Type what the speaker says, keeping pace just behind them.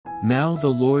Now the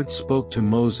Lord spoke to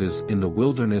Moses in the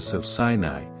wilderness of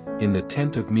Sinai, in the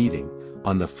tent of meeting,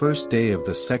 on the first day of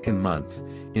the second month,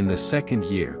 in the second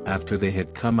year after they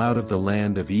had come out of the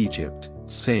land of Egypt,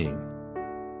 saying,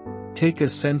 Take a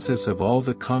census of all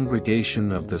the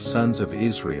congregation of the sons of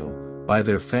Israel, by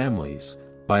their families,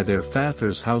 by their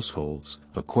fathers' households,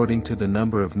 according to the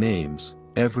number of names,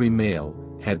 every male,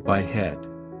 head by head.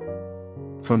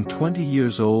 From 20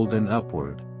 years old and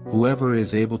upward, whoever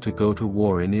is able to go to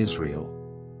war in Israel.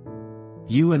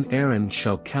 You and Aaron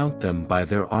shall count them by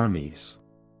their armies.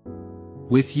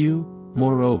 With you,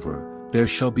 moreover, there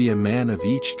shall be a man of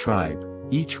each tribe,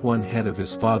 each one head of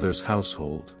his father's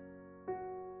household.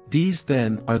 These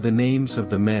then are the names of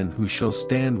the men who shall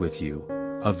stand with you,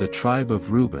 of the tribe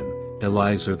of Reuben,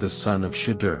 Elizur the son of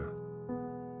Shedeur.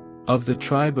 Of the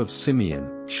tribe of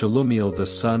Simeon, Shalumiel the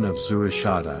son of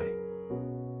Zurishaddai.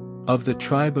 Of the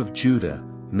tribe of Judah,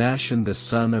 Nahshon the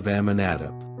son of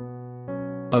Amminadab.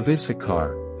 Of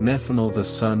Issachar, Nethanel the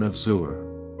son of Zur.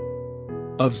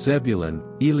 Of Zebulun,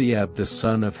 Eliab the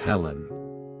son of Helon.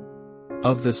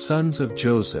 Of the sons of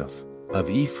Joseph, of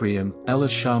Ephraim,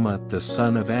 Elishama the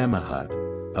son of Ammihud.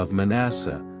 Of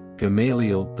Manasseh,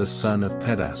 Gamaliel the son of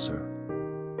Pedasur.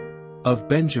 Of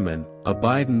Benjamin,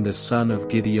 Abidan the son of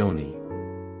Gideoni.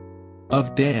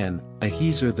 Of Dan,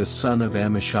 Ahiezer the son of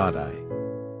Ammishaddai.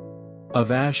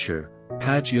 Of Asher,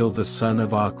 Pagiel the son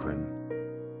of Ochran.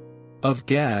 Of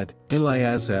Gad,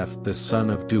 Eliasaph the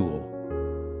son of Duel.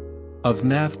 Of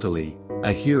Naphtali,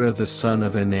 Ahira the son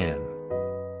of Enan.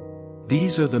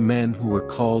 These are the men who were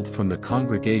called from the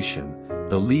congregation,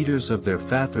 the leaders of their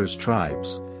fathers'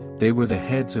 tribes, they were the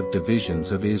heads of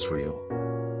divisions of Israel.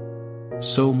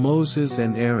 So Moses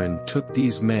and Aaron took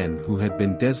these men who had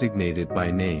been designated by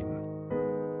name.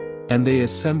 And they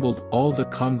assembled all the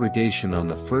congregation on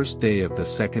the first day of the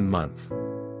second month.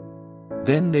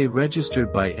 Then they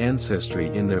registered by ancestry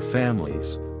in their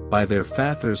families, by their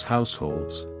fathers'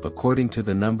 households, according to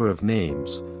the number of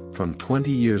names, from 20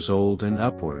 years old and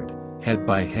upward, head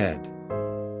by head.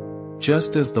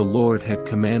 Just as the Lord had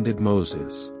commanded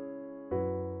Moses.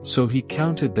 So he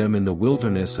counted them in the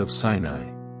wilderness of Sinai.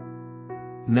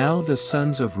 Now the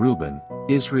sons of Reuben,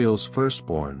 Israel's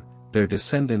firstborn, their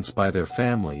descendants by their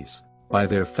families, by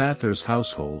their fathers'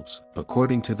 households,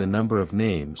 according to the number of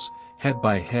names, head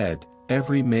by head,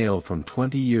 every male from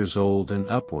 20 years old and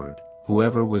upward,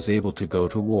 whoever was able to go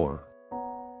to war.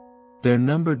 Their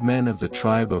numbered men of the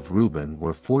tribe of Reuben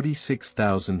were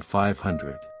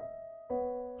 46,500.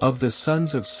 Of the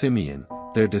sons of Simeon,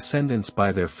 their descendants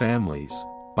by their families,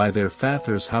 by their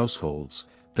fathers' households,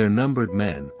 their numbered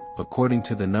men, according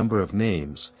to the number of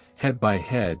names, head by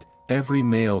head, every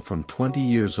male from 20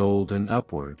 years old and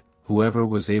upward, whoever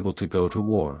was able to go to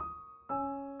war.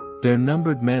 Their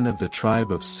numbered men of the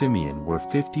tribe of Simeon were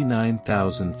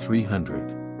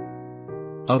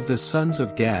 59,300. Of the sons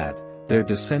of Gad, their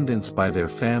descendants by their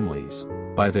families,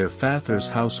 by their fathers'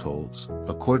 households,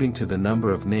 according to the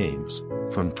number of names,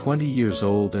 from 20 years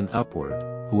old and upward,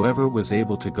 whoever was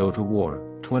able to go to war,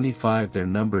 25. Their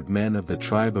numbered men of the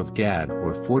tribe of Gad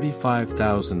were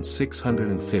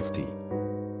 45,650.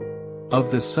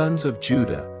 Of the sons of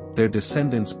Judah, their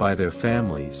descendants by their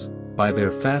families, by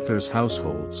their fathers'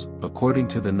 households, according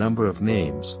to the number of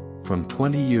names, from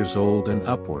 20 years old and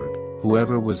upward,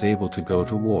 whoever was able to go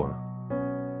to war.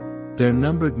 Their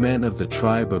numbered men of the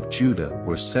tribe of Judah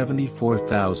were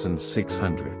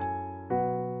 74,600.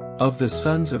 Of the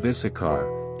sons of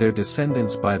Issachar, their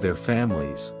descendants by their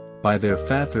families, by their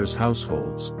fathers'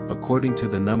 households, according to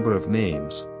the number of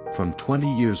names, from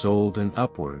 20 years old and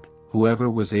upward, whoever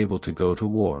was able to go to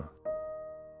war.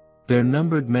 Their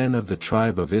numbered men of the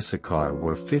tribe of Issachar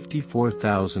were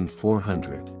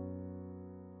 54,400.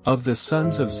 Of the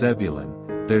sons of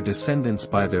Zebulun, their descendants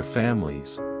by their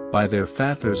families, by their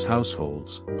fathers'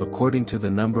 households, according to the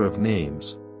number of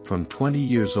names, from 20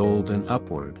 years old and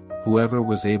upward, whoever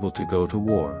was able to go to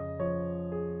war.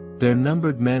 Their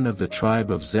numbered men of the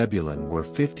tribe of Zebulun were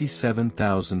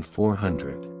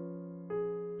 57,400.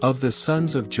 Of the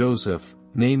sons of Joseph,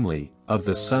 namely, of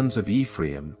the sons of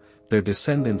Ephraim, their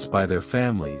descendants by their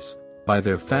families, by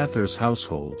their fathers'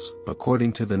 households,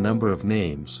 according to the number of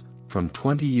names, from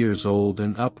 20 years old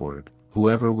and upward,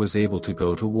 whoever was able to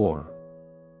go to war.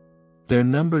 Their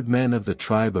numbered men of the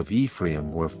tribe of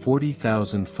Ephraim were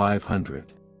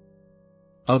 40,500.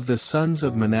 Of the sons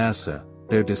of Manasseh,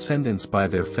 their descendants by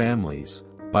their families,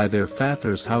 by their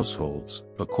fathers' households,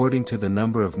 according to the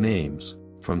number of names,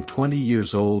 from 20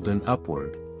 years old and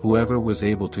upward, whoever was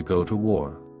able to go to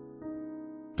war.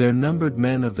 Their numbered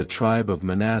men of the tribe of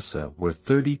Manasseh were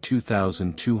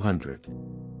 32,200.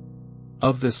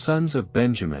 Of the sons of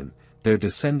Benjamin, their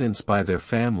descendants by their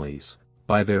families,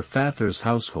 by their fathers'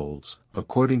 households,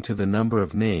 according to the number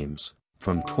of names,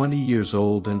 from 20 years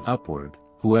old and upward,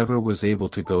 whoever was able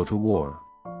to go to war.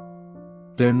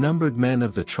 Their numbered men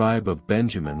of the tribe of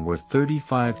Benjamin were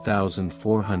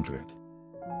 35,400.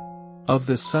 Of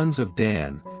the sons of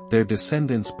Dan, their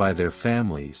descendants by their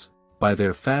families, by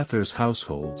their fathers'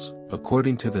 households,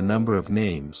 according to the number of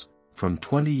names, from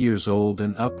 20 years old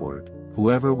and upward,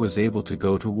 whoever was able to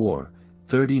go to war,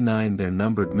 39. Their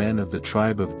numbered men of the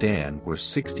tribe of Dan were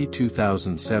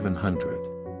 62,700.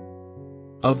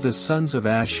 Of the sons of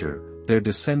Asher, their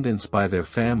descendants by their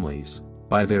families,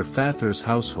 by their fathers'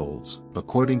 households,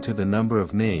 according to the number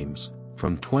of names,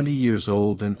 from 20 years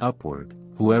old and upward,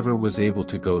 whoever was able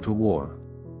to go to war.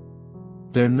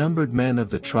 Their numbered men of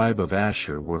the tribe of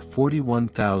Asher were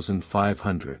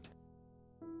 41,500.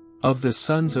 Of the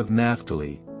sons of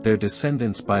Naphtali, their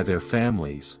descendants by their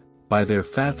families, by their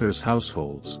fathers'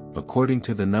 households, according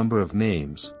to the number of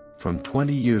names, from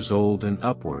 20 years old and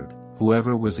upward,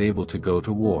 whoever was able to go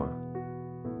to war.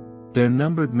 Their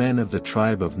numbered men of the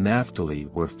tribe of Naphtali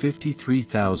were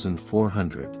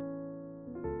 53,400.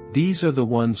 These are the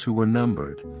ones who were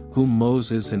numbered, whom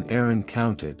Moses and Aaron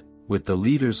counted, with the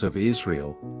leaders of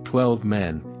Israel, 12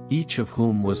 men, each of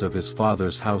whom was of his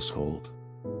father's household.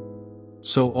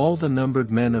 So all the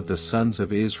numbered men of the sons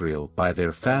of Israel by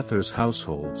their fathers'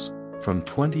 households, from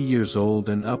 20 years old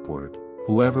and upward,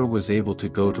 whoever was able to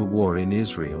go to war in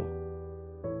Israel.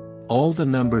 All the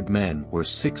numbered men were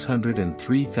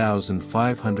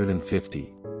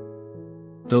 603,550.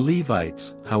 The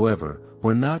Levites, however,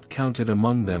 were not counted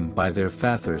among them by their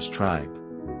fathers' tribe.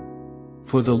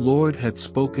 For the Lord had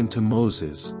spoken to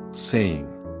Moses, saying,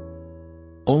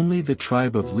 "Only the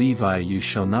tribe of Levi you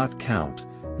shall not count,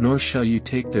 nor shall you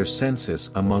take their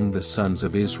census among the sons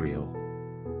of Israel.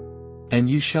 And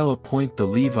you shall appoint the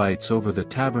Levites over the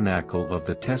tabernacle of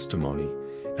the testimony,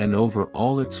 and over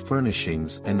all its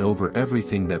furnishings and over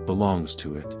everything that belongs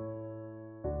to it.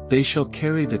 They shall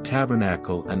carry the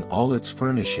tabernacle and all its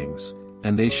furnishings,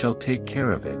 and they shall take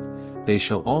care of it, they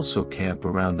shall also camp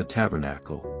around the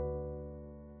tabernacle.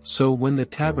 So when the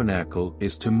tabernacle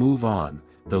is to move on,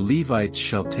 the Levites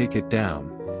shall take it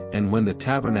down, and when the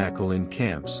tabernacle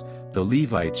encamps, the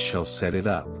Levites shall set it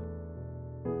up.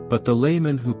 But the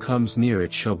layman who comes near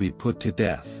it shall be put to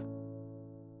death.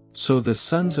 So the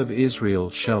sons of Israel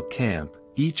shall camp,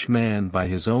 each man by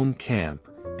his own camp,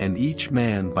 and each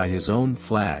man by his own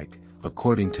flag,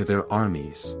 according to their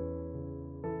armies.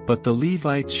 But the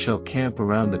Levites shall camp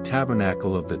around the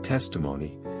tabernacle of the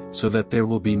testimony, so that there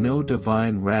will be no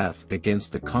divine wrath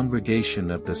against the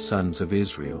congregation of the sons of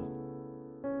Israel.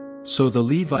 So the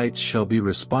Levites shall be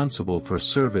responsible for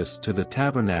service to the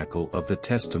tabernacle of the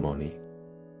testimony."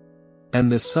 And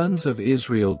the sons of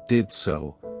Israel did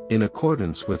so, in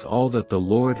accordance with all that the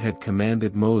Lord had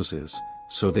commanded Moses,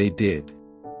 so they did.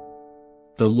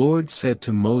 The Lord said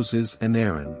to Moses and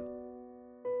Aaron,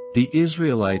 "The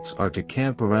Israelites are to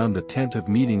camp around the tent of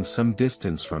meeting some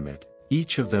distance from it,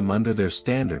 each of them under their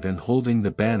standard and holding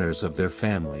the banners of their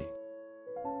family.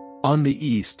 On the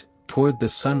east, toward the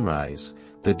sunrise,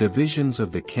 the divisions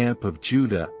of the camp of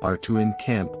Judah are to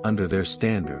encamp under their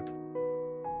standard.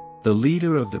 The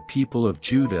leader of the people of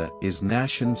Judah is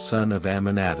Nahshon son of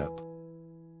Amminadab.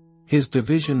 His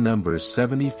division numbers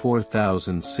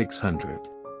 74,600.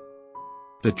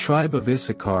 The tribe of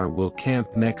Issachar will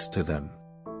camp next to them.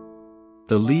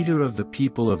 The leader of the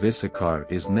people of Issachar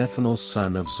is Nethanel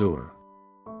son of Zur.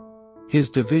 His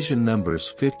division numbers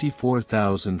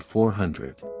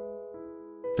 54,400.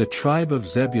 The tribe of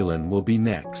Zebulun will be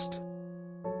next.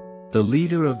 The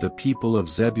leader of the people of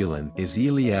Zebulun is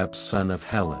Eliab son of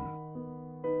Helon.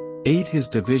 His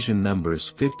division numbers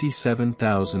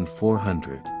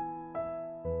 57,400.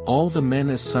 All the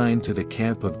men assigned to the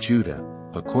camp of Judah,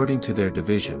 according to their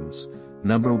divisions,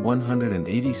 number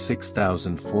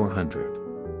 186,400.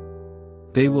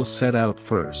 They will set out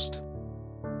first.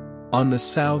 On the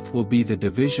south will be the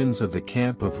divisions of the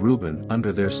camp of Reuben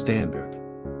under their standard.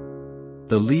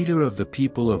 The leader of the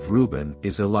people of Reuben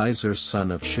is Elizur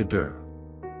son of Shedeur.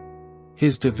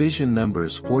 His division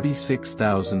numbers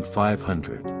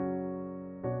 46,500.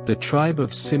 The tribe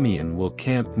of Simeon will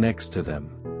camp next to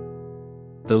them.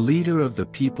 The leader of the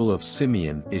people of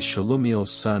Simeon is Shelumiel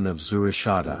son of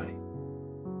Zurishaddai.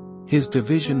 His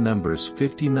division numbers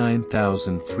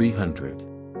 59,300.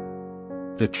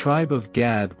 The tribe of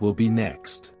Gad will be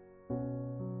next.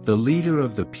 The leader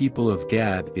of the people of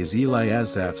Gad is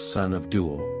Eliasaph son of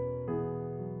Duel.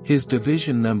 His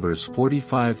division numbers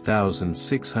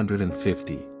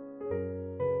 45,650.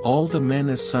 All the men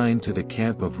assigned to the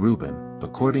camp of Reuben,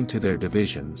 according to their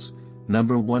divisions,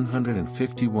 number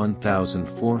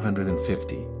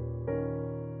 151,450.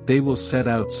 They will set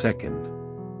out second.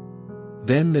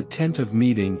 Then the tent of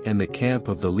meeting and the camp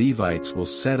of the Levites will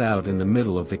set out in the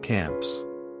middle of the camps.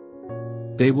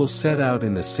 They will set out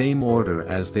in the same order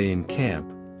as they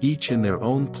encamp, each in their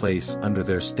own place under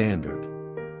their standard.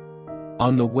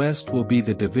 On the west will be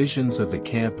the divisions of the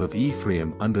camp of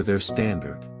Ephraim under their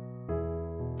standard.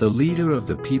 The leader of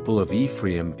the people of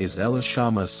Ephraim is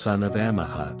Elishama son of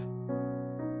Ammihud.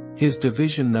 His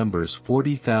division numbers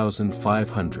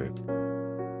 40,500.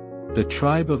 The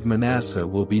tribe of Manasseh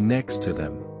will be next to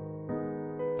them.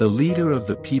 The leader of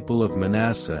the people of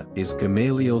Manasseh is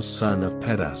Gamaliel son of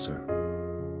Pedasur.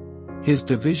 His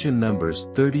division numbers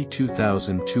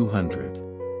 32,200.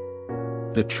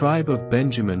 The tribe of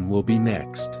Benjamin will be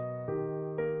next.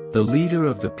 The leader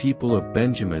of the people of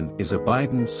Benjamin is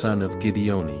Abidan son of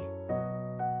Gideoni.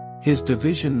 His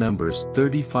division numbers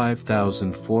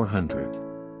 35,400.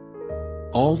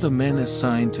 All the men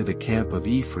assigned to the camp of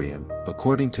Ephraim,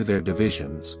 according to their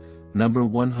divisions, number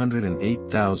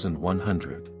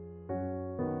 108,100.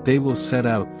 They will set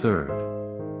out third.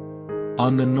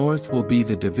 On the north will be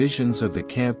the divisions of the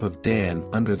camp of Dan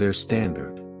under their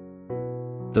standard.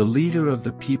 The leader of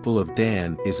the people of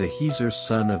Dan is Ahiezer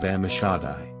son of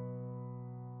Ammishaddai.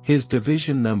 His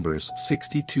division numbers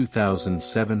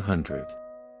 62,700.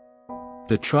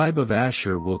 The tribe of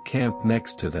Asher will camp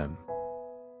next to them.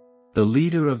 The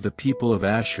leader of the people of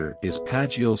Asher is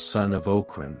Pagiel son of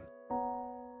Ochran.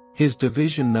 His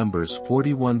division numbers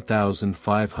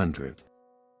 41,500.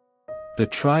 The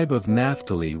tribe of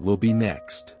Naphtali will be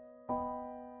next.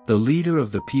 The leader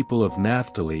of the people of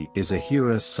Naphtali is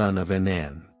Ahira son of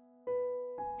Enan.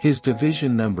 His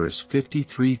division numbers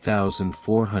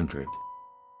 53,400.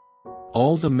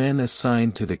 All the men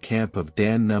assigned to the camp of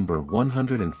Dan number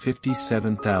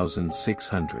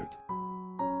 157,600.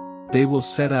 They will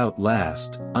set out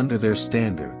last, under their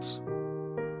standards.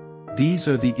 These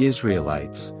are the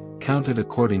Israelites, counted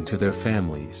according to their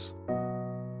families.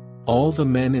 All the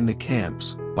men in the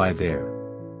camps, by their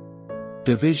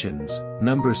divisions,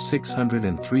 number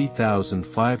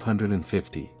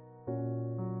 603,550.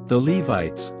 The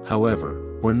Levites,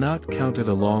 however, were not counted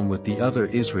along with the other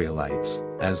Israelites,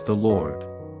 as the Lord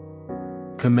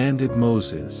commanded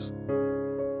Moses.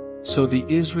 So the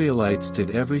Israelites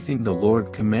did everything the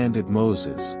Lord commanded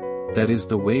Moses, that is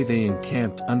the way they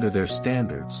encamped under their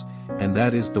standards, and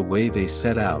that is the way they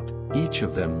set out, each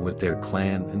of them with their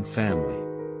clan and family.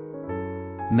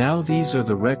 Now these are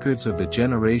the records of the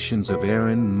generations of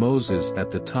Aaron and Moses at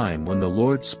the time when the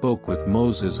Lord spoke with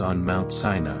Moses on Mount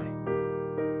Sinai.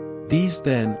 These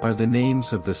then are the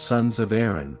names of the sons of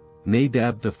Aaron,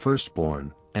 Nadab the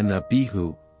firstborn, and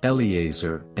Abihu,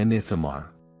 Eleazar, and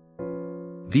Ithamar.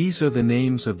 These are the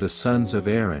names of the sons of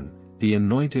Aaron, the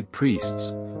anointed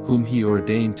priests, whom he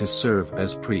ordained to serve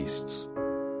as priests.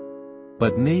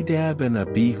 But Nadab and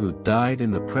Abihu died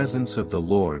in the presence of the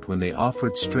Lord when they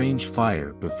offered strange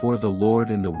fire before the Lord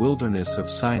in the wilderness of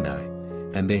Sinai,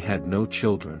 and they had no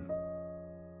children.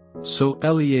 So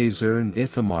Eleazar and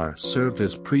Ithamar served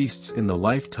as priests in the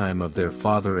lifetime of their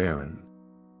father Aaron.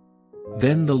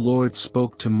 Then the Lord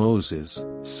spoke to Moses,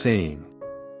 saying,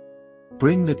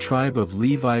 "Bring the tribe of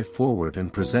Levi forward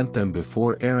and present them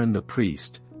before Aaron the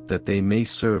priest, that they may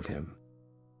serve him.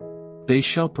 They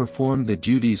shall perform the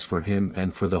duties for him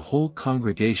and for the whole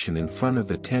congregation in front of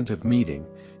the tent of meeting,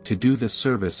 to do the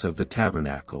service of the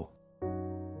tabernacle.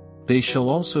 They shall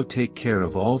also take care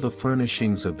of all the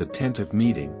furnishings of the tent of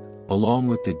meeting, along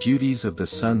with the duties of the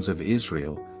sons of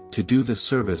Israel, to do the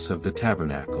service of the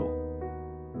tabernacle.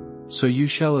 So you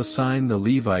shall assign the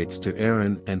Levites to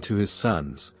Aaron and to his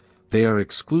sons. They are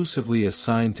exclusively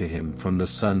assigned to him from the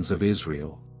sons of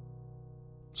Israel.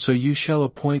 So you shall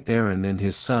appoint Aaron and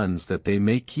his sons that they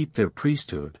may keep their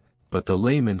priesthood, but the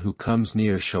layman who comes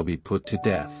near shall be put to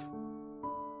death."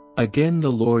 Again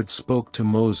the Lord spoke to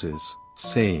Moses,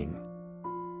 saying,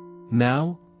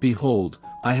 "Now, behold,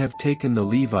 I have taken the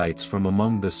Levites from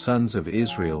among the sons of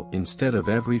Israel instead of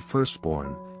every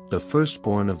firstborn, the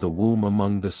firstborn of the womb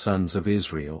among the sons of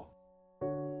Israel.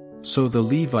 So the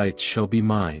Levites shall be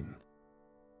mine.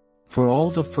 For all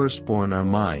the firstborn are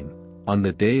mine. On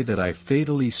the day that I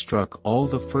fatally struck all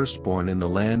the firstborn in the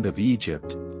land of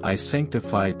Egypt, I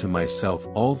sanctified to myself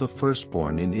all the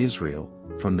firstborn in Israel,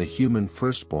 from the human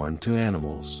firstborn to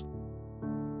animals.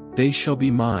 They shall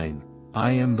be mine,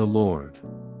 I am the Lord."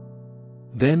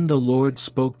 Then the Lord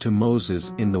spoke to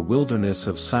Moses in the wilderness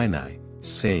of Sinai,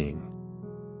 saying,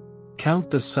 "Count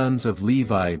the sons of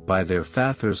Levi by their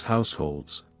fathers'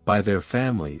 households, by their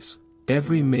families,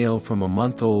 every male from a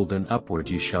month old and upward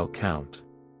you shall count.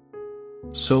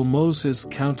 So Moses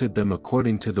counted them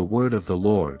according to the word of the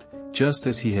Lord, just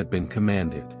as he had been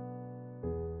commanded.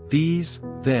 These,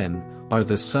 then, are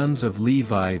the sons of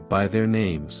Levi by their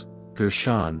names,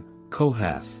 Gershon,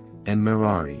 Kohath, and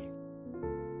Merari.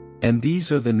 And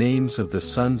these are the names of the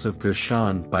sons of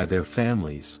Gershon by their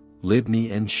families,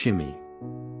 Libni and Shimei.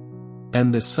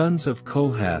 And the sons of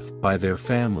Kohath by their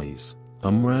families,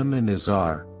 Amram and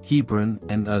Izhar, Hebron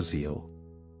and Uzziel.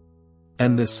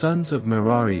 And the sons of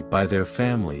Merari by their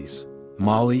families,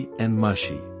 Mali and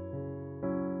Mushi.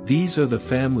 These are the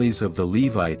families of the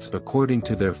Levites according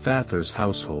to their fathers'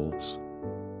 households.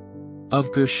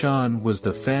 Of Gershon was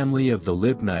the family of the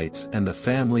Libnites and the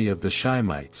family of the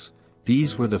Shimeites.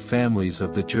 These were the families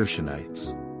of the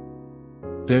Gershonites.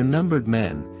 Their numbered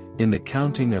men, in the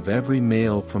counting of every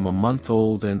male from a month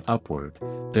old and upward,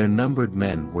 their numbered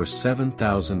men were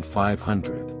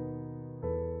 7,500.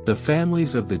 The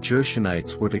families of the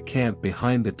Gershonites were to camp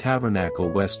behind the tabernacle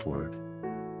westward.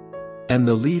 And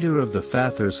the leader of the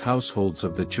fathers' households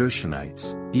of the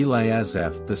Gershonites,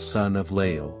 Eliasaph the son of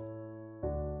Lael.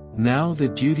 Now the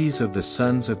duties of the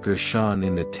sons of Gershon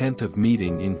in the tent of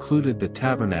meeting included the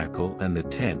tabernacle and the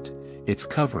tent, its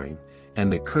covering,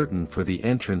 and the curtain for the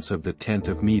entrance of the tent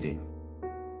of meeting.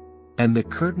 And the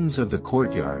curtains of the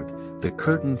courtyard, the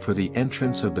curtain for the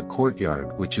entrance of the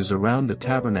courtyard which is around the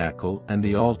tabernacle and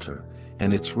the altar,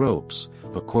 and its ropes,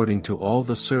 according to all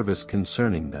the service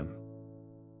concerning them.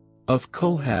 Of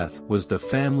Kohath was the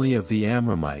family of the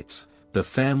Amramites, the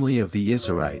family of the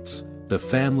Israelites, the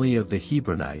family of the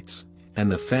Hebronites, and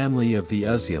the family of the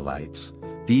Uzzielites.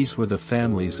 These were the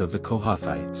families of the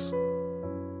Kohathites.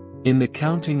 In the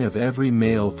counting of every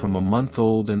male from a month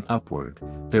old and upward,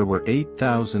 there were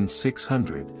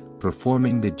 8,600,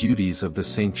 performing the duties of the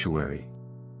sanctuary.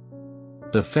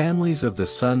 The families of the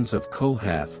sons of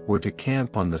Kohath were to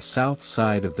camp on the south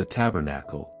side of the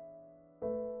tabernacle.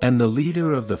 And the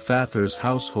leader of the fathers'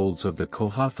 households of the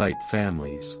Kohathite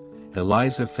families,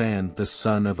 Elizaphan the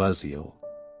son of Uzziel.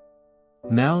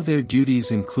 Now their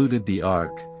duties included the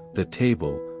ark, the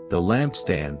table, the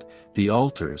lampstand, the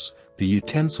altars, the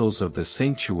utensils of the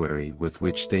sanctuary with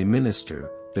which they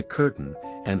minister, the curtain,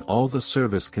 and all the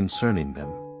service concerning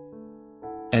them.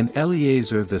 And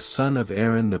Eleazar the son of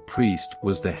Aaron the priest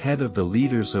was the head of the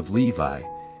leaders of Levi,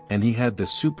 and he had the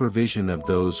supervision of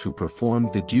those who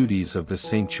performed the duties of the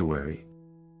sanctuary.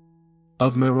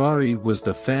 Of Merari was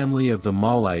the family of the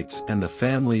Malites and the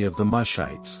family of the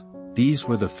Mushites. These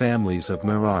were the families of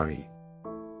Merari.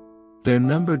 Their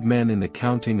numbered men in the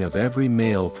counting of every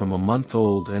male from a month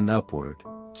old and upward,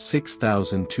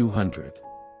 6,200.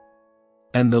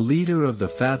 And the leader of the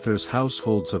fathers'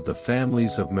 households of the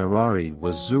families of Merari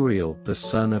was Zuriel the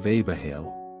son of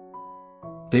Abihail.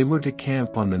 They were to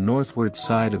camp on the northward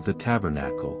side of the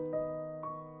tabernacle.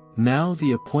 Now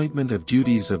the appointment of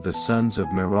duties of the sons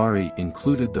of Merari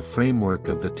included the framework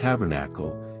of the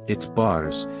tabernacle, its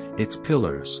bars, its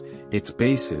pillars, its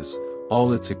bases,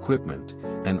 all its equipment,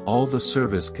 and all the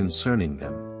service concerning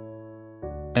them.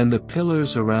 And the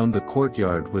pillars around the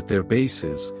courtyard with their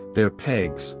bases, their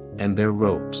pegs, and their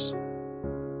ropes.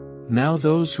 Now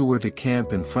those who were to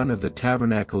camp in front of the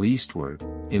tabernacle eastward,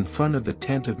 in front of the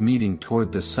tent of meeting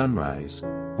toward the sunrise,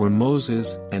 were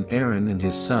Moses and Aaron and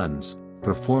his sons,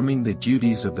 performing the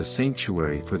duties of the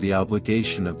sanctuary for the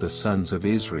obligation of the sons of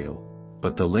Israel,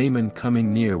 but the layman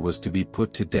coming near was to be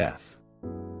put to death.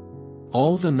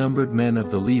 All the numbered men of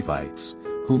the Levites,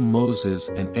 whom Moses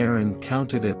and Aaron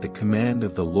counted at the command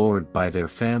of the Lord by their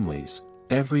families,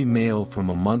 every male from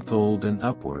a month old and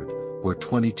upward, were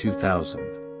 22,000.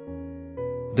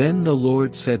 Then the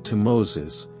Lord said to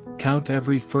Moses, "Count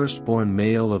every firstborn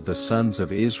male of the sons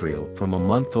of Israel from a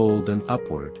month old and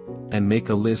upward, and make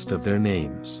a list of their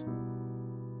names.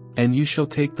 And you shall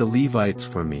take the Levites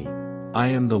for me, I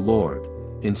am the Lord,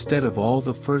 instead of all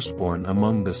the firstborn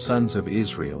among the sons of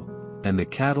Israel, and the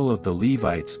cattle of the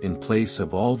Levites in place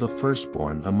of all the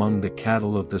firstborn among the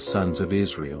cattle of the sons of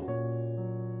Israel."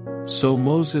 So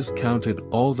Moses counted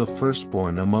all the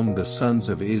firstborn among the sons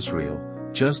of Israel,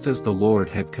 just as the Lord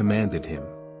had commanded him.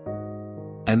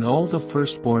 And all the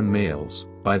firstborn males,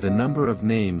 by the number of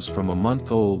names from a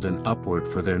month old and upward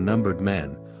for their numbered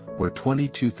men, were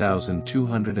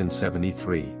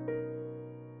 22,273.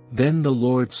 Then the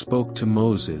Lord spoke to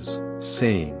Moses,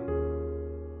 saying,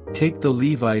 "Take the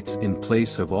Levites in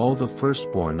place of all the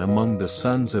firstborn among the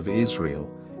sons of Israel,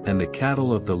 and the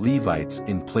cattle of the Levites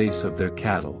in place of their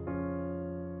cattle.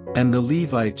 And the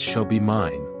Levites shall be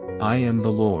mine, I am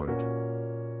the Lord.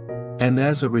 And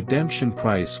as a redemption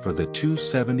price for the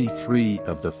 273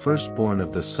 of the firstborn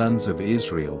of the sons of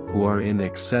Israel who are in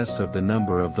excess of the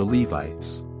number of the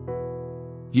Levites.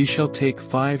 You shall take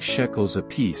 5 shekels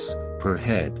apiece, per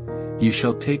head. You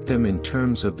shall take them in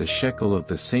terms of the shekel of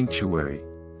the sanctuary,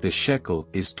 the shekel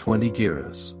is 20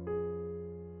 gerahs.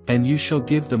 And you shall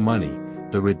give the money,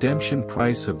 the redemption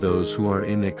price of those who are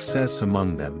in excess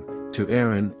among them, to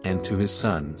Aaron and to his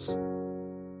sons.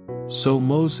 So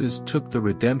Moses took the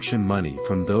redemption money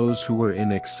from those who were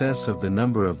in excess of the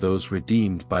number of those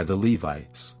redeemed by the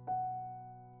Levites.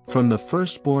 From the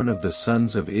firstborn of the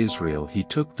sons of Israel he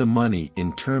took the money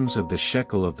in terms of the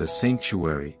shekel of the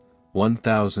sanctuary,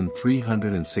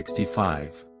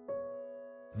 1,365.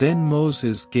 Then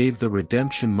Moses gave the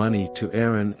redemption money to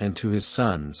Aaron and to his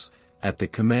sons, at the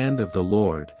command of the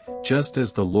Lord, just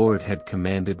as the Lord had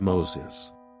commanded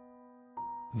Moses.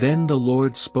 Then the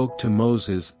Lord spoke to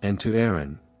Moses and to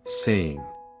Aaron, saying,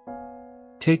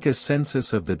 Take a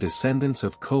census of the descendants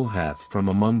of Kohath from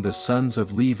among the sons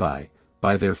of Levi,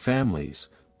 by their families,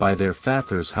 by their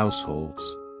fathers'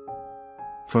 households.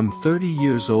 From 30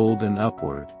 years old and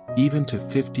upward, even to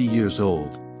 50 years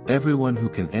old, everyone who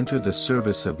can enter the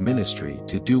service of ministry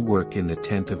to do work in the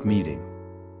tent of meeting.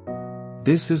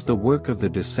 This is the work of the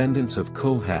descendants of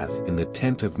Kohath in the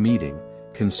tent of meeting,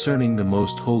 concerning the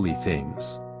most holy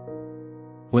things.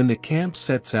 When the camp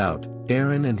sets out,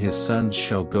 Aaron and his sons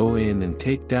shall go in and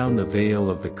take down the veil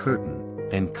of the curtain,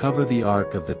 and cover the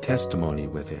ark of the testimony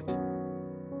with it.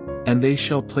 And they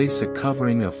shall place a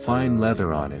covering of fine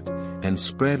leather on it, and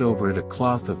spread over it a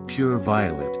cloth of pure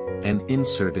violet, and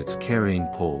insert its carrying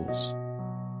poles.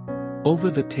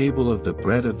 Over the table of the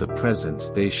bread of the presence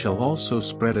they shall also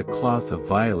spread a cloth of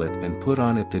violet and put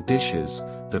on it the dishes,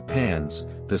 the pans,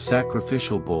 the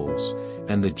sacrificial bowls,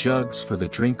 and the jugs for the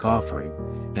drink offering,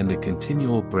 and the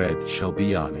continual bread shall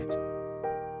be on it.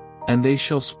 And they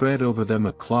shall spread over them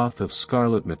a cloth of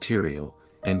scarlet material,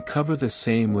 and cover the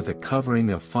same with a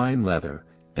covering of fine leather,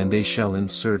 and they shall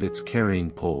insert its carrying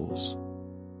poles.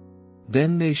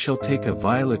 Then they shall take a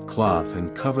violet cloth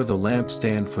and cover the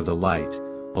lampstand for the light,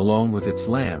 along with its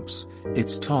lamps,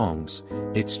 its tongs,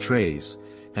 its trays,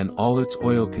 and all its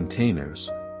oil containers,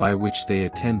 by which they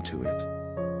attend to it.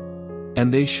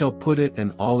 And they shall put it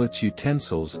and all its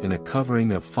utensils in a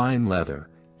covering of fine leather,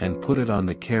 and put it on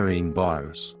the carrying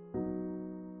bars.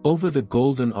 Over the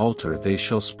golden altar they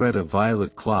shall spread a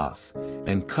violet cloth,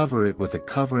 and cover it with a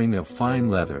covering of fine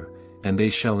leather, and they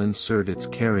shall insert its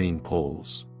carrying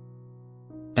poles.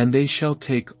 And they shall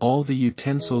take all the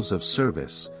utensils of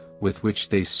service, with which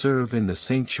they serve in the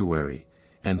sanctuary,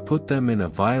 and put them in a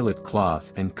violet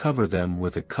cloth and cover them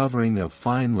with a covering of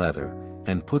fine leather,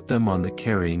 and put them on the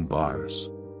carrying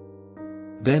bars.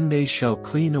 Then they shall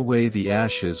clean away the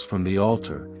ashes from the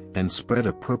altar, and spread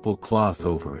a purple cloth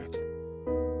over it.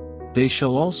 They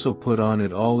shall also put on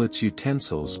it all its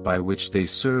utensils by which they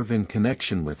serve in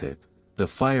connection with it, the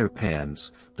fire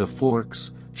pans, the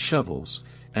forks, shovels,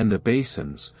 and the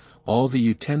basins, all the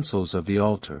utensils of the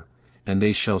altar, and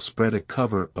they shall spread a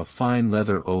cover of fine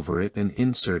leather over it and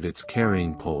insert its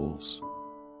carrying poles.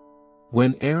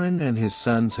 When Aaron and his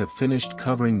sons have finished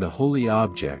covering the holy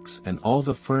objects and all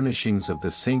the furnishings of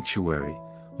the sanctuary,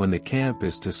 when the camp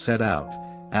is to set out,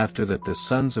 after that the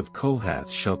sons of Kohath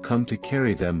shall come to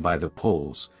carry them by the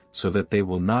poles, so that they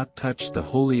will not touch the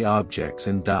holy objects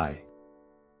and die.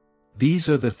 These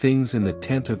are the things in the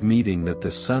tent of meeting that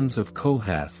the sons of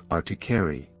Kohath are to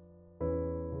carry.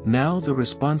 Now the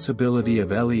responsibility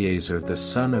of Eleazar the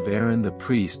son of Aaron the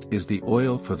priest is the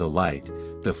oil for the light,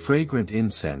 the fragrant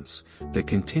incense, the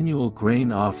continual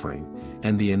grain offering,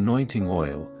 and the anointing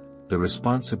oil, the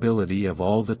responsibility of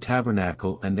all the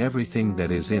tabernacle and everything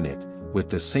that is in it, with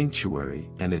the sanctuary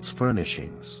and its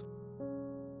furnishings.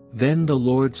 Then the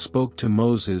Lord spoke to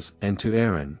Moses and to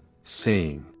Aaron,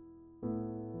 saying,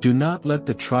 Do not let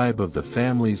the tribe of the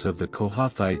families of the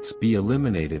Kohathites be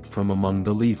eliminated from among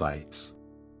the Levites.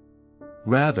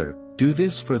 Rather, do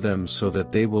this for them so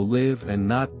that they will live and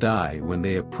not die when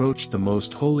they approach the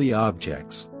most holy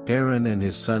objects. Aaron and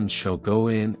his sons shall go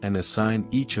in and assign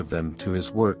each of them to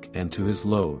his work and to his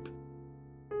load.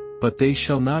 But they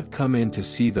shall not come in to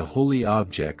see the holy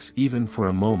objects even for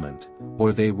a moment,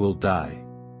 or they will die.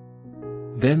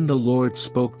 Then the Lord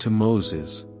spoke to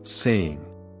Moses, saying,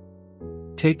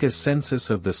 Take a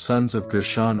census of the sons of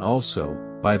Gershon also,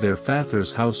 by their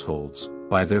fathers' households,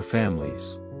 by their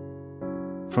families.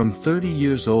 From 30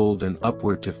 years old and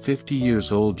upward to 50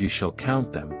 years old you shall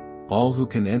count them, all who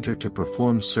can enter to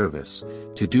perform service,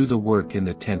 to do the work in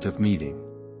the tent of meeting.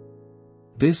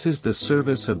 This is the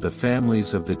service of the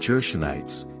families of the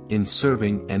Gershonites, in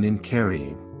serving and in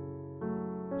carrying.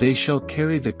 They shall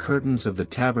carry the curtains of the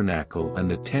tabernacle and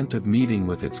the tent of meeting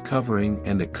with its covering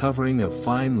and the covering of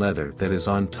fine leather that is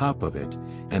on top of it,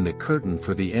 and the curtain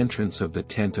for the entrance of the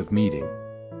tent of meeting.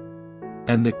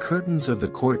 And the curtains of the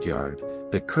courtyard,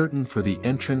 the curtain for the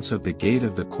entrance of the gate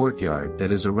of the courtyard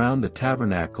that is around the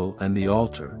tabernacle and the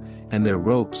altar, and their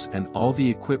ropes and all the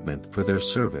equipment for their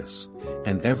service,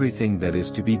 and everything that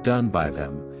is to be done by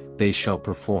them, they shall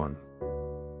perform.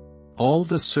 All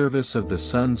the service of the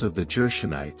sons of the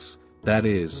Gershonites, that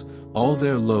is, all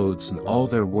their loads and all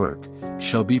their work,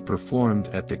 shall be performed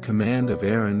at the command of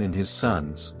Aaron and his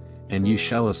sons, and you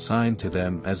shall assign to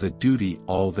them as a duty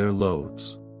all their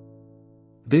loads.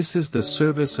 This is the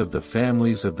service of the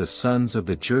families of the sons of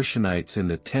the Gershonites in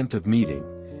the tent of meeting,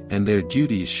 and their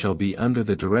duties shall be under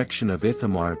the direction of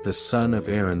Ithamar the son of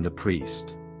Aaron the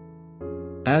priest.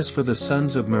 As for the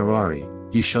sons of Merari,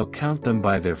 you shall count them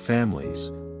by their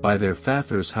families, by their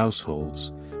fathers'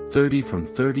 households, 30 from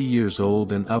 30 years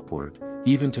old and upward,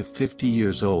 even to 50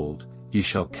 years old, you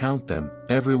shall count them,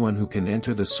 everyone who can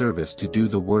enter the service to do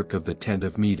the work of the tent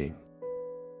of meeting.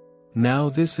 Now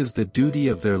this is the duty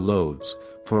of their loads,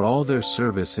 for all their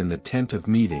service in the tent of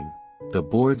meeting, the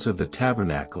boards of the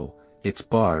tabernacle, its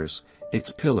bars,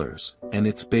 its pillars, and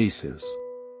its bases.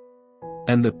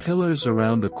 And the pillars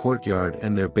around the courtyard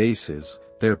and their bases,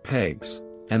 their pegs,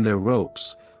 and their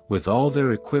ropes, with all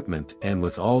their equipment and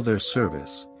with all their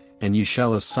service, and you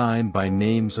shall assign by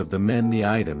names of the men the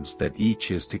items that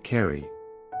each is to carry.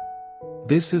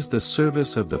 This is the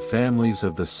service of the families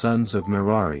of the sons of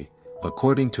Merari,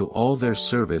 according to all their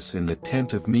service in the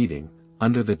tent of meeting,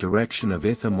 under the direction of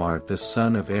Ithamar the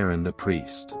son of Aaron the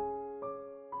priest.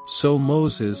 So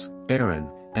Moses, Aaron,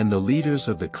 and the leaders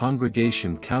of the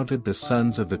congregation counted the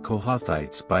sons of the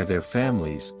Kohathites by their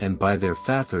families and by their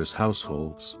fathers'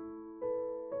 households.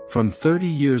 From 30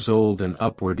 years old and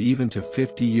upward even to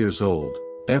 50 years old,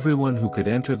 everyone who could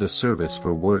enter the service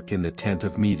for work in the tent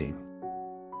of meeting.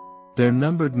 Their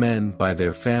numbered men by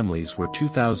their families were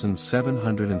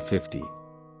 2,750.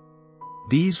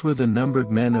 These were the numbered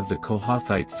men of the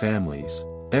Kohathite families,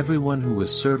 everyone who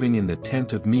was serving in the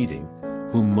tent of meeting,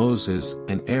 whom Moses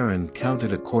and Aaron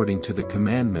counted according to the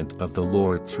commandment of the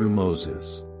Lord through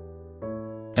Moses.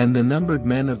 And the numbered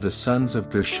men of the sons of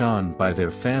Gershon by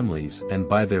their families and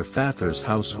by their fathers'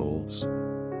 households.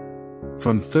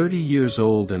 From 30 years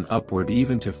old and upward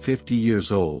even to 50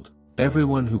 years old,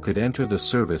 everyone who could enter the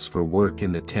service for work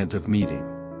in the tent of meeting.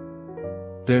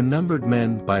 Their numbered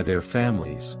men by their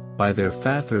families, by their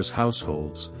fathers'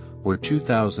 households, were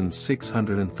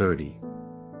 2,630.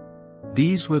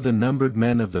 These were the numbered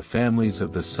men of the families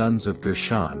of the sons of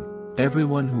Gershon,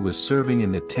 everyone who was serving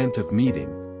in the tent of meeting,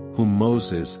 whom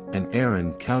Moses and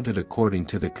Aaron counted according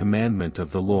to the commandment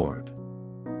of the Lord.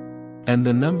 And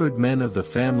the numbered men of the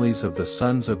families of the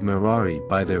sons of Merari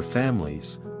by their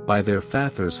families, by their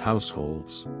fathers'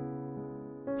 households.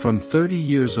 From 30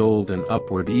 years old and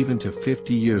upward even to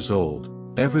 50 years old,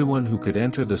 everyone who could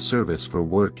enter the service for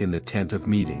work in the tent of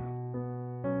meeting.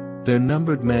 Their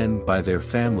numbered men by their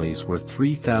families were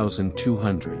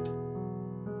 3,200.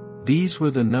 These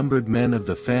were the numbered men of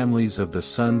the families of the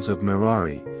sons of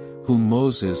Merari, whom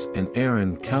Moses and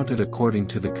Aaron counted according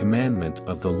to the commandment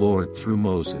of the Lord through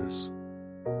Moses.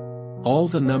 All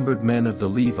the numbered men of the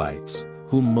Levites,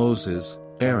 whom Moses,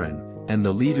 Aaron, and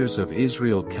the leaders of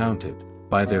Israel counted,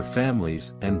 by their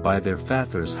families and by their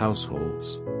fathers'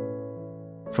 households.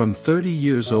 From 30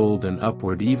 years old and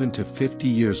upward even to 50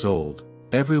 years old,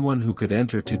 everyone who could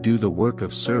enter to do the work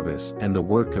of service and the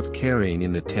work of carrying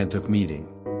in the tent of meeting.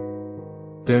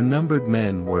 Their numbered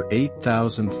men were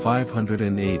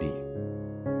 8,580.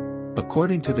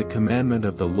 According to the commandment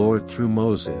of the Lord through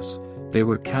Moses, they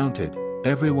were counted,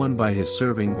 everyone by his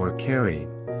serving or carrying,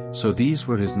 so these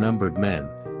were his numbered men,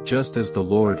 just as the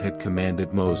Lord had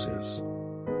commanded Moses.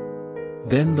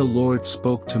 Then the Lord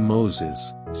spoke to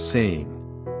Moses, saying,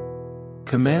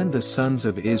 Command the sons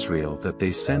of Israel that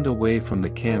they send away from the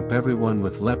camp everyone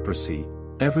with leprosy,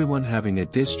 everyone having a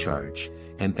discharge,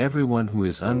 and everyone who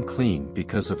is unclean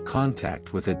because of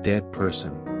contact with a dead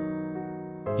person.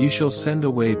 You shall send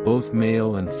away both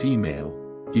male and female,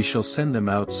 you shall send them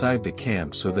outside the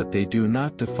camp so that they do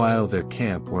not defile their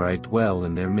camp where I dwell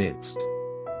in their midst.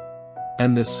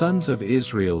 And the sons of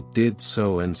Israel did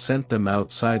so and sent them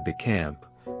outside the camp,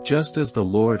 just as the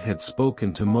Lord had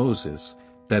spoken to Moses,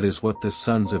 that is what the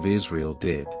sons of Israel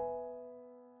did.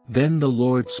 Then the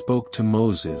Lord spoke to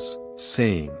Moses,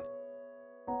 saying,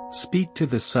 Speak to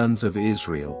the sons of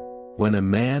Israel, when a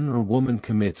man or woman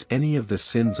commits any of the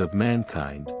sins of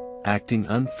mankind, acting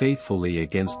unfaithfully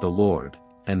against the Lord,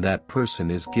 and that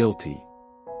person is guilty.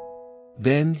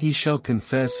 Then he shall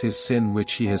confess his sin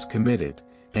which he has committed,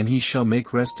 and he shall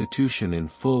make restitution in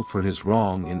full for his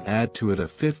wrong and add to it a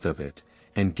fifth of it,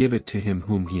 and give it to him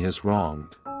whom he has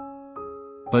wronged.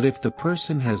 But if the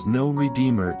person has no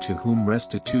redeemer to whom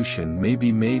restitution may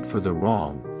be made for the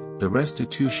wrong, the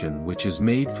restitution which is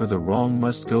made for the wrong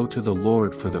must go to the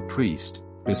Lord for the priest,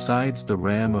 besides the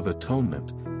ram of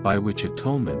atonement, by which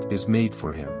atonement is made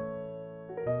for him.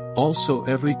 Also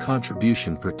every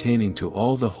contribution pertaining to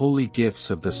all the holy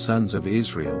gifts of the sons of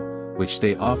Israel, which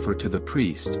they offer to the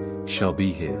priest, shall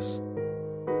be his.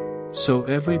 So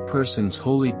every person's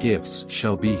holy gifts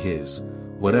shall be his,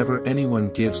 whatever anyone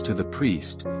gives to the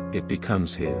priest, it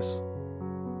becomes his.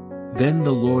 Then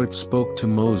the Lord spoke to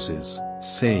Moses,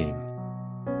 saying,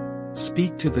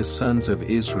 Speak to the sons of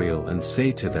Israel and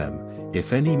say to them,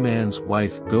 If any man's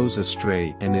wife goes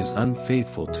astray and is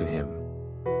unfaithful to him,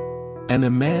 and a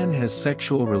man has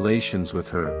sexual relations with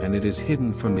her and it is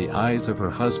hidden from the eyes of her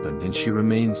husband and she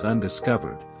remains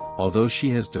undiscovered, although she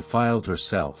has defiled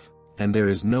herself, and there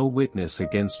is no witness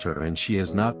against her and she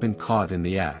has not been caught in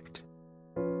the act.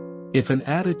 If an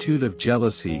attitude of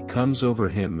jealousy comes over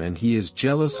him and he is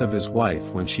jealous of his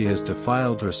wife when she has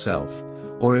defiled herself,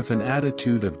 or if an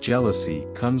attitude of jealousy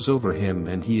comes over him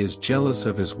and he is jealous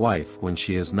of his wife when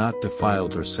she has not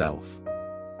defiled herself,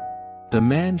 the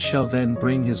man shall then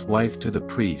bring his wife to the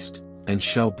priest, and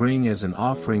shall bring as an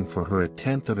offering for her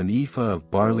 1/10 of an ephah of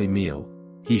barley meal.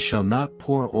 He shall not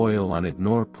pour oil on it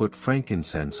nor put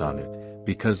frankincense on it,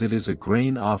 because it is a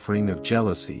grain offering of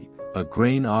jealousy, a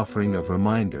grain offering of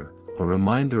reminder, a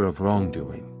reminder of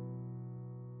wrongdoing.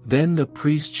 Then the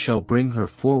priest shall bring her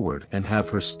forward and have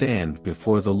her stand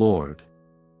before the Lord.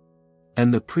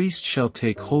 And the priest shall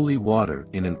take holy water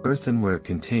in an earthenware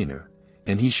container,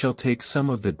 and he shall take some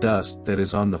of the dust that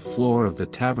is on the floor of the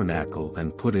tabernacle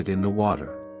and put it in the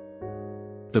water.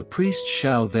 The priest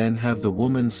shall then have the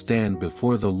woman stand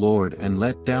before the Lord and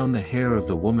let down the hair of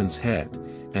the woman's head,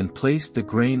 and place the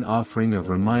grain offering of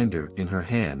reminder in her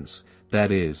hands,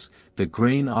 that is, the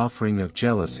grain offering of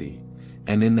jealousy,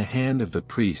 and in the hand of the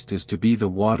priest is to be the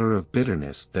water of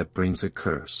bitterness that brings a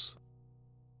curse.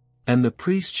 And the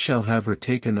priest shall have her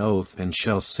take an oath and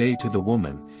shall say to the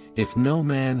woman, If no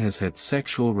man has had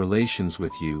sexual relations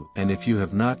with you and if you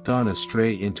have not gone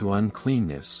astray into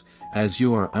uncleanness, as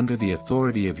you are under the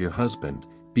authority of your husband,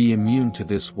 be immune to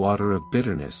this water of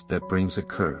bitterness that brings a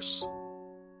curse.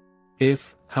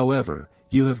 If, however,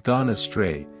 you have gone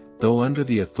astray, though under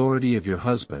the authority of your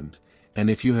husband, and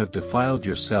if you have defiled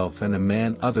yourself and a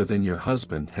man other than your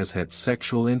husband has had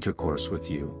sexual intercourse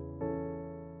with you,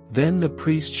 then the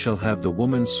priest shall have the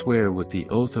woman swear with the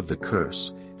oath of the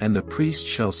curse, and the priest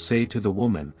shall say to the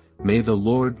woman, May the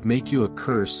Lord make you a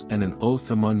curse and an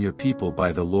oath among your people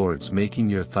by the Lord's making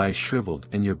your thigh shriveled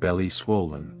and your belly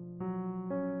swollen.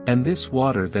 And this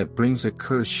water that brings a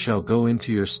curse shall go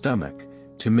into your stomach,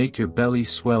 to make your belly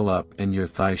swell up and your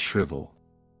thigh shrivel.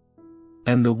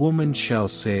 And the woman shall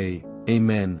say,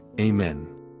 Amen, Amen.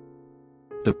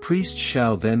 The priest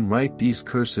shall then write these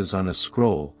curses on a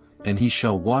scroll, and he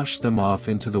shall wash them off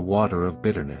into the water of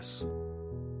bitterness.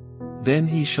 Then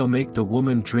he shall make the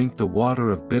woman drink the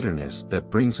water of bitterness that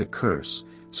brings a curse,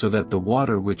 so that the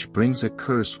water which brings a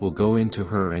curse will go into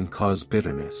her and cause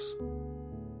bitterness.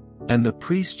 And the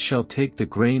priest shall take the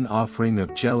grain offering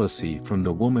of jealousy from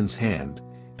the woman's hand,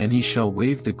 and he shall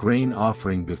wave the grain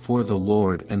offering before the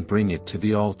Lord and bring it to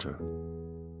the altar.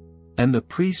 And the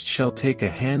priest shall take a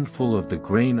handful of the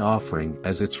grain offering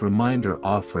as its reminder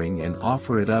offering and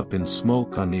offer it up in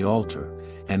smoke on the altar,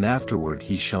 and afterward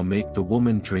he shall make the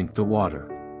woman drink the water.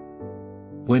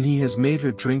 When he has made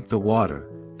her drink the water,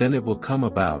 then it will come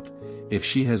about, if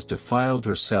she has defiled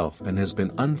herself and has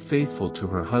been unfaithful to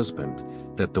her husband,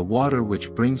 that the water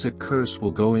which brings a curse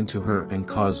will go into her and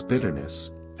cause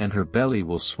bitterness, and her belly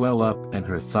will swell up and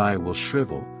her thigh will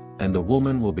shrivel, and the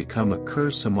woman will become a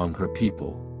curse among her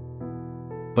people.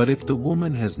 But if the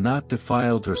woman has not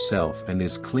defiled herself and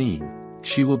is clean,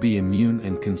 she will be immune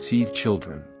and conceive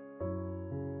children.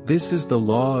 This is the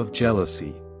law of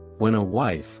jealousy, when a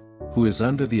wife, who is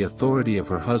under the authority of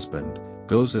her husband,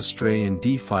 goes astray and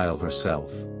defile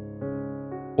herself.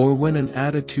 Or when an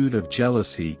attitude of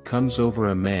jealousy comes over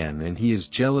a man and he is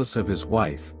jealous of his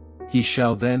wife, he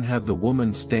shall then have the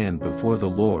woman stand before the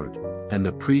Lord, and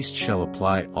the priest shall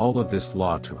apply all of this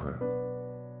law to her.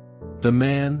 The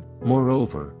man,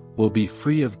 moreover, will be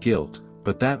free of guilt,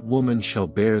 but that woman shall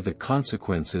bear the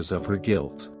consequences of her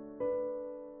guilt.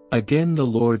 Again the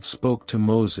Lord spoke to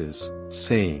Moses,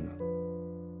 saying,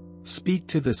 Speak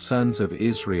to the sons of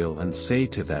Israel and say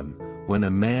to them, When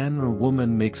a man or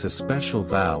woman makes a special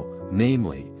vow,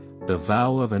 namely, the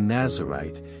vow of a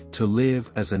Nazirite, to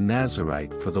live as a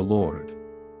Nazirite for the Lord,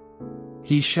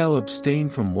 he shall abstain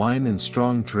from wine and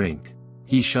strong drink,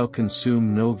 he shall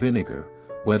consume no vinegar,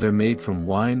 whether made from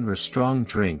wine or strong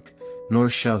drink, nor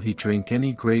shall he drink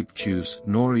any grape juice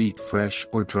nor eat fresh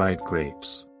or dried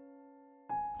grapes.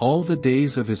 All the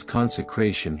days of his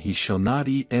consecration he shall not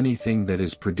eat anything that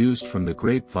is produced from the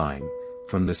grapevine,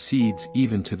 from the seeds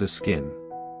even to the skin.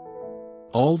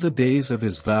 All the days of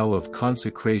his vow of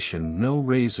consecration no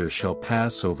razor shall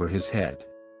pass over his head.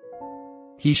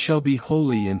 He shall be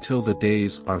holy until the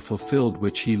days are fulfilled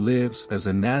which he lives as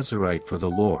a Nazirite for the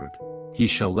Lord. He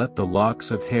shall let the locks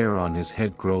of hair on his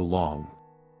head grow long.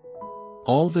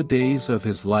 All the days of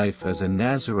his life as a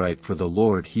Nazirite for the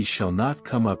Lord he shall not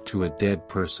come up to a dead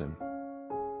person.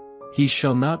 He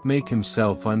shall not make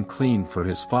himself unclean for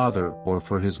his father or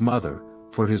for his mother,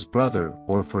 for his brother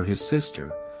or for his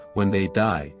sister, when they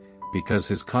die, because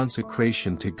his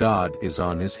consecration to God is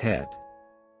on his head.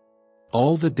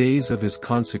 All the days of his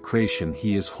consecration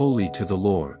he is holy to the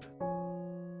Lord.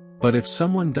 But if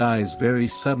someone dies very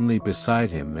suddenly beside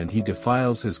him and he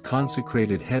defiles his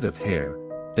consecrated head of hair,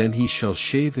 then he shall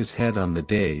shave his head on the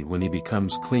day when he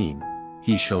becomes clean,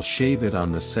 he shall shave it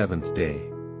on the 7th day.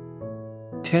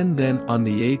 10 Then on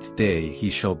the 8th day he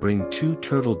shall bring 2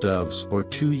 turtle doves or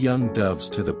 2 young doves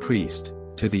to the priest,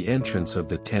 to the entrance of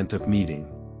the tent of meeting.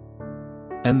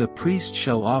 And the priest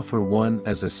shall offer one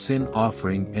as a sin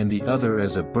offering and the other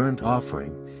as a burnt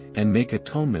offering, and make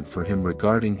atonement for him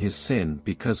regarding his sin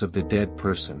because of the dead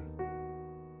person.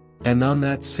 And on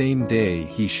that same day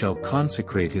he shall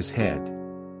consecrate his head,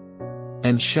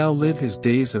 and shall live his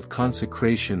days of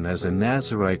consecration as a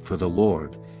Nazirite for the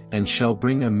Lord, and shall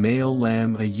bring a male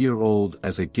lamb a year old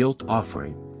as a guilt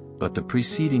offering, but the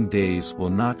preceding days will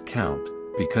not count,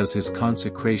 because his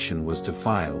consecration was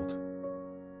defiled.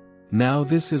 Now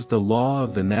this is the law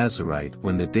of the Nazirite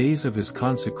when the days of his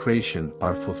consecration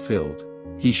are fulfilled,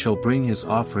 he shall bring his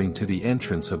offering to the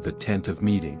entrance of the tent of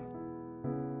meeting.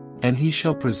 And he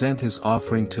shall present his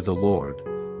offering to the Lord,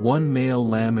 1 male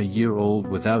lamb a year old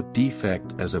without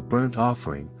defect as a burnt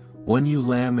offering, 1 ewe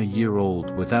lamb a year old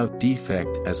without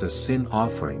defect as a sin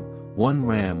offering, 1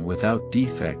 ram without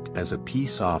defect as a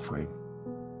peace offering.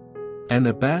 And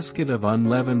a basket of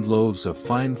unleavened loaves of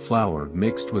fine flour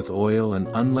mixed with oil and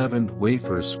unleavened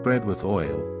wafers spread with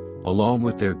oil, along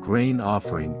with their grain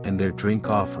offering and their drink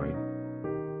offering.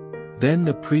 Then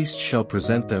the priest shall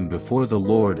present them before the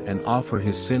Lord and offer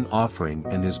his sin offering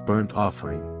and his burnt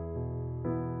offering.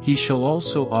 He shall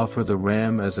also offer the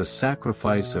ram as a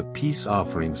sacrifice of peace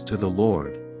offerings to the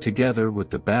Lord, together with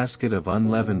the basket of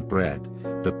unleavened bread.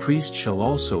 The priest shall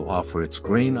also offer its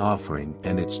grain offering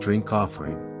and its drink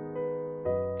offering.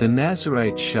 The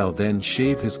Nazirite shall then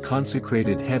shave his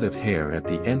consecrated head of hair at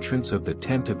the entrance of the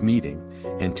tent of meeting,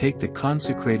 and take the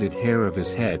consecrated hair of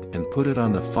his head and put it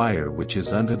on the fire which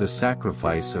is under the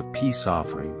sacrifice of peace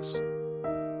offerings.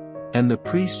 And the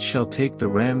priest shall take the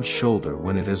ram's shoulder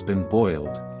when it has been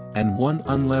boiled, and 1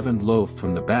 unleavened loaf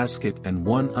from the basket and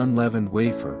 1 unleavened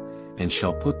wafer, and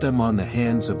shall put them on the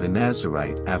hands of the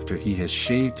Nazirite after he has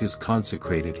shaved his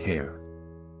consecrated hair.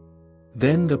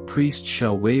 Then the priest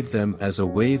shall wave them as a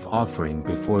wave offering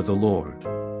before the Lord.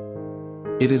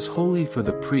 It is holy for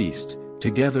the priest,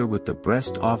 together with the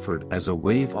breast offered as a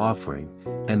wave offering,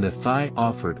 and the thigh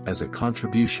offered as a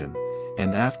contribution,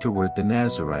 and afterward the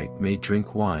Nazirite may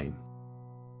drink wine.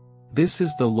 This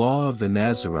is the law of the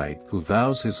Nazirite who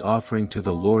vows his offering to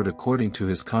the Lord according to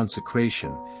his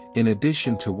consecration, in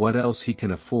addition to what else he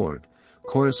can afford,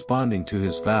 corresponding to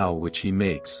his vow which he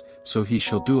makes, so he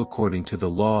shall do according to the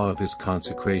law of his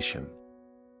consecration.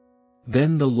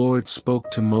 Then the Lord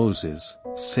spoke to Moses,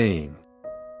 saying,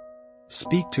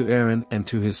 Speak to Aaron and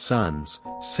to his sons,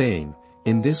 saying,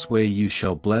 In this way you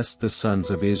shall bless the sons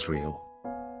of Israel.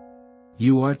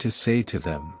 You are to say to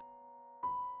them,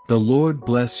 The Lord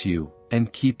bless you,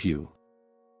 and keep you.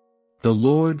 The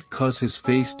Lord cause his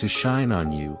face to shine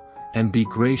on you, and be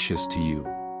gracious to you.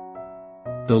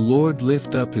 The Lord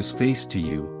lift up his face to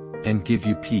you, and give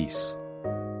you peace.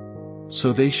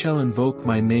 So they shall invoke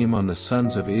my name on the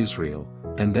sons of Israel,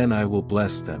 and then I will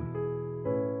bless them.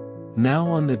 Now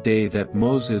on the day that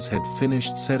Moses had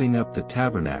finished setting up the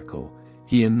tabernacle,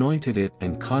 he anointed it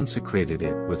and consecrated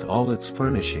it with all its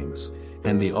furnishings,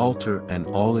 and the altar and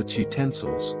all its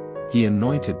utensils. He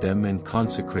anointed them and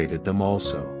consecrated them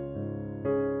also.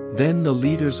 Then the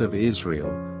leaders of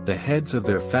Israel, the heads of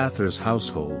their fathers'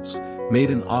 households, made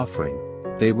an offering.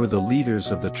 They were the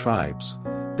leaders of the tribes,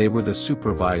 they were the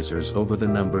supervisors over the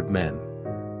numbered men.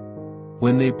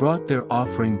 When they brought their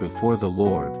offering before the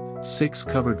Lord, 6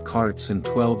 covered carts and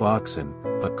 12 oxen,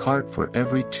 a cart for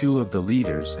every 2 of the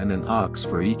leaders and an ox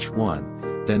for each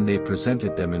one, then they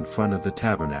presented them in front of the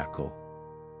tabernacle.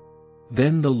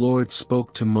 Then the Lord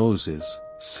spoke to Moses,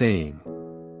 saying,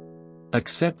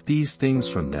 Accept these things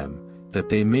from them, that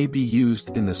they may be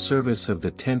used in the service of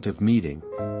the tent of meeting,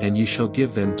 and ye shall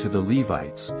give them to the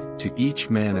Levites, to each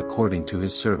man according to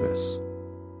his service.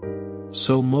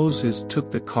 So Moses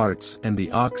took the carts and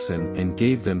the oxen and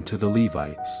gave them to the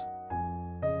Levites.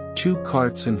 2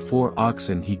 carts and 4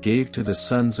 oxen he gave to the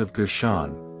sons of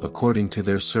Gershon, according to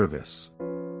their service.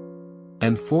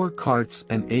 And 4 carts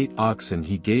and 8 oxen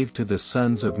he gave to the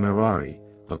sons of Merari,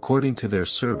 according to their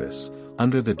service,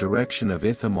 under the direction of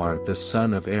Ithamar the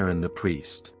son of Aaron the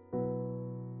priest.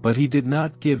 But he did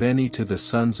not give any to the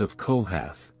sons of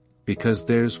Kohath, because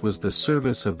theirs was the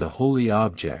service of the holy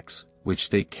objects,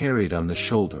 which they carried on the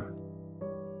shoulder.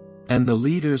 And the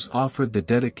leaders offered the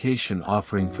dedication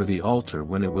offering for the altar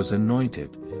when it was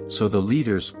anointed, so the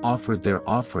leaders offered their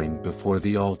offering before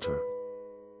the altar.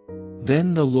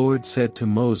 Then the Lord said to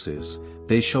Moses,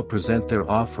 They shall present their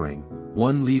offering,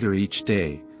 1 leader each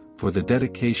day, for the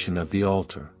dedication of the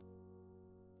altar.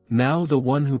 Now the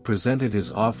one who presented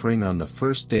his offering on the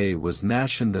first day was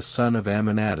Nahshon the son of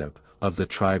Amminadab, of the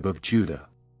tribe of Judah.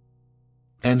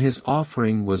 And his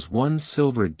offering was 1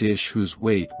 silver dish whose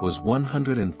weight was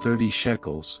 130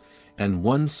 shekels, and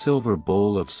 1 silver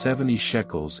bowl of 70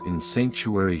 shekels in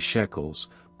sanctuary shekels,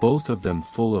 both of them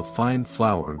full of fine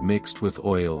flour mixed with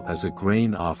oil as a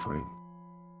grain offering.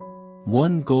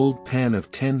 1 gold pan of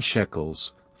 10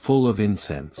 shekels, full of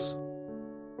incense.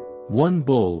 1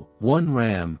 bull, 1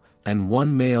 ram, and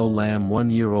 1 male lamb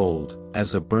 1-year-old,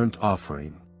 as a burnt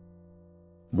offering.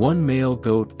 1 male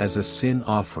goat as a sin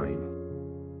offering.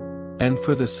 And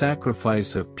for the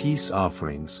sacrifice of peace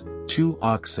offerings, 2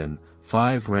 oxen,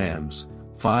 5 rams,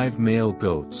 5 male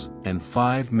goats, and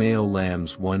 5 male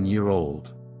lambs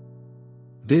 1-year-old.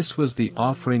 This was the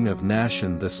offering of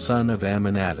Nahshon the son of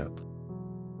Amminadab.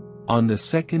 On the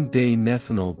 2nd day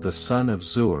Nethanel the son of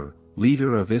Zur,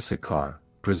 leader of Issachar,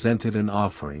 presented an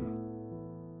offering.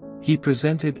 He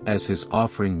presented as his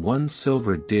offering 1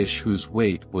 silver dish whose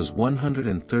weight was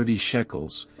 130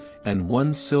 shekels, and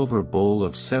 1 silver bowl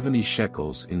of 70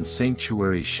 shekels in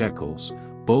sanctuary shekels,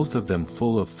 both of them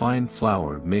full of fine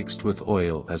flour mixed with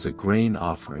oil as a grain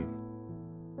offering.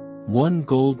 1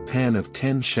 gold pan of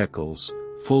 10 shekels,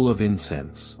 full of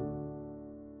incense.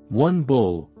 1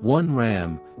 bull, 1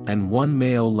 ram, and 1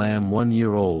 male lamb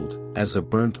 1-year-old, as a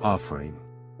burnt offering.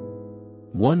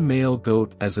 1 male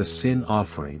goat as a sin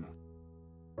offering.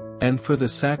 And for the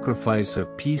sacrifice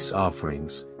of peace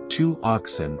offerings, 2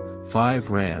 oxen, 5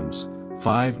 rams,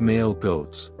 5 male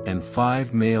goats, and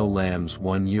 5 male lambs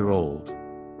 1-year-old.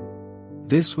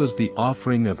 This was the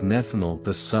offering of Nethanel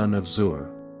the son of Zur.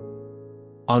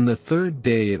 On the 3rd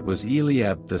day it was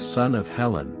Eliab the son of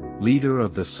Helon, leader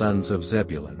of the sons of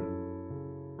Zebulun.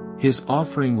 His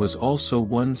offering was also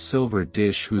 1 silver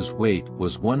dish whose weight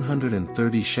was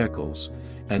 130 shekels,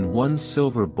 and 1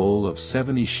 silver bowl of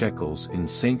 70 shekels in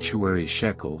sanctuary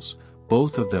shekels,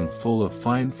 both of them full of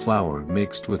fine flour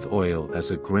mixed with oil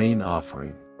as a grain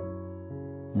offering.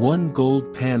 1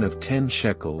 gold pan of 10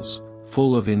 shekels,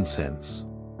 full of incense.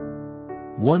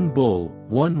 1 bull,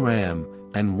 1 ram,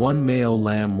 and 1 male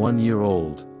lamb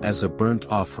 1-year-old, as a burnt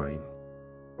offering.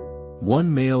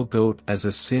 1 male goat as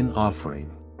a sin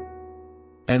offering.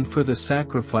 And for the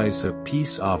sacrifice of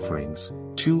peace offerings,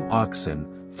 2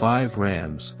 oxen, 5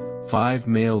 rams, 5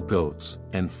 male goats,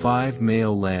 and 5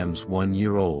 male lambs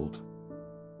 1-year-old.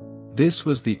 This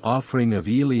was the offering of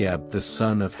Eliab the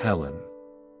son of Helon.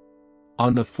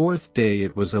 On the 4th day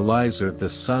it was Elizur the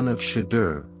son of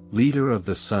Shedeur, leader of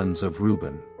the sons of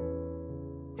Reuben.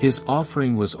 His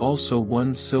offering was also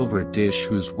 1 silver dish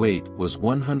whose weight was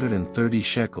 130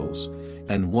 shekels,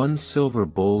 and 1 silver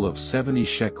bowl of 70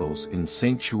 shekels in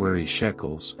sanctuary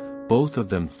shekels, both of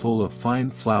them full of fine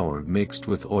flour mixed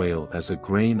with oil as a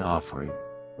grain offering.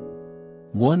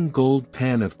 1 gold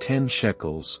pan of 10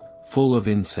 shekels, full of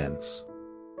incense.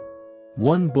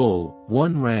 1 bull,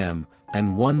 1 ram,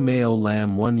 and 1 male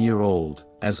lamb 1-year-old,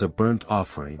 as a burnt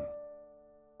offering.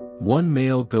 1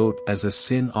 male goat as a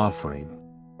sin offering.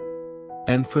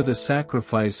 And for the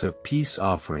sacrifice of peace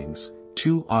offerings,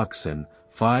 2 oxen,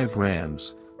 5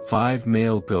 rams, 5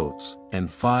 male goats, and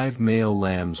 5 male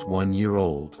lambs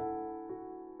 1-year-old.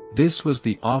 This was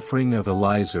the offering of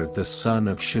Elizur the son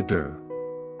of Shedeur.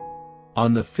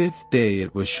 On the 5th day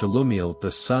it was Shelumiel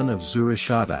the son of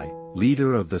Zurishaddai,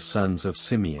 leader of the sons of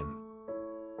Simeon.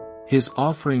 His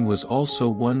offering was also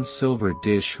 1 silver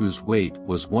dish whose weight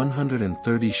was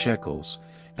 130 shekels,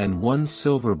 and 1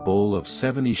 silver bowl of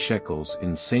 70 shekels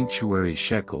in sanctuary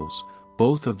shekels,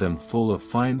 both of them full of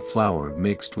fine flour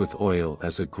mixed with oil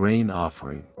as a grain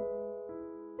offering.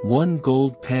 1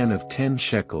 gold pan of 10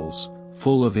 shekels,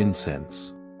 full of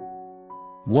incense.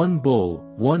 1 bull,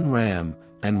 1 ram,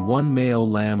 and 1 male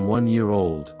lamb 1 year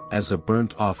old, as a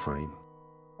burnt offering.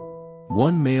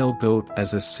 1 male goat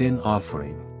as a sin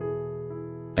offering.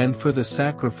 And for the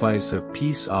sacrifice of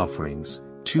peace offerings,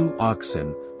 2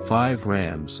 oxen, 5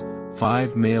 rams,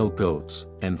 5 male goats,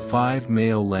 and 5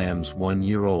 male lambs 1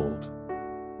 year old.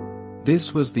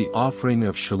 This was the offering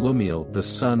of Shelumiel the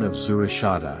son of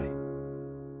Zurishaddai.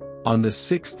 On the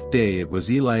 6th day it was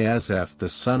Eliasaph the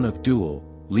son of Deuel,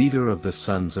 leader of the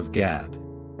sons of Gad.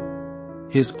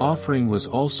 His offering was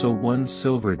also 1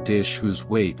 silver dish whose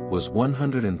weight was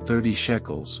 130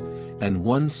 shekels, and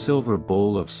 1 silver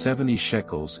bowl of 70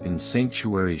 shekels in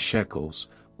sanctuary shekels,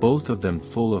 both of them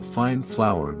full of fine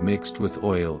flour mixed with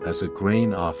oil as a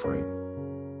grain offering.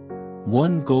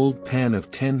 1 gold pan of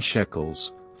 10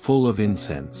 shekels, full of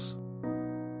incense.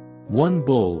 1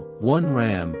 bull, 1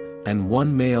 ram, and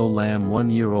 1 male lamb 1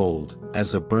 year old,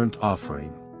 as a burnt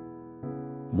offering.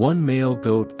 1 male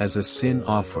goat as a sin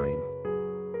offering.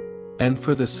 And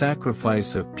for the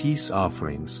sacrifice of peace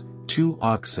offerings, 2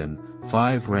 oxen,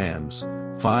 5 rams,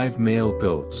 5 male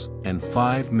goats, and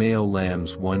 5 male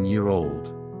lambs 1 year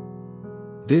old.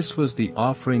 This was the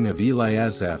offering of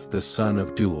Eliasaph the son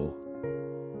of Deuel.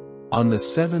 On the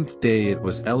 7th day it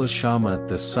was Elishama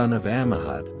the son of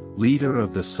Ammihud, leader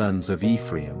of the sons of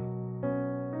Ephraim.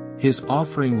 His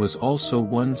offering was also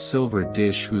 1 silver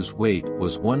dish whose weight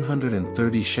was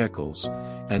 130 shekels,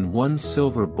 and 1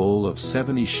 silver bowl of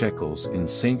 70 shekels in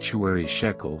sanctuary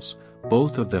shekels,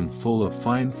 both of them full of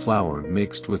fine flour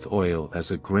mixed with oil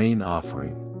as a grain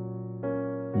offering.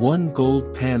 1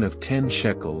 gold pan of 10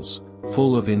 shekels,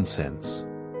 full of incense.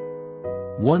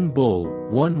 1 bull,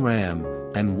 1 ram,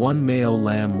 and 1 male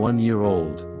lamb 1 year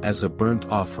old, as a burnt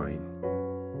offering.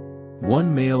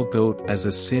 1 male goat as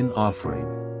a sin offering.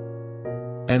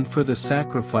 And for the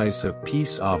sacrifice of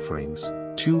peace offerings,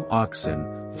 2 oxen,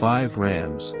 5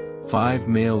 rams, 5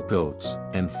 male goats,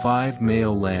 and 5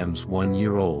 male lambs 1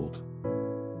 year old.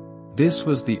 This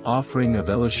was the offering of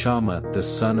Elishama the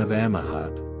son of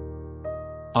Ammihud.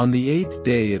 On the 8th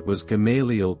day it was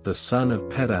Gamaliel the son of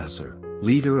Pedahzur,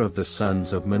 leader of the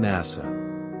sons of Manasseh.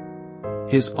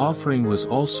 His offering was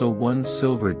also 1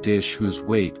 silver dish whose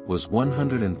weight was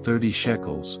 130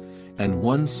 shekels, and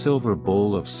 1 silver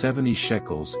bowl of 70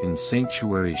 shekels in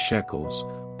sanctuary shekels,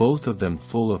 both of them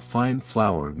full of fine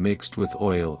flour mixed with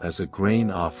oil as a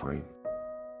grain offering.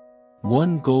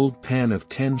 1 gold pan of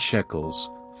 10 shekels,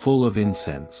 full of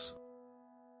incense.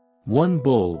 1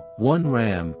 bull, 1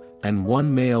 ram, and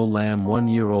 1 male lamb 1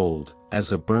 year old,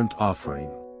 as a burnt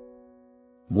offering.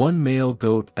 1 male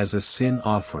goat as a sin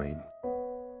offering.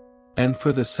 And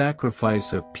for the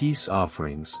sacrifice of peace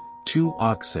offerings, 2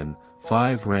 oxen,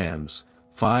 5 rams,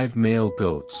 5 male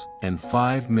goats, and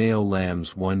 5 male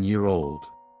lambs 1 year old.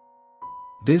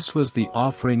 This was the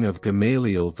offering of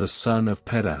Gamaliel the son of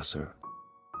Pedahzur.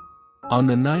 On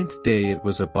the 9th day it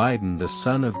was Abidan the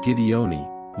son of Gideoni,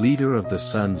 leader of the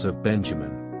sons of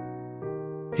Benjamin.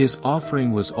 His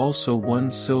offering was also 1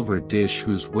 silver dish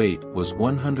whose weight was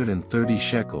 130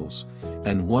 shekels,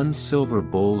 and 1 silver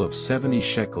bowl of 70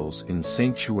 shekels in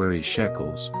sanctuary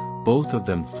shekels, both of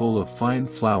them full of fine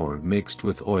flour mixed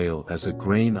with oil as a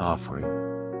grain offering.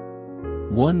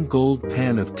 1 gold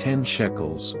pan of 10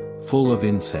 shekels, full of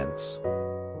incense.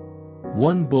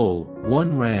 1 bull,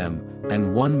 1 ram,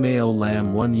 and 1 male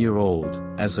lamb 1 year old,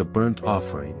 as a burnt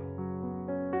offering.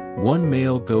 1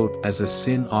 male goat as a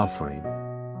sin offering.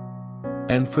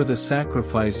 And for the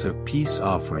sacrifice of peace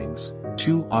offerings,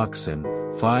 2 oxen,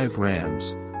 5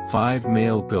 rams, 5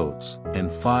 male goats,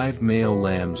 and 5 male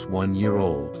lambs 1 year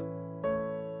old.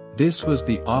 This was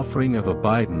the offering of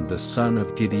Abidan the son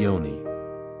of Gideoni.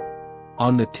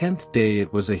 On the 10th day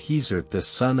it was Ahiezer the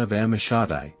son of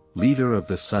Ammishaddai, leader of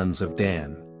the sons of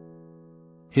Dan.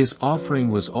 His offering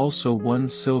was also 1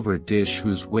 silver dish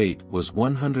whose weight was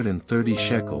 130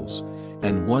 shekels,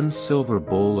 and 1 silver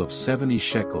bowl of 70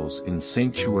 shekels in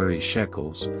sanctuary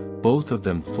shekels, both of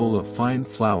them full of fine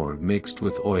flour mixed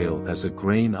with oil as a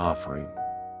grain offering.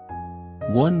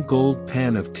 1 gold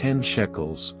pan of 10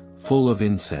 shekels, full of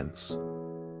incense.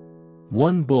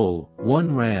 1 bull,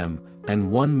 1 ram,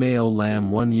 and 1 male lamb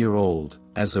 1 year old,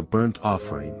 as a burnt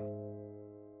offering.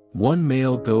 1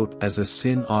 male goat as a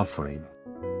sin offering.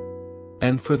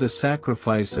 And for the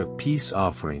sacrifice of peace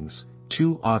offerings,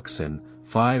 2 oxen,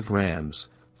 5 rams,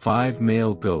 5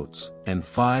 male goats, and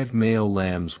 5 male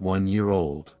lambs 1 year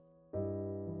old.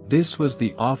 This was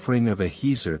the offering of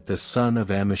Ahiezer the son of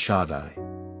Ammishaddai.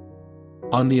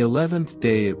 On the 11th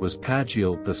day it was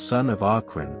Pagiel the son of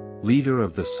Ochran, leader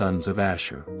of the sons of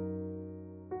Asher.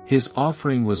 His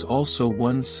offering was also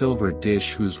 1 silver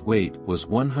dish whose weight was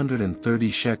 130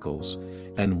 shekels,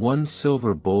 and 1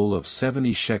 silver bowl of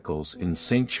 70 shekels in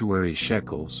sanctuary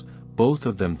shekels, both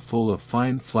of them full of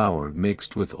fine flour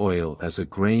mixed with oil as a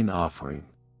grain offering.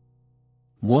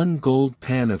 1 gold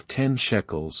pan of 10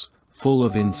 shekels, full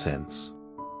of incense.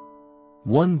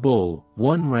 1 bull,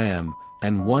 1 ram,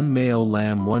 and 1 male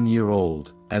lamb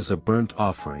 1-year-old, as a burnt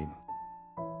offering.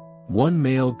 1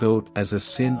 male goat as a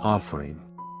sin offering.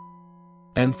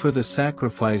 And for the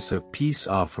sacrifice of peace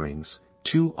offerings,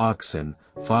 2 oxen,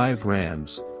 5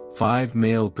 rams, 5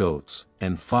 male goats,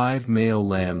 and 5 male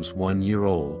lambs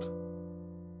 1-year-old.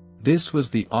 This was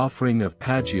the offering of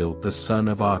Pagiel the son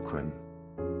of Ochran.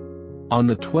 On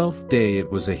the 12th day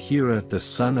it was Ahira the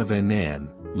son of Enan,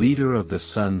 leader of the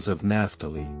sons of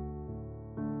Naphtali.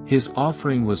 His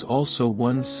offering was also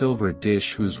 1 silver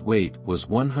dish whose weight was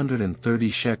 130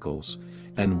 shekels,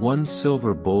 and 1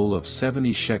 silver bowl of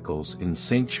 70 shekels in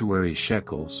sanctuary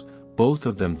shekels, both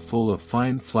of them full of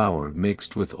fine flour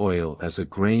mixed with oil as a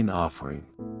grain offering.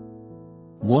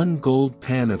 1 gold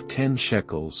pan of 10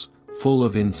 shekels, full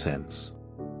of incense.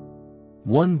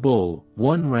 1 bull,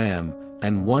 1 ram,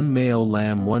 and 1 male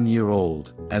lamb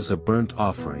 1-year-old, as a burnt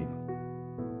offering.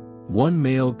 1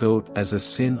 male goat as a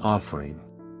sin offering.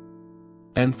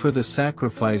 And for the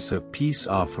sacrifice of peace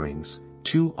offerings,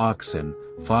 2 oxen,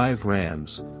 5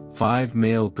 rams, 5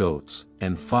 male goats,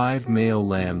 and 5 male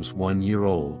lambs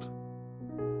 1-year-old.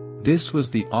 This was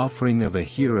the offering of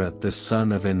Ahira the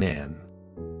son of Enan.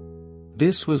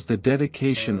 This was the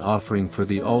dedication offering for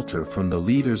the altar from the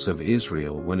leaders of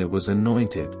Israel when it was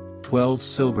anointed, 12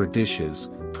 silver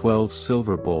dishes, 12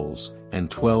 silver bowls,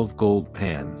 and 12 gold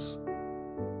pans.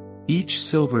 Each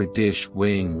silver dish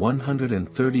weighing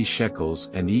 130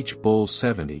 shekels and each bowl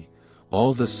 70,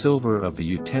 all the silver of the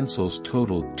utensils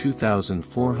totaled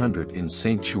 2,400 in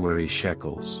sanctuary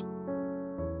shekels.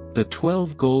 The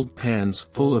 12 gold pans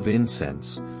full of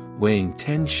incense, weighing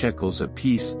 10 shekels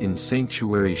apiece in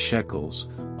sanctuary shekels,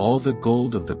 all the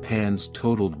gold of the pans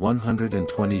totaled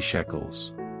 120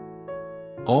 shekels.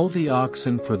 All the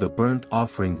oxen for the burnt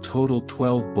offering totaled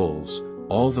 12 bulls,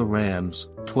 all the rams,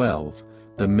 12,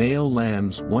 the male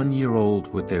lambs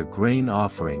 1-year-old with their grain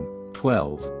offering,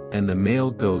 12, and the male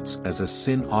goats as a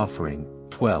sin offering,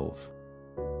 12.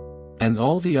 And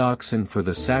all the oxen for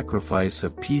the sacrifice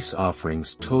of peace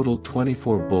offerings totaled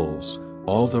 24 bulls,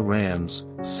 all the rams,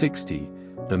 60,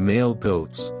 the male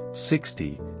goats,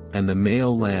 60, and the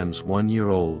male lambs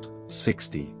 1-year-old,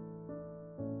 60.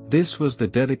 This was the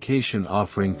dedication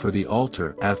offering for the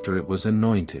altar after it was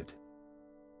anointed.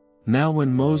 Now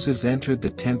when Moses entered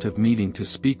the tent of meeting to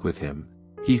speak with him,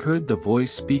 he heard the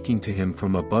voice speaking to him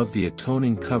from above the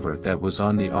atoning cover that was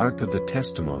on the ark of the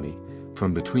testimony,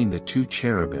 from between the 2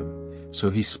 cherubim,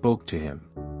 so he spoke to him.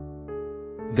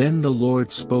 Then the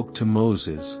Lord spoke to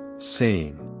Moses,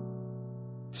 saying,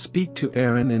 "Speak to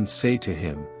Aaron and say to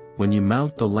him, when you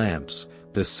mount the lamps,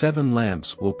 the 7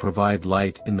 lamps will provide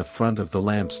light in the front of the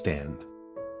lampstand."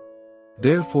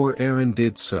 Therefore Aaron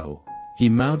did so, he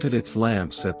mounted its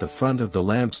lamps at the front of the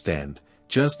lampstand,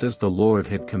 just as the Lord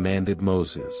had commanded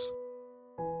Moses.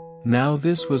 Now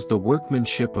this was the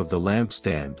workmanship of the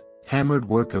lampstand, hammered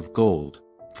work of gold,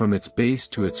 from its base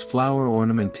to its flower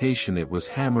ornamentation it was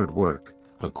hammered work,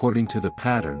 according to the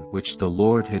pattern which the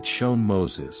Lord had shown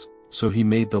Moses, so he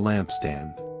made the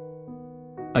lampstand.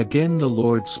 Again the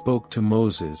Lord spoke to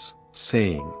Moses,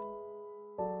 saying,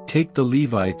 "Take the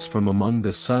Levites from among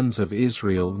the sons of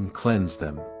Israel and cleanse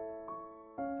them.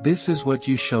 This is what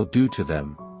you shall do to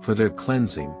them, for their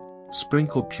cleansing,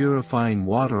 sprinkle purifying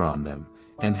water on them,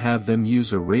 and have them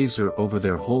use a razor over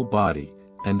their whole body,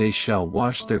 and they shall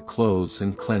wash their clothes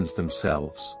and cleanse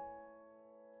themselves.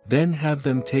 Then have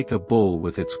them take a bowl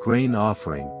with its grain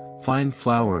offering, fine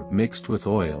flour mixed with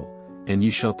oil, and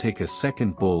you shall take a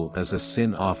second bull as a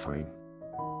sin offering.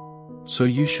 So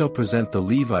you shall present the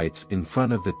Levites in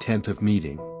front of the tent of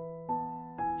meeting.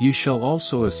 You shall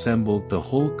also assemble the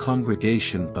whole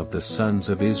congregation of the sons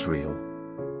of Israel,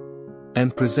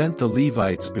 and present the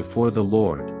Levites before the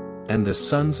Lord, and the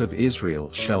sons of Israel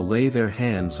shall lay their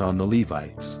hands on the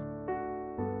Levites.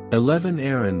 11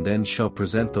 Aaron then shall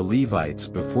present the Levites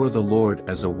before the Lord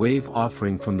as a wave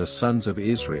offering from the sons of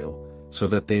Israel, so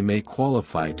that they may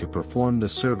qualify to perform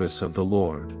the service of the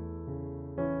Lord.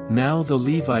 Now the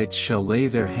Levites shall lay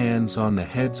their hands on the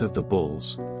heads of the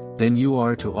bulls, then you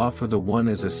are to offer the one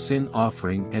as a sin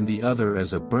offering and the other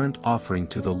as a burnt offering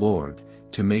to the Lord,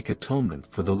 to make atonement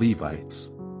for the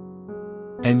Levites.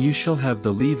 And you shall have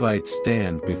the Levites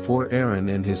stand before Aaron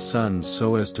and his sons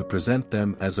so as to present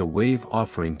them as a wave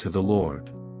offering to the Lord.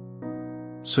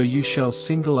 So you shall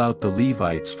single out the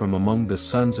Levites from among the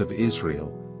sons of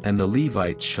Israel, and the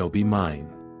Levites shall be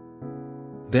mine.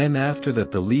 Then after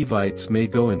that the Levites may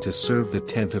go in to serve the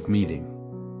tent of meeting.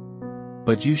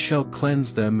 But you shall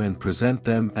cleanse them and present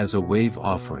them as a wave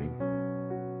offering.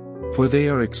 For they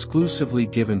are exclusively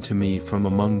given to me from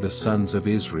among the sons of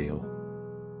Israel.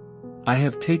 I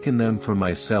have taken them for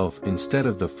myself instead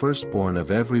of the firstborn of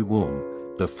every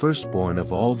womb, the firstborn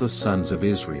of all the sons of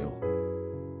Israel.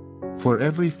 For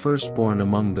every firstborn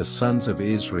among the sons of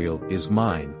Israel is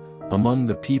mine, among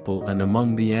the people and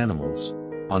among the animals.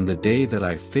 On the day that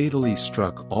I fatally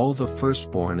struck all the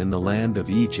firstborn in the land of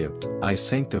Egypt, I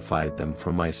sanctified them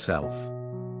for myself.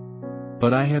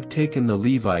 But I have taken the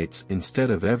Levites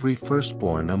instead of every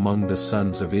firstborn among the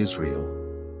sons of Israel.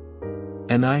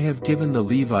 And I have given the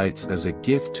Levites as a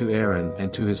gift to Aaron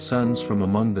and to his sons from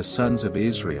among the sons of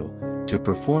Israel, to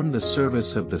perform the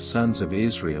service of the sons of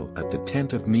Israel at the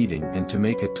tent of meeting and to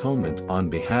make atonement on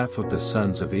behalf of the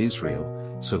sons of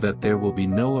Israel, so that there will be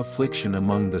no affliction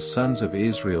among the sons of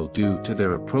Israel due to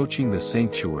their approaching the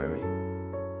sanctuary.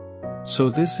 So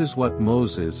this is what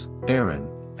Moses, Aaron,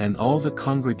 and all the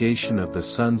congregation of the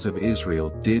sons of Israel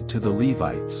did to the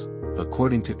Levites,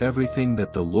 according to everything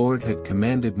that the Lord had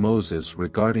commanded Moses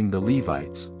regarding the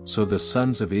Levites, so the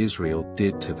sons of Israel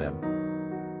did to them.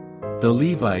 The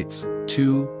Levites,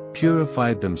 too,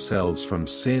 purified themselves from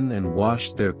sin and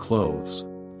washed their clothes,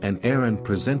 and Aaron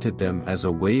presented them as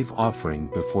a wave offering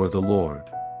before the Lord.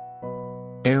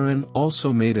 Aaron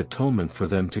also made atonement for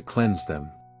them to cleanse them.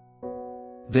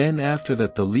 Then after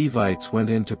that the Levites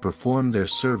went in to perform their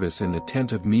service in the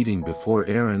tent of meeting before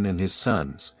Aaron and his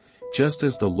sons, just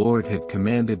as the Lord had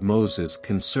commanded Moses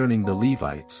concerning the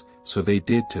Levites, so they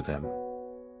did to them.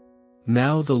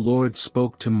 Now the Lord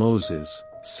spoke to Moses,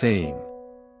 saying,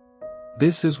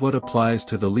 This is what applies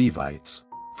to the Levites.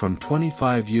 From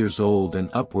 25 years old and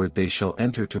upward they shall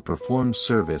enter to perform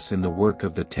service in the work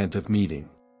of the tent of meeting.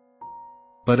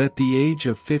 But at the age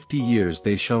of 50 years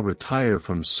they shall retire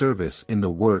from service in the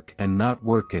work and not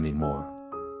work any more.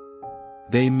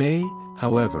 They may,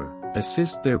 however,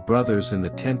 assist their brothers in the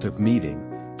tent of meeting,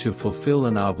 to fulfill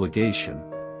an obligation,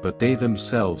 but they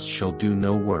themselves shall do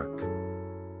no work.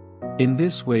 In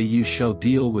this way you shall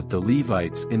deal with the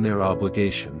Levites in their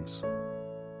obligations.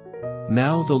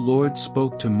 Now the Lord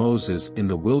spoke to Moses in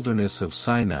the wilderness of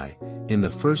Sinai, in the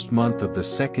first month of the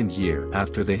second year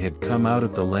after they had come out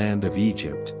of the land of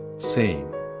Egypt,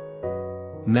 saying,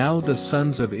 Now the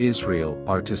sons of Israel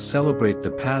are to celebrate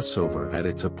the Passover at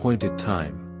its appointed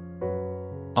time.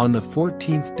 On the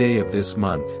 14th day of this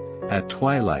month, at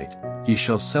twilight, ye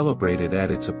shall celebrate it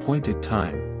at its appointed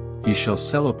time, ye shall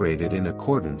celebrate it in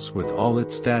accordance with all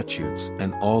its statutes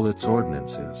and all its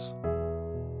ordinances.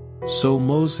 So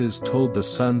Moses told the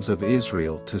sons of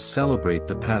Israel to celebrate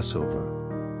the Passover.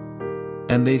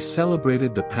 And they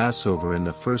celebrated the Passover in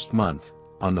the first month,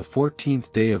 on the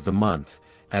 14th day of the month,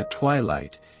 at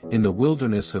twilight, in the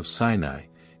wilderness of Sinai,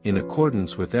 in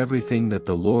accordance with everything that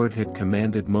the Lord had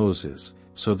commanded Moses,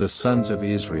 so the sons of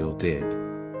Israel did.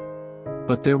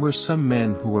 But there were some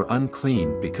men who were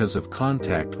unclean because of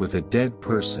contact with a dead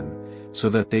person, so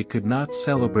that they could not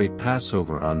celebrate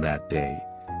Passover on that day,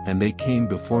 and they came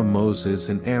before Moses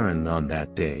and Aaron on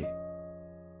that day.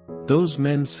 Those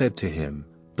men said to him,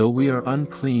 Though we are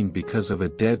unclean because of a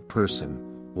dead person,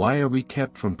 why are we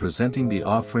kept from presenting the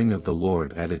offering of the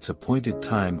Lord at its appointed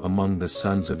time among the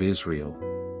sons of Israel?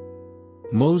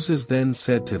 Moses then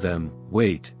said to them,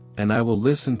 Wait, and I will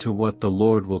listen to what the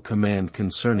Lord will command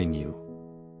concerning you.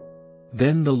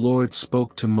 Then the Lord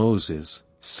spoke to Moses,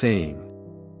 saying,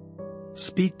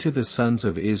 Speak to the sons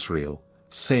of Israel,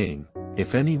 saying,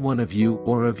 If any one of you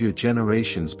or of your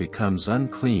generations becomes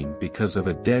unclean because of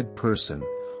a dead person,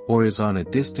 or is on a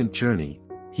distant journey,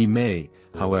 he may,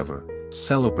 however,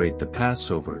 celebrate the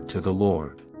Passover to the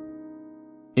Lord.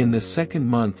 In the second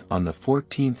month on the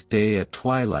 14th day at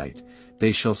twilight,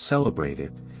 they shall celebrate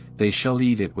it, they shall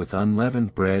eat it with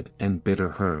unleavened bread and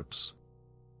bitter herbs.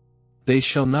 They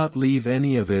shall not leave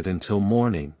any of it until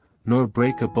morning, nor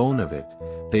break a bone of it,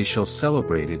 they shall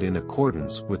celebrate it in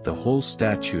accordance with the whole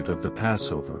statute of the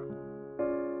Passover.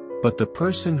 But the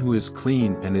person who is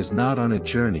clean and is not on a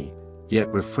journey,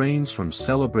 yet refrains from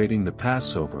celebrating the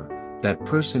Passover, that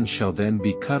person shall then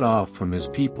be cut off from his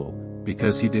people,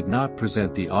 because he did not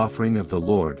present the offering of the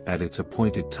Lord at its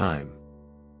appointed time.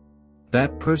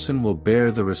 That person will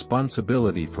bear the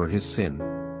responsibility for his sin.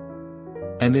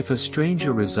 And if a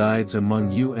stranger resides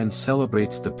among you and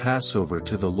celebrates the Passover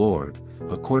to the Lord,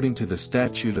 according to the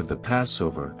statute of the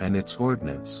Passover and its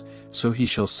ordinance, so he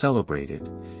shall celebrate it,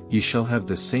 ye shall have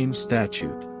the same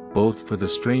statute, both for the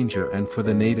stranger and for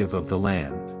the native of the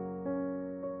land.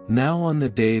 Now on the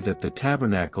day that the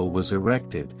tabernacle was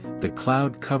erected, the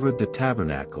cloud covered the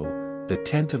tabernacle, the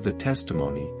tent of the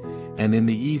testimony, and in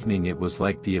the evening it was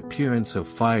like the appearance of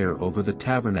fire over the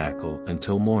tabernacle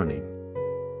until morning.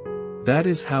 That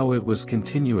is how it was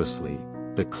continuously,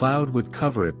 the cloud would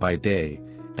cover it by day,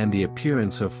 and the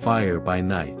appearance of fire by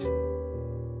night.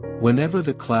 Whenever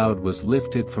the cloud was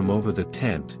lifted from over the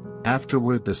tent,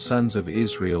 afterward the sons of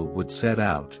Israel would set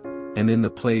out, and in the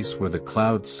place where the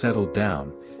cloud settled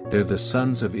down, there the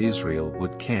sons of Israel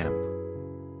would camp.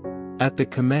 At the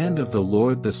command of the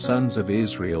Lord the sons of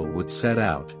Israel would set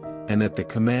out, and at the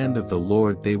command of the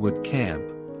Lord they would camp.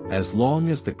 As long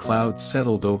as the cloud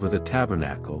settled over the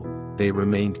tabernacle, they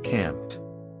remained camped.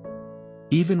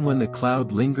 Even when the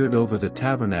cloud lingered over the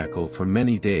tabernacle for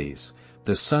many days,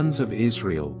 the sons of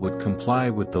Israel would comply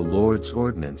with the Lord's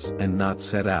ordinance and not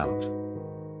set out.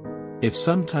 If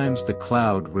sometimes the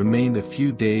cloud remained a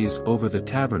few days over the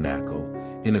tabernacle,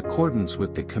 in accordance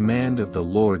with the command of the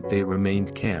Lord they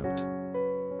remained camped.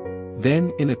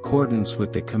 Then in accordance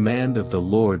with the command of the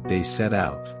Lord they set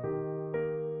out.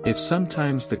 If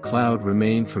sometimes the cloud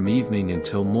remained from evening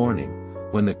until morning,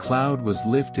 when the cloud was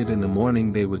lifted in the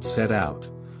morning they would set out,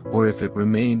 or if it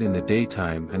remained in the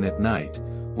daytime and at night,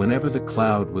 whenever the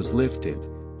cloud was lifted,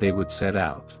 they would set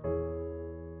out.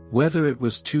 Whether it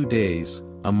was 2 days,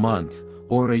 a month,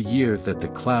 or a year that the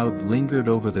cloud lingered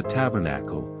over the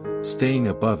tabernacle, staying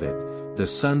above it, the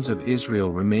sons of Israel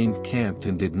remained camped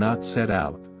and did not set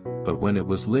out, but when it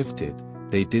was lifted,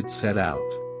 they did set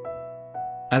out.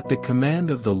 At the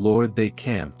command of the Lord they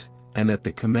camped, and at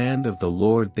the command of the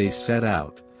Lord they set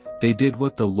out. They did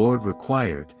what the Lord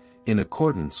required, in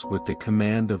accordance with the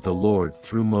command of the Lord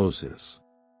through Moses.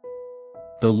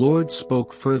 The Lord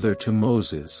spoke further to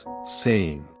Moses,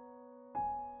 saying,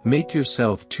 "Make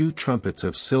yourself 2 trumpets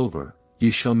of silver,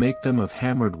 you shall make them of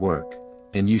hammered work,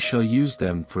 and you shall use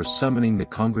them for summoning the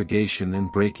congregation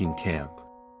and breaking camp.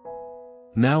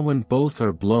 Now when both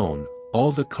are blown,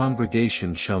 all the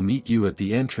congregation shall meet you at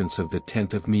the entrance of the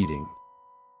tent of meeting.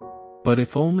 But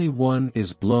if only one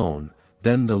is blown,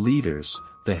 then the leaders,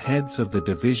 the heads of the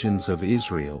divisions of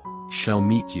Israel, shall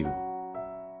meet you.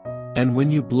 And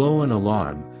when you blow an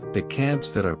alarm, the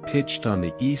camps that are pitched on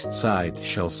the east side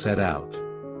shall set out.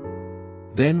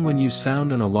 Then when you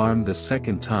sound an alarm the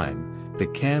second time, the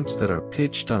camps that are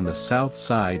pitched on the south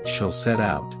side shall set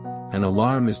out. An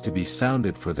alarm is to be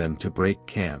sounded for them to break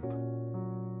camp.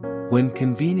 When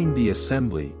convening the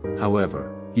assembly, however,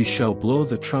 you shall blow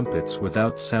the trumpets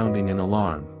without sounding an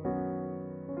alarm.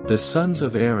 The sons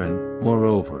of Aaron,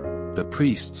 moreover, the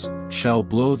priests, shall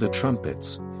blow the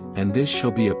trumpets, and this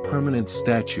shall be a permanent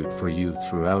statute for you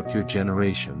throughout your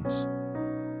generations.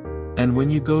 And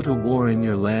when you go to war in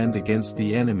your land against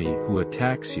the enemy who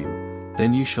attacks you,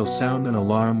 then you shall sound an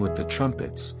alarm with the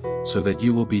trumpets, so that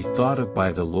you will be thought of by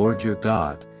the Lord your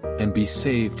God, and be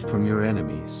saved from your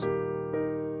enemies.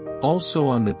 Also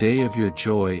on the day of your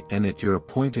joy and at your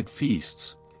appointed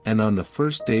feasts, and on the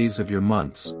first days of your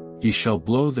months, you shall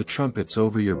blow the trumpets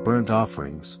over your burnt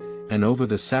offerings, and over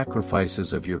the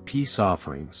sacrifices of your peace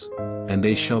offerings, and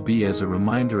they shall be as a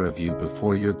reminder of you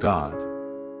before your God.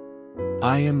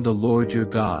 I am the Lord your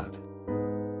God.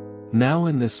 Now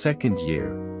in the 2nd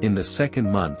year, in the 2nd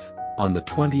month, on the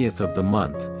 20th of the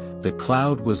month, the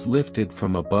cloud was lifted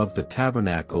from above the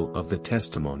tabernacle of the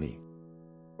testimony.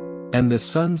 And the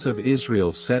sons of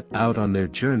Israel set out on their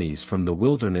journeys from the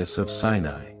wilderness of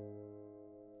Sinai.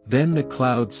 Then the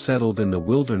cloud settled in the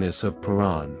wilderness of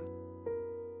Paran.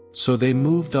 So they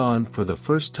moved on for the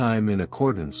first time in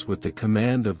accordance with the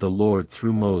command of the Lord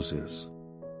through Moses.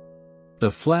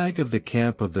 The flag of the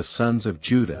camp of the sons of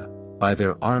Judah, by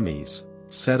their armies,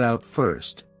 set out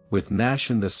first, with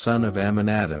Nahshon the son of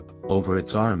Amminadab, over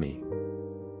its army.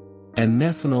 And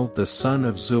Nethanel the son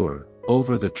of Zur,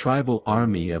 over the tribal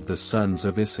army of the sons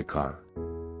of Issachar.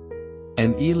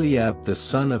 And Eliab the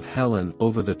son of Helon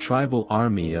over the tribal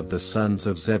army of the sons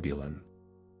of Zebulun.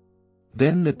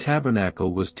 Then the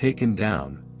tabernacle was taken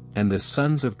down, and the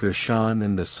sons of Gershon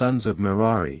and the sons of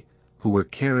Merari, who were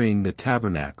carrying the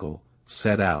tabernacle,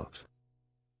 set out.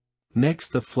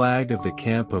 Next the flag of the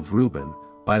camp of Reuben,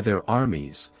 by their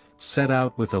armies, set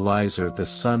out with Elizur the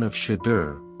son of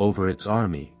Shadur, over its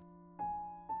army.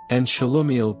 And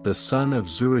Shalumiel the son of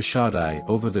Zurishaddai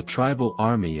over the tribal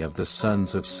army of the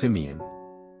sons of Simeon.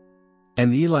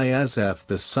 And Eliasaph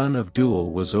the son of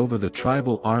Duel was over the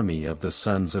tribal army of the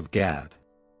sons of Gad.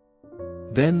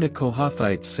 Then the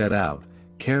Kohathites set out,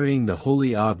 carrying the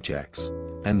holy objects,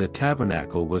 and the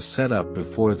tabernacle was set up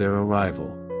before their arrival.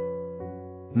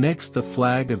 Next the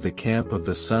flag of the camp of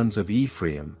the sons of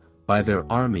Ephraim, by their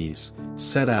armies,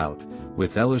 set out,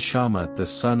 with Elishama the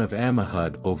son of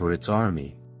Ammihud over its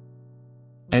army.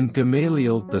 And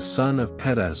Gamaliel the son of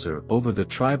Pedahzur over the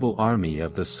tribal army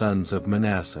of the sons of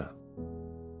Manasseh.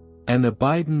 And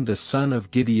Abidan the son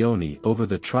of Gideoni over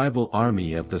the tribal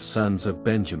army of the sons of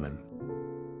Benjamin.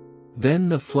 Then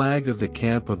the flag of the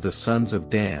camp of the sons of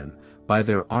Dan, by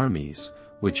their armies,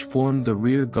 which formed the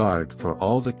rear guard for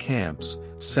all the camps,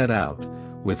 set out,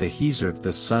 with Ahiezer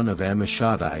the son of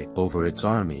Ammishaddai over its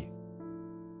army.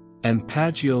 And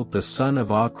Pagiel the son of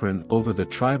Ochran over the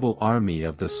tribal army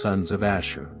of the sons of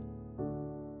Asher.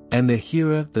 And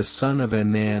Ahira the son of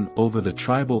Enan over the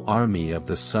tribal army of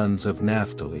the sons of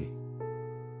Naphtali.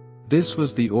 This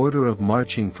was the order of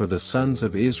marching for the sons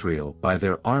of Israel by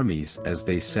their armies as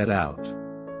they set out.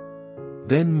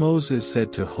 Then Moses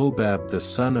said to Hobab the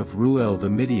son of Ruel the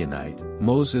Midianite,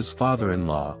 Moses'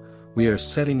 father-in-law, "We are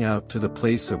setting out to the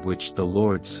place of which the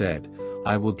Lord said,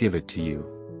 I will give it to you.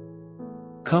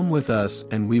 Come with us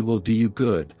and we will do you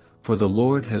good, for the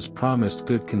Lord has promised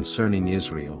good concerning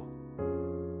Israel."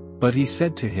 But he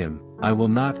said to him, "I will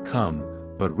not come,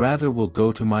 but rather will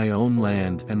go to my own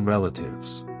land and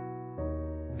relatives."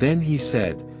 Then he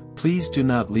said, "Please do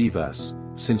not leave us,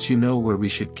 since you know where we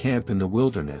should camp in the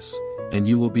wilderness, and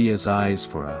you will be as eyes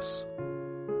for us.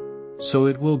 So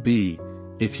it will be,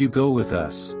 if you go with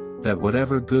us, that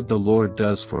whatever good the Lord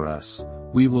does for us,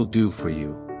 we will do for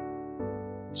you."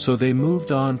 So they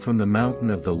moved on from the mountain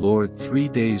of the Lord 3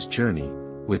 days' journey,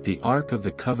 with the ark of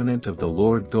the covenant of the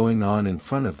Lord going on in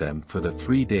front of them for the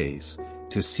 3 days,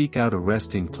 to seek out a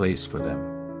resting place for them.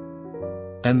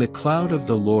 And the cloud of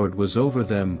the Lord was over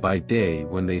them by day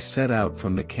when they set out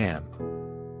from the camp.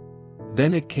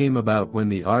 Then it came about when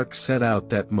the ark set out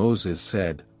that Moses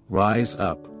said, "Rise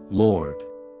up, Lord.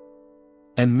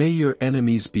 And may your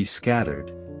enemies be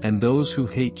scattered, and those who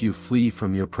hate you flee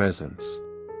from your presence."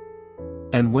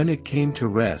 And when it came to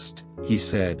rest, he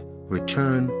said,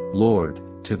 "Return, Lord,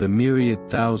 to the myriad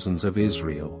thousands of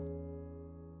Israel."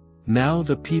 Now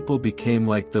the people became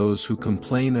like those who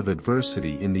complain of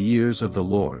adversity in the ears of the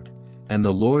Lord, and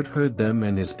the Lord heard them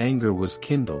and his anger was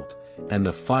kindled, and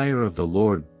the fire of the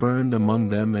Lord burned among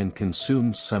them and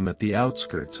consumed some at the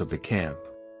outskirts of the camp.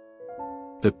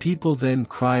 The people then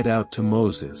cried out to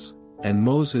Moses, and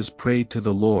Moses prayed to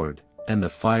the Lord, and the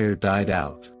fire died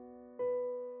out.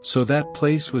 So that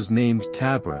place was named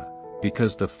Taberah,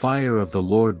 because the fire of the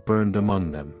Lord burned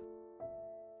among them.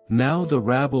 Now the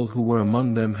rabble who were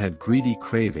among them had greedy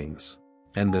cravings,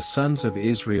 and the sons of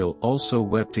Israel also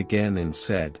wept again and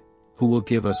said, "Who will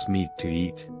give us meat to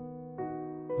eat?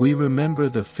 We remember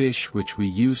the fish which we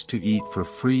used to eat for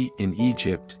free in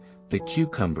Egypt, the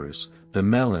cucumbers, the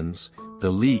melons,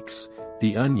 the leeks,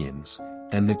 the onions,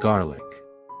 and the garlic.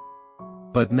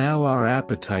 But now our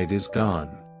appetite is gone.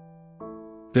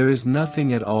 There is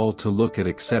nothing at all to look at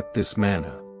except this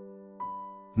manna."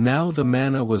 Now the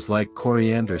manna was like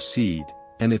coriander seed,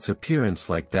 and its appearance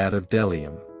like that of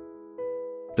bdellium.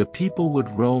 The people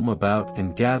would roam about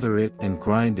and gather it and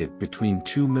grind it between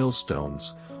 2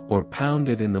 millstones, or pound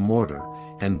it in the mortar,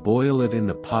 and boil it in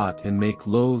the pot and make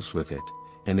loaves with it,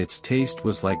 and its taste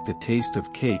was like the taste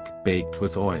of cake baked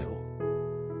with oil.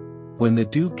 When the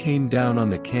dew came down on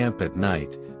the camp at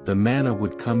night, the manna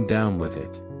would come down with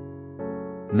it.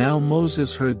 Now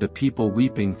Moses heard the people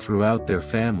weeping throughout their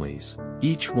families,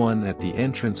 each one at the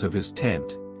entrance of his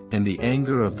tent, and the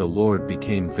anger of the Lord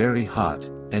became very hot,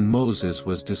 and Moses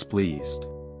was displeased.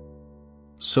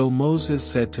 So Moses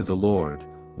said to the Lord,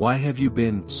 "Why have you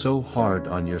been so hard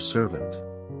on your servant?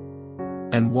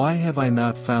 And why have I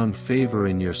not found favor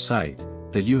in your sight,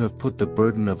 that you have put the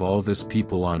burden of all this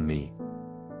people on me?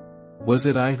 Was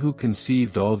it I who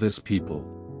conceived all this people?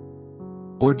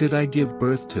 Or did I give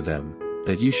birth to them,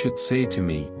 that you should say to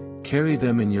me, Carry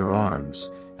them in your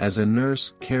arms, as a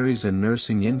nurse carries a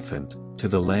nursing infant, to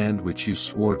the land which you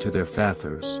swore to their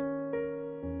fathers?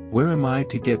 Where am I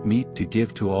to get meat to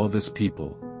give to all this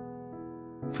people?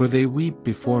 For they weep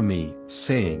before me,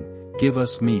 saying, Give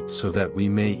us meat so that we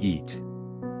may eat.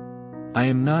 I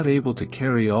am not able to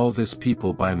carry all this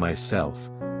people by myself,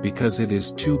 because it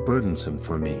is too burdensome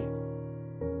for me.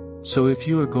 So if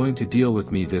you are going to deal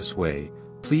with me this way,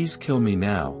 please kill me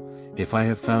now, if I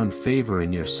have found favor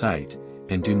in your sight,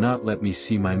 and do not let me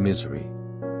see my misery."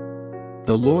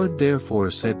 The Lord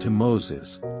therefore said to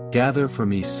Moses, "Gather for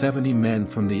me 70 men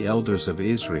from the elders of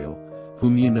Israel,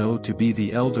 whom you know to be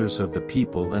the elders of the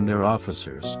people and their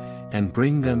officers, and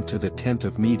bring them to the tent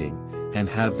of meeting, and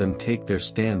have them take their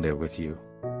stand there with you.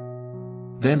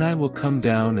 Then I will come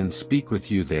down and speak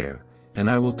with you there, and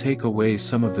I will take away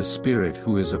some of the Spirit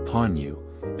who is upon you,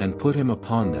 and put him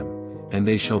upon them, and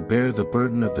they shall bear the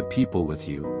burden of the people with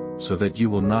you, so that you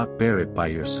will not bear it by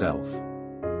yourself.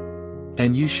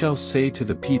 And you shall say to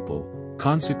the people,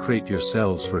 Consecrate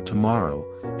yourselves for tomorrow,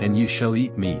 and you shall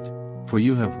eat meat, for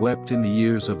you have wept in the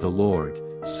ears of the Lord,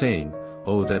 saying,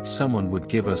 Oh, that someone would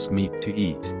give us meat to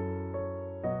eat.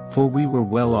 For we were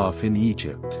well off in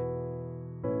Egypt.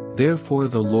 Therefore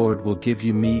the Lord will give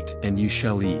you meat and you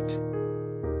shall eat.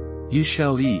 You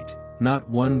shall eat, not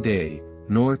 1 day,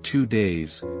 nor 2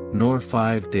 days, nor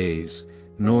 5 days,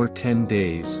 nor 10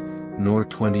 days, nor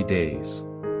 20 days.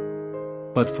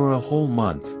 But for a whole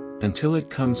month, until it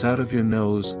comes out of your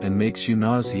nose and makes you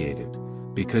nauseated,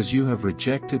 because you have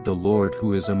rejected the Lord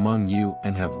who is among you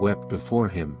and have wept before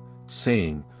him,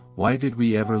 saying, Why did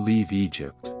we ever leave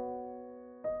Egypt?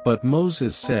 But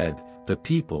Moses said, The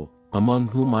people, among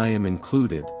whom I am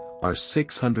included, are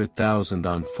 600,000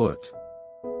 on foot.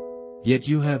 Yet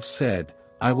you have said,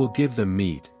 I will give them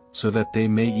meat, so that they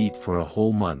may eat for a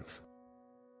whole month.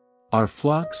 Are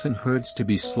flocks and herds to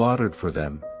be slaughtered for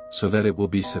them, so that it will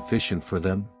be sufficient for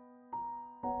them?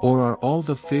 Or are all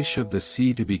the fish of the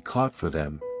sea to be caught for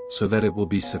them, so that it will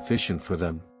be sufficient for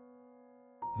them?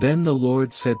 Then the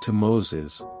Lord said to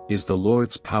Moses, Is the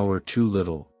Lord's power too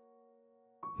little?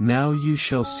 Now you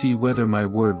shall see whether my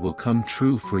word will come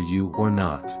true for you or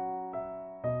not.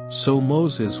 So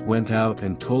Moses went out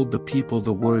and told the people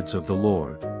the words of the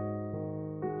Lord.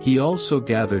 He also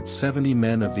gathered 70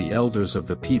 men of the elders of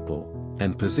the people,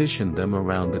 and positioned them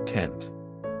around the tent.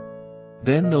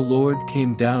 Then the Lord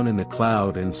came down in the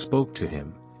cloud and spoke to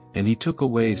him, and he took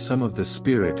away some of the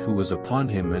Spirit who was upon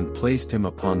him and placed him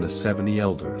upon the 70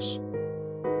 elders.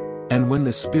 And when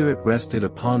the Spirit rested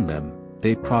upon them,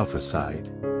 they prophesied.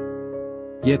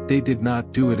 Yet they did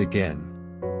not do it again.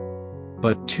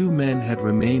 But 2 men had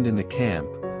remained in the camp,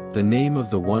 the name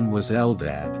of the one was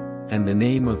Eldad, and the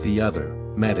name of the other,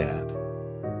 Medad.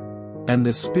 And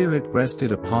the Spirit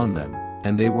rested upon them,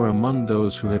 and they were among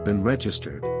those who had been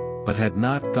registered, but had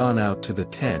not gone out to the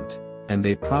tent, and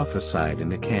they prophesied in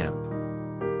the camp.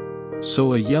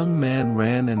 So a young man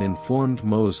ran and informed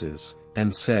Moses,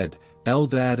 and said,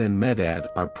 Eldad and Medad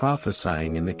are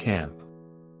prophesying in the camp.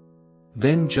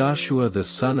 Then Joshua the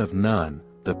son of Nun,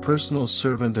 the personal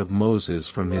servant of Moses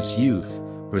from his youth,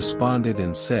 responded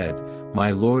and said, My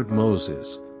lord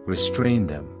Moses, restrain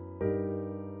them.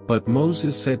 But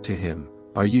Moses said to him,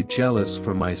 Are you jealous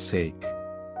for my sake?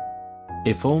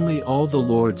 If only all the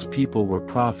Lord's people were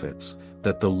prophets,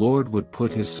 that the Lord would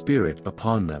put his Spirit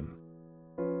upon them.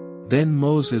 Then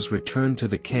Moses returned to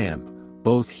the camp,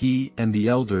 both he and the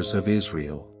elders of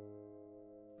Israel.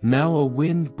 Now a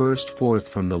wind burst forth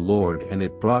from the Lord, and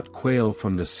it brought quail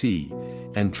from the sea,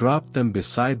 and dropped them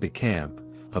beside the camp,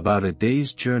 about a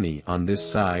day's journey on this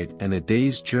side and a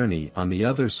day's journey on the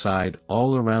other side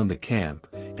all around the camp,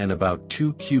 and about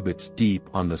 2 cubits deep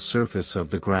on the surface of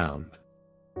the ground.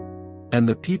 And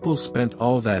the people spent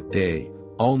all that day,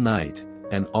 all night,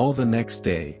 and all the next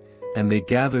day, and they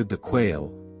gathered the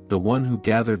quail. The one who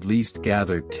gathered least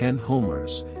gathered 10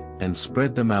 homers, and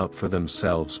spread them out for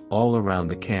themselves all around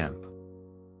the camp.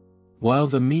 While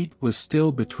the meat was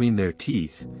still between their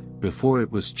teeth, before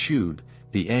it was chewed,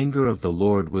 the anger of the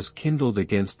Lord was kindled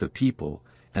against the people,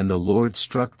 and the Lord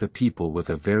struck the people with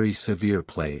a very severe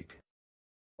plague.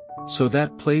 So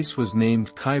that place was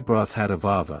named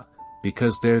Kibroth-Hattaavah,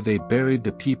 because there they buried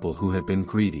the people who had been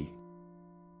greedy.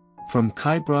 From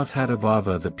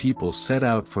Kibroth-Hattaavah the people set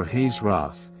out for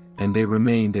Hazeroth, and they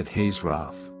remained at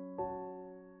Hazeroth.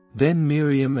 Then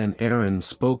Miriam and Aaron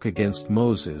spoke against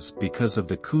Moses because of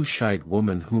the Cushite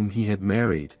woman whom he had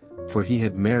married, for he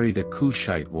had married a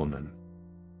Cushite woman.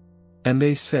 And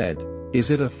they said, Is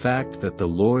it a fact that the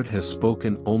Lord has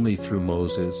spoken only through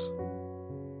Moses?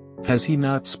 Has he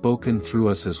not spoken through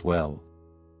us as well?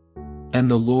 And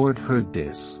the Lord heard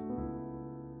this.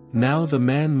 Now the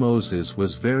man Moses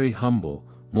was very humble,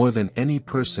 more than any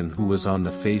person who was on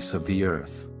the face of the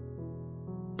earth.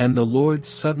 And the Lord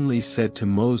suddenly said to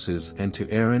Moses and to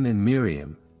Aaron and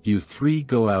Miriam, You 3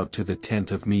 go out to the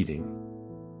tent of meeting.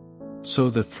 So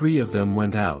the 3 of them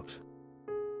went out.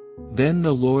 Then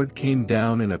the Lord came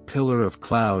down in a pillar of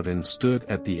cloud and stood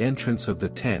at the entrance of the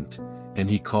tent, and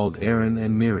he called Aaron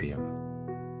and Miriam.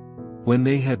 When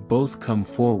they had both come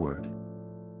forward,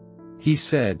 he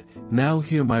said, Now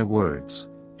hear my words.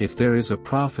 If there is a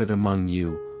prophet among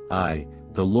you, I,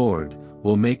 the Lord,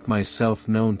 will make myself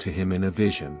known to him in a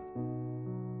vision.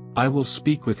 I will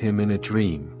speak with him in a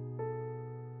dream.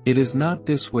 It is not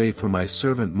this way for my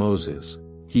servant Moses,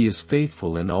 he is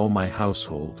faithful in all my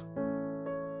household.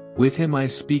 With him I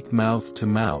speak mouth to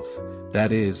mouth,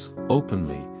 that is,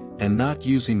 openly, and not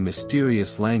using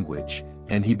mysterious language,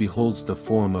 and he beholds the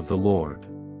form of the Lord.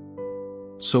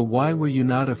 So why were you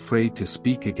not afraid to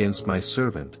speak against my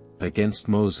servant, against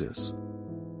Moses?"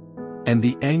 And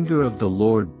the anger of the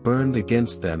Lord burned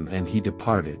against them, and he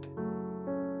departed.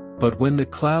 But when the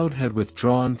cloud had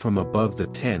withdrawn from above the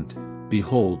tent,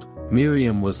 behold,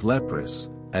 Miriam was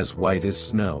leprous, as white as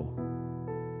snow.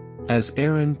 As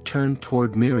Aaron turned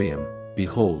toward Miriam,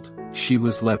 behold, she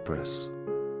was leprous.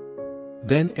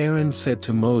 Then Aaron said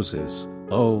to Moses,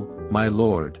 "Oh, my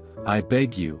Lord, I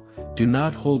beg you, do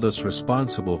not hold us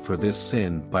responsible for this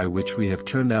sin by which we have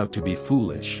turned out to be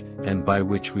foolish, and by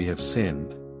which we have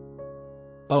sinned.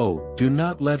 Oh, do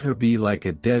not let her be like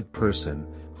a dead person,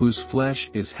 whose flesh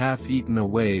is half eaten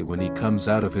away when he comes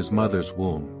out of his mother's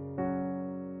womb."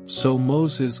 So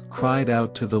Moses cried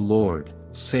out to the Lord,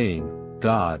 saying,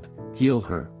 "God, heal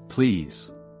her,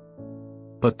 please."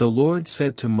 But the Lord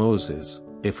said to Moses,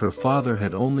 "If her father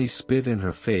had only spit in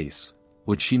her face,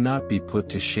 would she not be put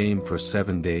to shame for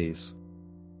 7 days?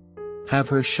 Have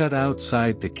her shut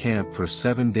outside the camp for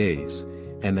 7 days,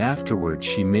 and afterward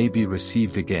she may be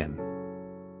received again."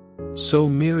 So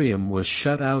Miriam was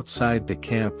shut outside the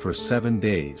camp for 7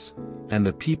 days, and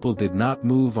the people did not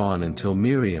move on until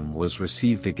Miriam was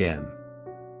received again.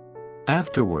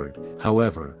 Afterward,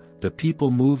 however, the people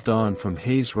moved on from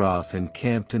Hazeroth and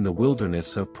camped in the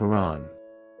wilderness of Paran.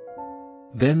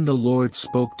 Then the Lord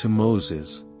spoke to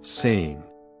Moses, saying,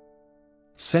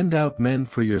 "Send out men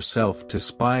for yourself to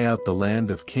spy out the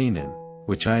land of Canaan,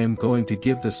 which I am going to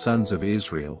give the sons of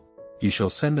Israel. You shall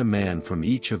send a man from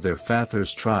each of their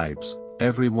fathers' tribes,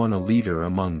 every one a leader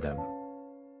among them."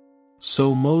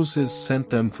 So Moses sent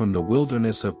them from the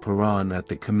wilderness of Paran at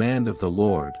the command of the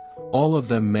Lord, all of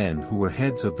them men who were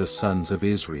heads of the sons of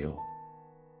Israel.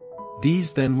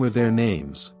 These then were their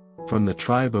names: from the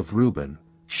tribe of Reuben,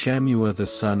 Shammua the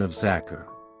son of Zachar.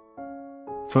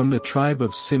 From the tribe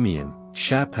of Simeon,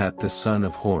 Shaphat the son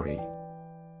of Hori.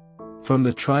 From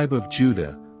the tribe of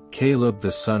Judah, Caleb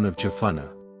the son of Jephunneh.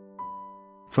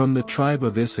 From the tribe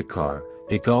of Issachar,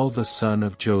 Igal the son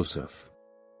of Joseph.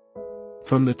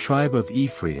 From the tribe of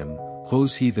Ephraim,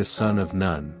 Hosea the son of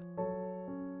Nun.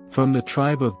 From the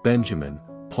tribe of Benjamin,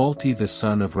 Palti the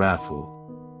son of Raphu.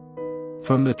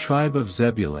 From the tribe of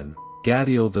Zebulun,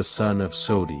 Gadiel the son of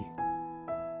Sodi.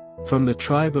 From the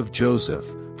tribe of Joseph,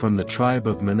 from the tribe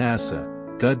of Manasseh,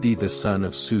 Guddi the son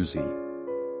of Suzi.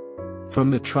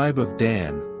 From the tribe of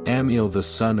Dan, Amiel the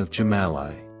son of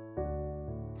Gemalli.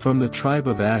 From the tribe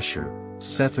of Asher,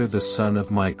 Sethur the son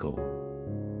of Michael.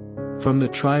 From the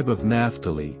tribe of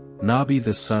Naphtali, Nabi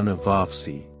the son of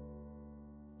Vopsi.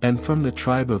 And from the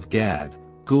tribe of Gad,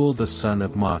 Gul the son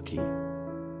of Maki.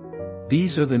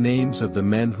 These are the names of the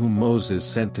men whom Moses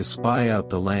sent to spy out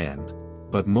the land,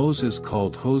 but Moses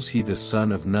called Hosea the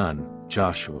son of Nun,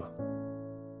 Joshua.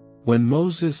 When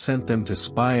Moses sent them to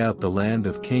spy out the land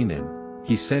of Canaan,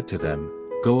 he said to them,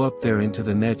 "Go up there into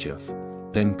the Negev,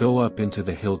 then go up into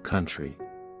the hill country.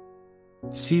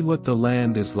 See what the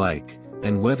land is like,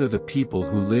 and whether the people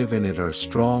who live in it are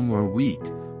strong or weak,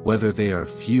 whether they are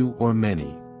few or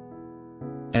many.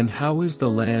 And how is the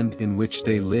land in which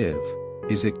they live,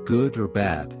 is it good or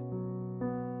bad?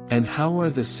 And how are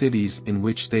the cities in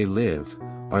which they live,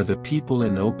 are the people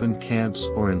in open camps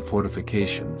or in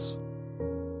fortifications?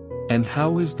 And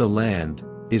how is the land,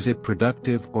 is it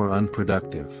productive or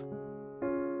unproductive?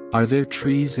 Are there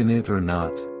trees in it or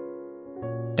not?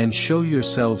 And show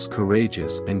yourselves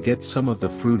courageous and get some of the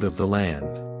fruit of the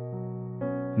land."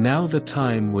 Now the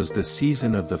time was the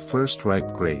season of the first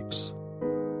ripe grapes.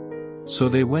 So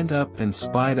they went up and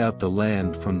spied out the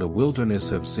land from the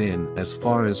wilderness of Zin as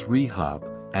far as Rehob,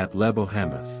 at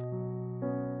Lebo-Hamath.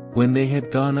 When they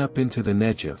had gone up into the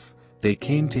Negev, they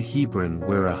came to Hebron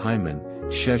where Ahiman,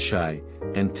 Sheshai,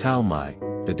 and Talmai,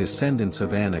 the descendants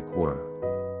of Anak were.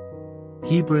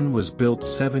 Hebron was built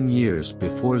 7 years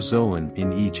before Zoan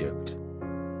in Egypt.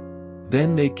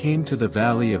 Then they came to the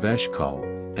valley of Eshcol,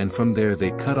 and from there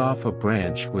they cut off a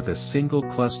branch with a single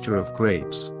cluster of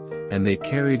grapes, and they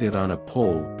carried it on a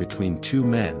pole between 2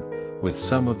 men, with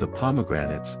some of the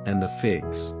pomegranates and the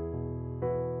figs.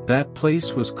 That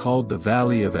place was called the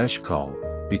valley of Eshcol,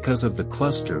 because of the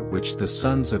cluster which the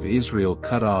sons of Israel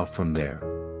cut off from there.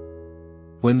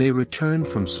 When they returned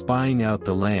from spying out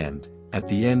the land, at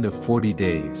the end of 40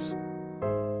 days,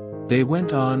 they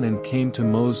went on and came to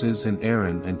Moses and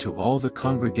Aaron and to all the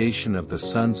congregation of the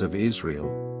sons of Israel,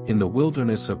 in the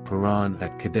wilderness of Paran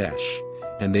at Kadesh,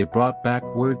 and they brought back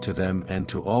word to them and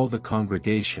to all the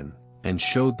congregation, and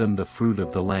showed them the fruit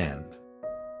of the land.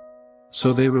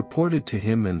 So they reported to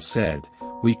him and said,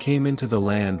 "We came into the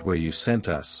land where you sent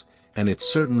us, and it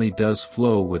certainly does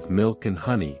flow with milk and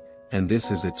honey, and this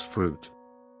is its fruit."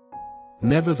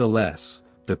 Nevertheless,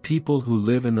 the people who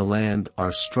live in the land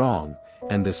are strong,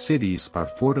 and the cities are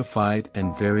fortified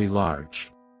and very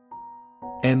large.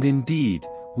 And indeed,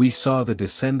 we saw the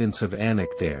descendants of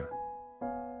Anak there.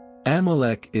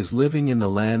 Amalek is living in the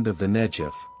land of the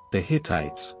Negev, the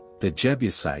Hittites, the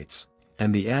Jebusites,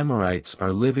 and the Amorites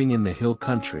are living in the hill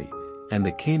country, and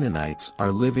the Canaanites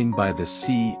are living by the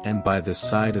sea and by the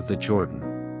side of the Jordan.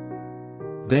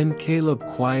 Then Caleb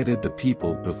quieted the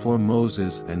people before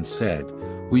Moses and said,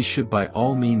 "We should by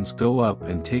all means go up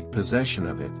and take possession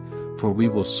of it, for we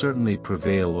will certainly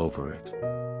prevail over it."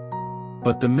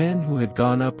 But the men who had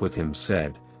gone up with him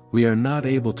said, "We are not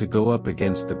able to go up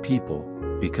against the people,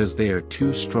 because they are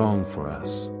too strong for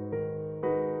us."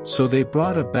 So they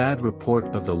brought a bad report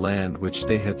of the land which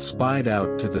they had spied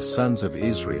out to the sons of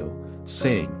Israel,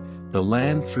 saying, "The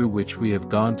land through which we have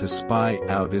gone to spy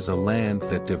out is a land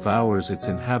that devours its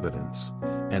inhabitants,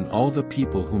 and all the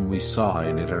people whom we saw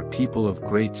in it are people of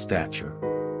great stature.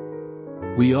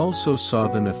 We also saw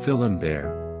the Nephilim there,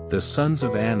 the sons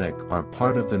of Anak are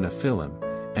part of the Nephilim,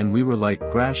 and we were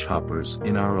like grasshoppers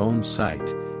in our own sight,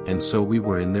 and so we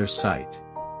were in their sight."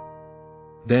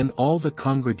 Then all the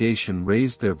congregation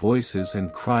raised their voices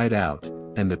and cried out,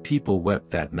 and the people wept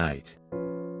that night.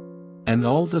 And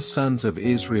all the sons of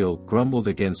Israel grumbled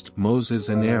against Moses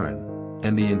and Aaron,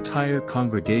 and the entire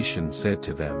congregation said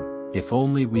to them, "If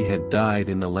only we had died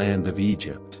in the land of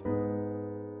Egypt.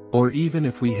 Or even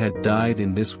if we had died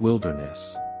in this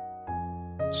wilderness.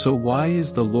 So why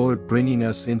is the Lord bringing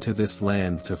us into this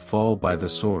land to fall by the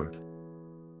sword?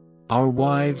 Our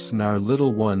wives and our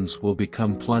little ones will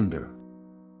become plunder.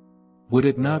 Would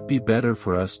it not be better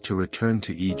for us to return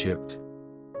to Egypt?"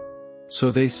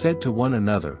 So they said to one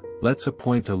another, "Let's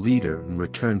appoint a leader and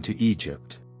return to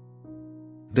Egypt."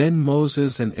 Then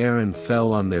Moses and Aaron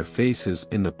fell on their faces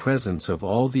in the presence of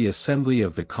all the assembly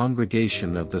of the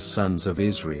congregation of the sons of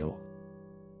Israel.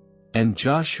 And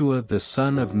Joshua the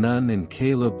son of Nun and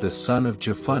Caleb the son of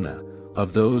Jephunneh,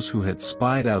 of those who had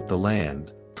spied out the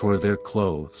land, tore their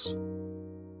clothes.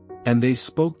 And they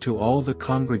spoke to all the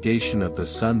congregation of the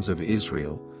sons of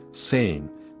Israel, saying,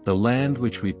 "The land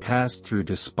which we passed through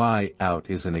to spy out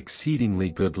is an exceedingly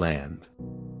good land.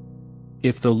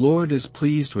 If the Lord is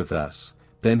pleased with us,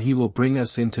 then he will bring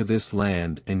us into this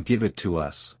land and give it to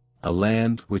us, a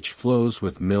land which flows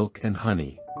with milk and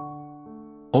honey.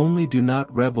 Only do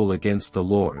not rebel against the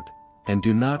Lord, and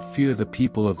do not fear the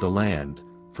people of the land,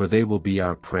 for they will be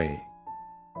our prey.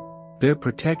 Their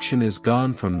protection is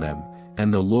gone from them,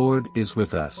 and the Lord is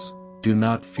with us, do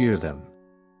not fear them."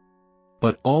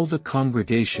 But all the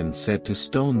congregation said to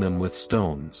stone them with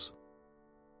stones.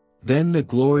 Then the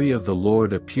glory of the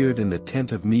Lord appeared in the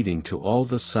tent of meeting to all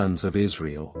the sons of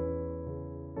Israel.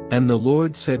 And the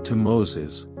Lord said to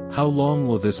Moses, "How long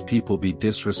will this people be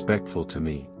disrespectful to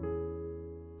me?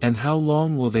 And how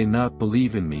long will they not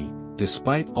believe in me,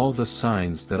 despite all the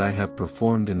signs that I have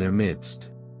performed in their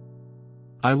midst?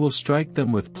 I will strike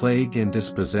them with plague and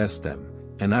dispossess them,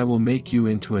 and I will make you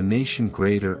into a nation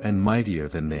greater and mightier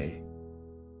than they."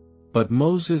 But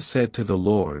Moses said to the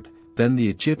Lord, "Then the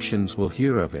Egyptians will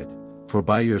hear of it, for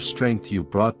by your strength you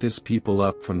brought this people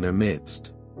up from their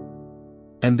midst.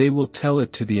 And they will tell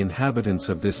it to the inhabitants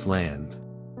of this land.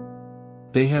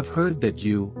 They have heard that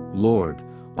you, Lord,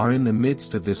 are in the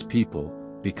midst of this people,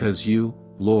 because you,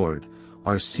 Lord,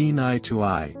 are seen eye to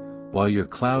eye, while your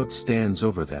cloud stands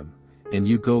over them, and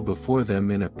you go before them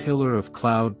in a pillar of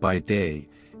cloud by day,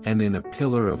 and in a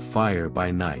pillar of fire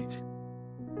by night.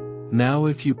 Now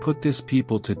if you put this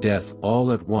people to death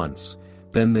all at once,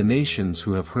 then the nations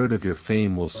who have heard of your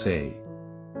fame will say,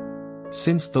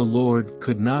 'Since the Lord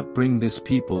could not bring this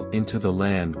people into the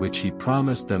land which he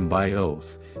promised them by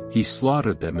oath, he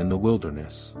slaughtered them in the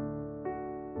wilderness.'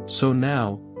 So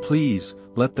now, please,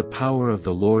 let the power of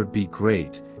the Lord be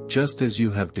great, just as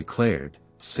you have declared,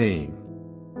 saying,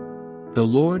 'The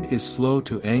Lord is slow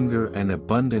to anger and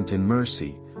abundant in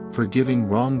mercy, forgiving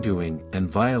wrongdoing and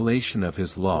violation of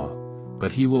his law,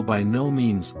 but he will by no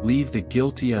means leave the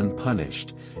guilty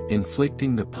unpunished,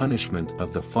 inflicting the punishment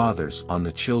of the fathers on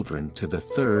the children to the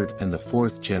third and the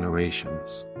fourth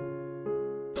generations.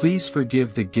 Please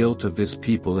forgive the guilt of this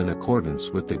people in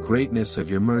accordance with the greatness of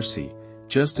your mercy,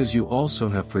 just as you also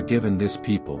have forgiven this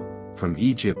people, from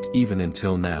Egypt even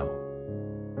until now.'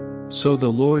 So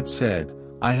the Lord said,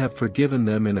 'I have forgiven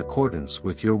them in accordance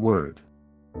with your word.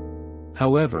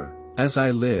 However, as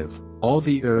I live, all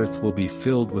the earth will be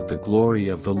filled with the glory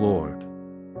of the Lord.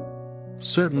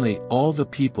 Certainly all the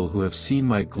people who have seen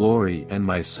my glory and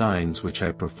my signs which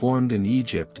I performed in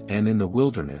Egypt and in the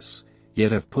wilderness,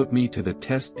 yet have put me to the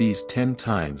test these 10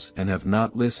 times and have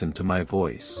not listened to my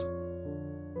voice,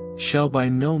 shall by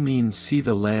no means see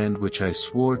the land which I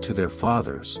swore to their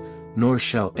fathers, nor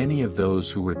shall any of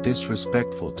those who were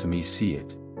disrespectful to me see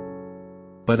it.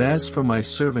 But as for my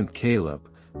servant Caleb,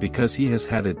 because he has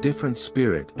had a different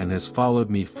spirit and has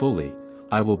followed me fully,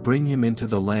 I will bring him into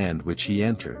the land which he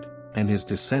entered, and his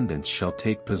descendants shall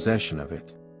take possession of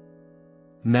it.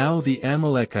 Now the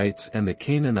Amalekites and the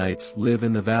Canaanites live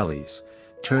in the valleys.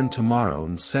 Turn tomorrow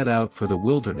and set out for the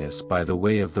wilderness by the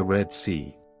way of the Red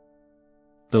Sea.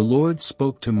 The Lord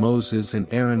spoke to Moses and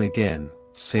Aaron again,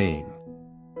 saying,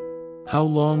 How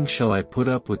long shall I put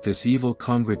up with this evil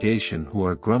congregation who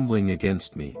are grumbling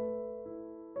against me?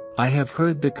 I have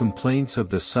heard the complaints of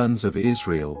the sons of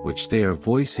Israel which they are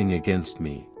voicing against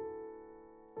me.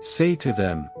 Say to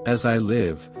them, As I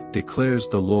live, declares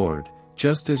the Lord,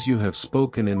 just as you have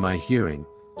spoken in my hearing,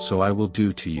 so I will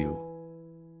do to you.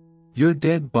 Your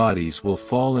dead bodies will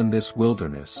fall in this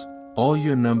wilderness, all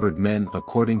your numbered men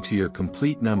according to your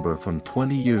complete number from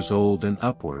 20 years old and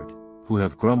upward, who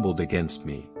have grumbled against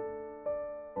me.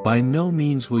 By no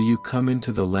means will you come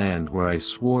into the land where I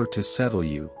swore to settle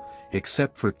you,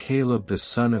 except for Caleb the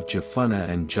son of Jephunneh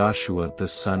and Joshua the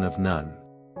son of Nun.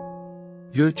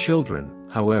 Your children,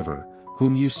 however,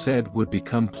 whom you said would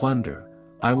become plunder,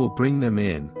 I will bring them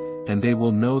in, and they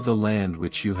will know the land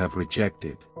which you have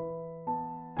rejected.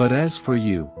 But as for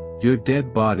you, your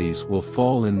dead bodies will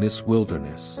fall in this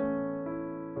wilderness.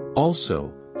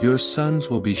 Also, your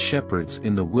sons will be shepherds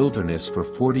in the wilderness for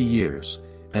 40 years,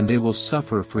 and they will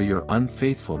suffer for your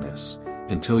unfaithfulness,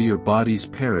 until your bodies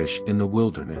perish in the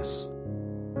wilderness.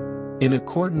 In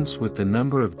accordance with the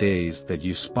number of days that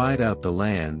you spied out the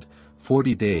land,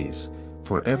 40 days,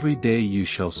 for every day you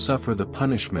shall suffer the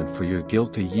punishment for your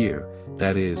guilt a year,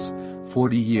 that is,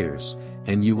 40 years,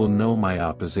 and you will know my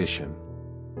opposition.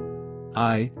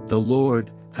 I, the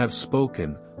Lord, have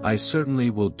spoken. I certainly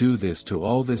will do this to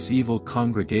all this evil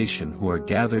congregation who are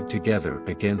gathered together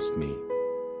against me.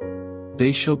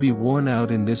 They shall be worn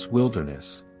out in this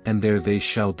wilderness, and there they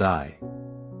shall die.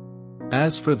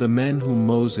 As for the men whom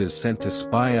Moses sent to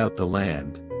spy out the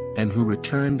land, and who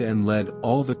returned and led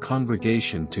all the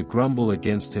congregation to grumble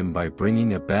against him by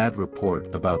bringing a bad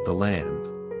report about the land,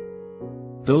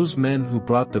 those men who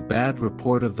brought the bad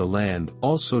report of the land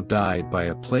also died by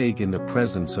a plague in the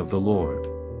presence of the Lord.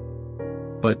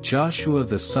 But Joshua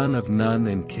the son of Nun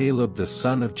and Caleb the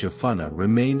son of Jephunneh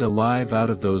remained alive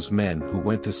out of those men who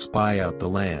went to spy out the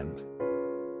land.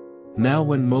 Now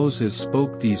when Moses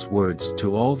spoke these words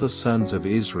to all the sons of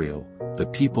Israel, the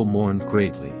people mourned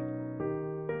greatly.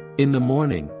 In the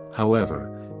morning,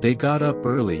 however, they got up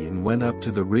early and went up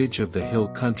to the ridge of the hill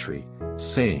country,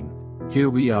 saying, Here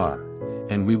we are,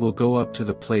 and we will go up to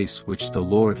the place which the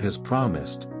Lord has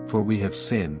promised, for we have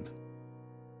sinned.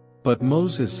 But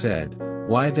Moses said,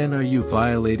 Why then are you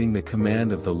violating the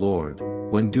command of the Lord,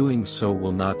 when doing so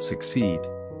will not succeed?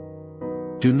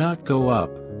 Do not go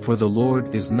up, for the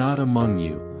Lord is not among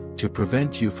you, to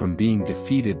prevent you from being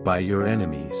defeated by your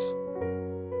enemies.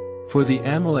 For the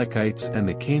Amalekites and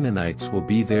the Canaanites will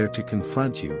be there to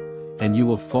confront you, and you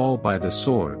will fall by the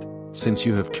sword, since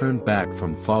you have turned back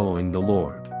from following the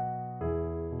Lord.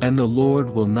 And the Lord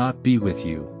will not be with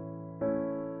you.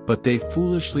 But they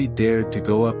foolishly dared to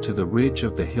go up to the ridge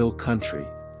of the hill country,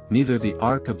 neither the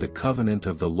ark of the covenant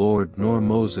of the Lord nor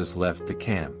Moses left the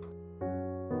camp.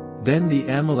 Then the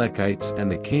Amalekites and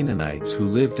the Canaanites who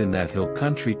lived in that hill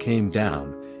country came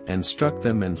down, and struck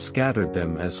them and scattered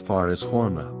them as far as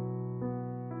Hormah.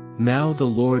 Now the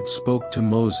Lord spoke to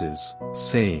Moses,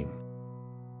 saying,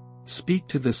 Speak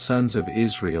to the sons of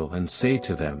Israel and say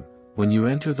to them, When you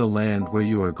enter the land where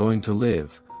you are going to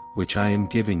live, which I am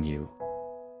giving you,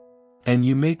 and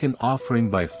you make an offering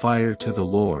by fire to the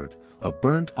Lord, a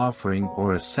burnt offering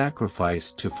or a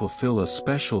sacrifice to fulfill a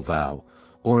special vow,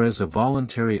 or as a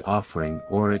voluntary offering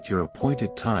or at your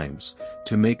appointed times,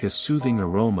 to make a soothing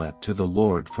aroma to the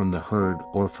Lord from the herd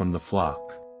or from the flock.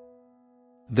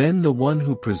 Then the one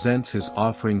who presents his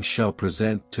offering shall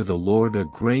present to the Lord a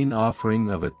grain offering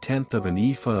of 1/10 of an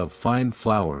ephah of fine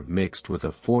flour mixed with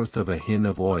 1/4 of a hin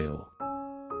of oil.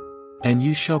 And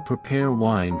you shall prepare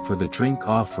wine for the drink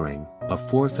offering,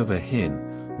 1/4 of a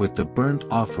hin, with the burnt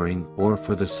offering or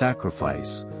for the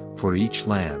sacrifice, for each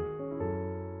lamb.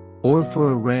 Or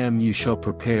for a ram you shall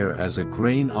prepare as a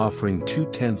grain offering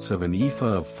 2/10 of an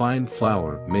ephah of fine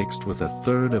flour mixed with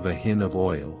 1/3 of a hin of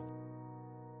oil.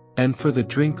 And for the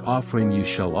drink offering you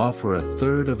shall offer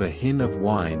 1/3 of a hin of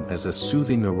wine as a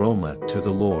soothing aroma to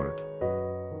the Lord.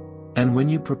 And when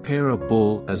you prepare a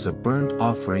bull as a burnt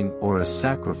offering or a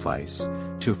sacrifice,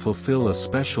 to fulfill a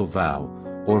special vow,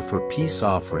 or for peace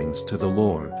offerings to the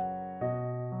Lord,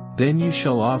 Then you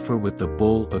shall offer with the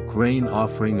bull a grain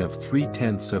offering of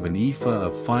 3/10 of an ephah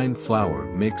of fine flour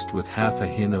mixed with half a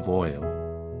hin of oil.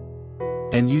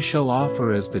 And you shall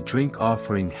offer as the drink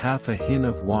offering half a hin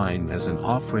of wine as an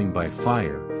offering by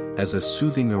fire, as a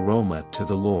soothing aroma to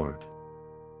the Lord.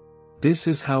 This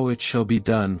is how it shall be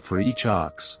done for each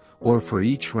ox, or for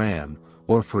each ram,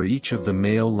 or for each of the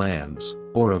male lambs,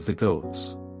 or of the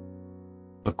goats.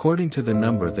 According to the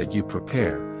number that you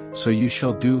prepare, so you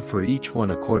shall do for each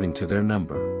one according to their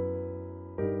number.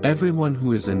 Everyone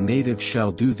who is a native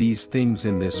shall do these things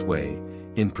in this way,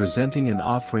 in presenting an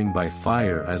offering by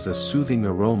fire as a soothing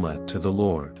aroma to the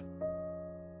Lord.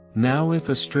 Now if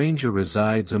a stranger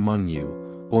resides among you,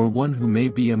 or one who may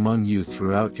be among you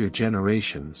throughout your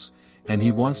generations, and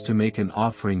he wants to make an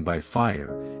offering by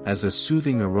fire, as a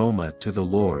soothing aroma to the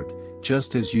Lord,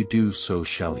 just as you do so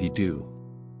shall he do.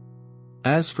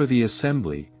 As for the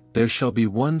assembly, there shall be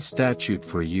one statute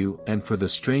for you and for the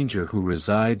stranger who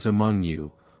resides among you,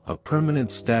 a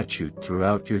permanent statute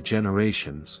throughout your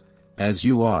generations, as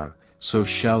you are, so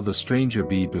shall the stranger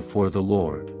be before the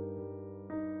Lord.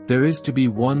 There is to be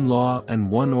one law and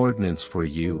one ordinance for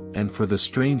you and for the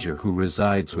stranger who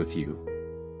resides with you.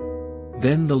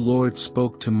 Then the Lord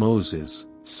spoke to Moses,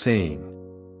 saying,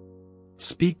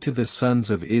 Speak to the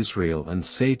sons of Israel and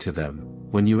say to them,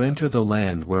 when you enter the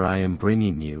land where I am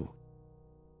bringing you.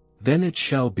 Then it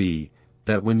shall be,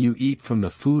 that when you eat from the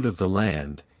food of the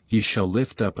land, ye shall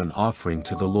lift up an offering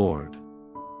to the Lord.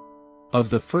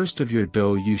 Of the first of your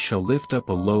dough you shall lift up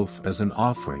a loaf as an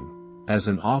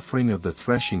offering of the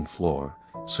threshing floor,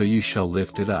 so you shall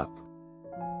lift it up.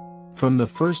 From the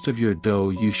first of your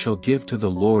dough you shall give to the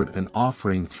Lord an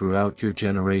offering throughout your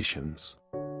generations.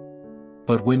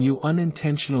 But when you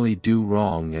unintentionally do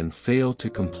wrong and fail to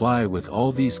comply with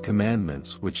all these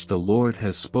commandments which the Lord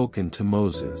has spoken to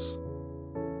Moses,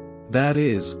 that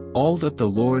is, all that the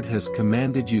Lord has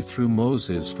commanded you through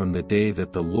Moses from the day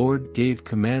that the Lord gave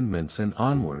commandments and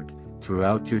onward,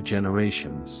 throughout your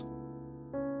generations.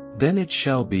 Then it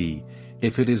shall be,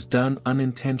 if it is done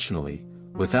unintentionally,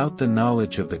 without the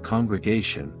knowledge of the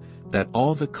congregation, that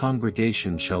all the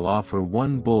congregation shall offer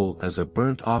one bull as a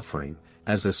burnt offering,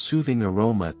 as a soothing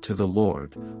aroma to the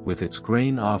Lord, with its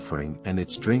grain offering and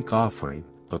its drink offering,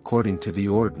 according to the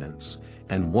ordinance,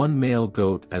 and one male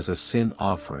goat as a sin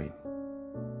offering.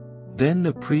 Then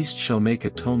the priest shall make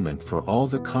atonement for all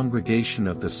the congregation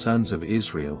of the sons of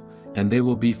Israel, and they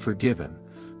will be forgiven,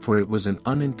 for it was an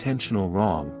unintentional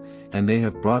wrong, and they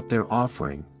have brought their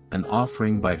offering, an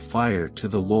offering by fire to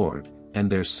the Lord, and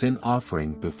their sin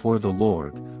offering before the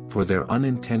Lord, for their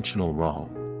unintentional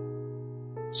wrong.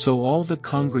 So all the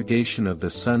congregation of the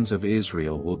sons of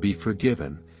Israel will be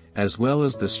forgiven, as well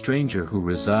as the stranger who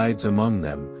resides among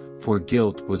them, for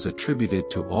guilt was attributed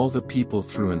to all the people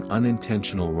through an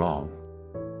unintentional wrong.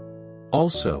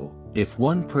 Also, if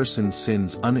one person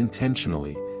sins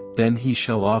unintentionally, then he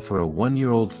shall offer a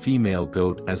 1-year-old female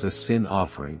goat as a sin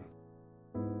offering.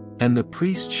 And the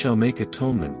priest shall make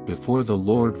atonement before the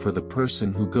Lord for the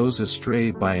person who goes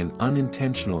astray by an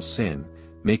unintentional sin,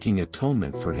 making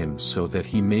atonement for him so that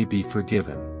he may be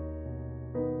forgiven.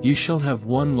 You shall have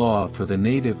one law for the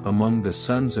native among the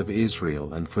sons of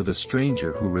Israel and for the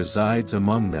stranger who resides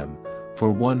among them, for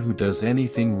one who does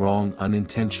anything wrong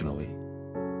unintentionally.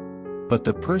 But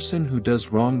the person who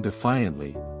does wrong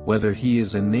defiantly, whether he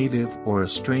is a native or a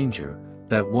stranger,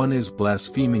 that one is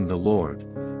blaspheming the Lord,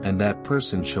 and that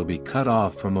person shall be cut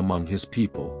off from among his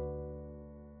people.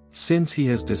 Since he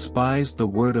has despised the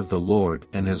word of the Lord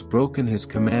and has broken his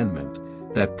commandment,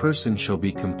 that person shall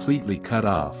be completely cut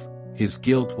off, his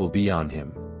guilt will be on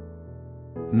him.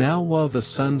 Now while the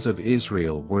sons of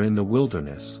Israel were in the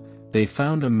wilderness, they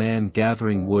found a man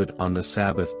gathering wood on the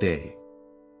Sabbath day.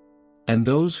 And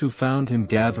those who found him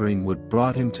gathering wood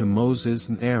brought him to Moses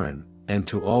and Aaron, and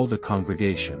to all the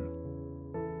congregation.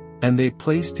 And they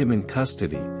placed him in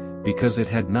custody, because it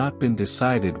had not been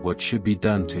decided what should be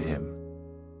done to him.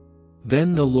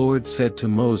 Then the Lord said to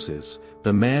Moses,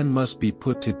 The man must be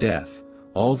put to death,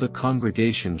 all the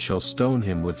congregation shall stone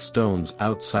him with stones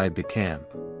outside the camp.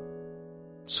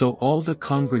 So all the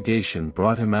congregation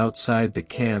brought him outside the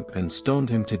camp and stoned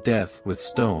him to death with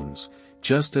stones,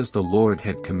 just as the Lord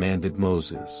had commanded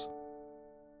Moses.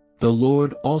 The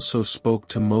Lord also spoke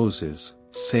to Moses,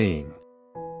 saying,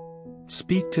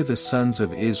 Speak to the sons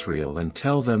of Israel and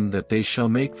tell them that they shall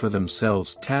make for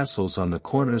themselves tassels on the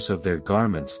corners of their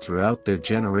garments throughout their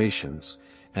generations,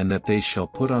 and that they shall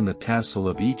put on the tassel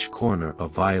of each corner a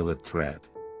violet thread.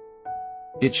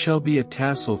 It shall be a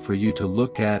tassel for you to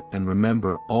look at and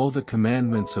remember all the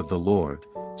commandments of the Lord,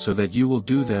 so that you will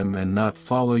do them and not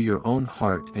follow your own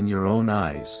heart and your own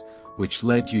eyes, which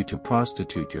led you to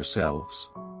prostitute yourselves?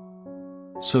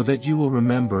 So that you will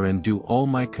remember and do all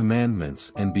my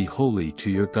commandments and be holy to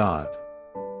your God.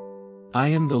 I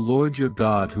am the Lord your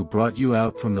God who brought you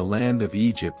out from the land of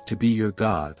Egypt to be your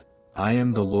God. I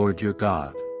am the Lord your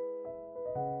God.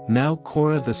 Now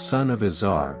Korah the son of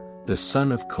Izhar, the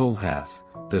son of Kohath,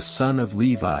 the son of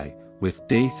Levi, with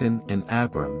Dathan and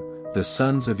Abiram, the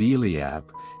sons of Eliab,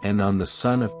 and on the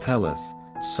son of Peleth,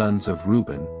 sons of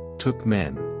Reuben, took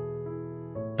men.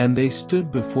 And they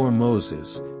stood before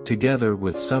Moses, together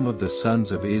with some of the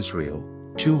sons of Israel,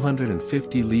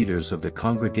 250 leaders of the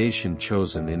congregation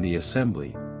chosen in the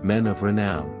assembly, men of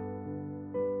renown.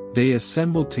 They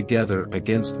assembled together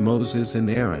against Moses and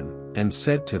Aaron, and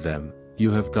said to them,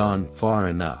 You have gone far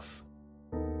enough.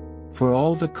 For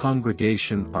all the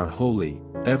congregation are holy,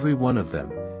 every one of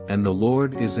them, and the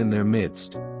Lord is in their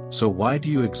midst, so why do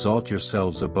you exalt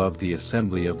yourselves above the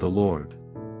assembly of the Lord?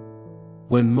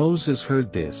 When Moses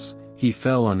heard this, he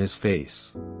fell on his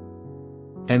face.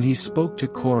 And he spoke to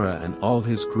Korah and all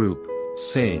his group,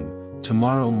 saying,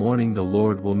 Tomorrow morning the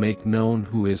Lord will make known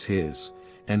who is his,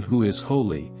 and who is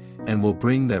holy, and will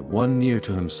bring that one near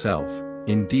to himself,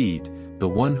 indeed, the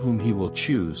one whom he will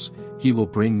choose, he will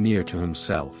bring near to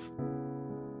himself.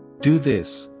 Do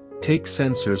this, take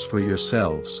censers for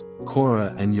yourselves,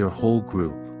 Korah and your whole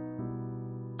group.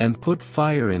 And put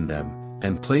fire in them,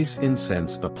 and place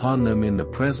incense upon them in the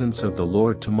presence of the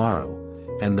Lord tomorrow,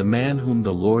 and the man whom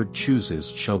the Lord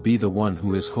chooses shall be the one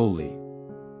who is holy.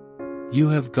 You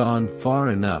have gone far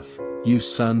enough, you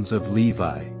sons of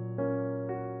Levi.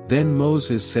 Then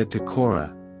Moses said to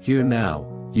Korah, Hear now,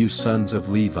 you sons of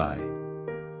Levi.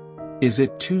 Is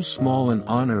it too small an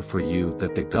honor for you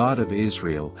that the God of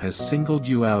Israel has singled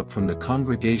you out from the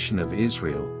congregation of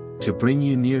Israel, to bring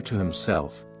you near to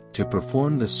himself, to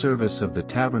perform the service of the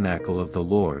tabernacle of the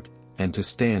Lord, and to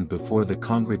stand before the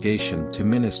congregation to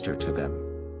minister to them?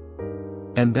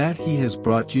 And that he has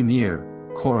brought you near,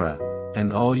 Korah,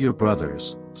 and all your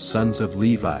brothers, sons of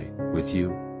Levi, with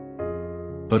you?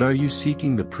 But are you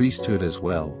seeking the priesthood as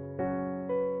well?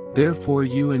 Therefore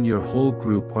you and your whole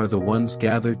group are the ones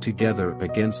gathered together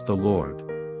against the Lord,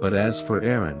 but as for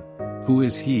Aaron, who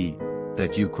is he,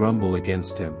 that you grumble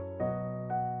against him?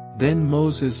 Then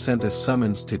Moses sent a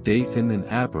summons to Dathan and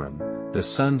Abiram, the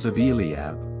sons of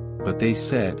Eliab, but they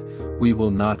said, We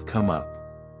will not come up.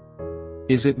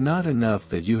 Is it not enough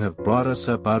that you have brought us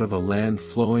up out of a land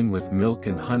flowing with milk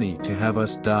and honey to have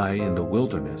us die in the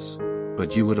wilderness,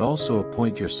 but you would also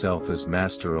appoint yourself as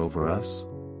master over us?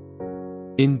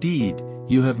 Indeed,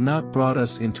 you have not brought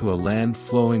us into a land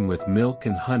flowing with milk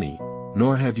and honey,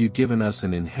 nor have you given us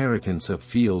an inheritance of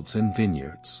fields and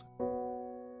vineyards.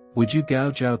 Would you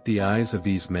gouge out the eyes of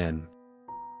these men?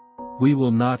 We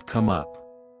will not come up.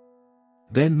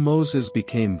 Then Moses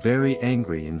became very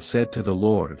angry and said to the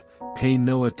Lord, Pay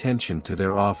no attention to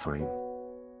their offering.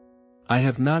 I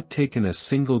have not taken a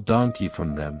single donkey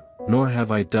from them, nor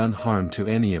have I done harm to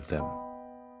any of them.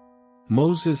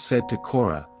 Moses said to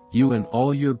Korah, You and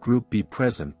all your group be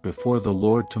present before the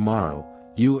Lord tomorrow,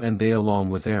 you and they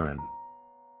along with Aaron.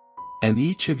 And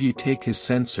each of you take his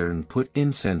censer and put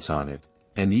incense on it,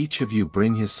 and each of you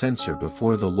bring his censer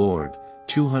before the Lord,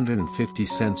 250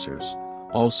 censers,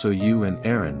 also you and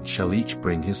Aaron shall each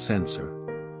bring his censer.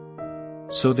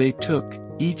 So they took,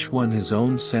 each one his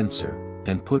own censer,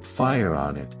 and put fire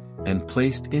on it, and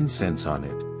placed incense on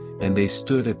it, and they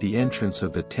stood at the entrance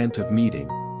of the tent of meeting,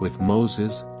 with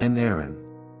Moses and Aaron.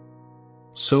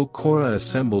 So Korah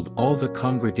assembled all the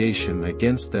congregation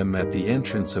against them at the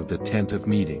entrance of the tent of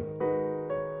meeting.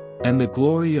 And the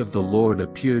glory of the Lord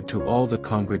appeared to all the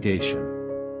congregation.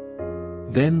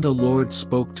 Then the Lord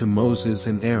spoke to Moses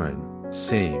and Aaron,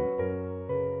 saying,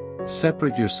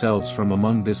 Separate yourselves from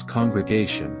among this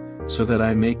congregation, so that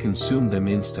I may consume them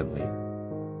instantly.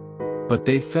 But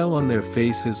they fell on their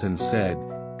faces and said,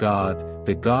 God,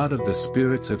 the God of the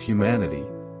spirits of humanity,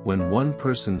 when one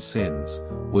person sins,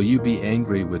 will you be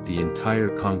angry with the entire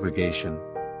congregation?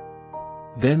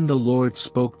 Then the Lord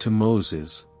spoke to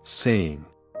Moses, saying,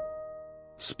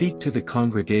 Speak to the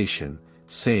congregation,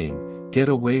 saying, Get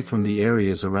away from the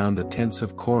areas around the tents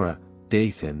of Korah,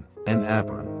 Dathan, and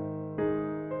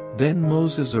Abiram. Then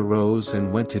Moses arose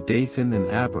and went to Dathan and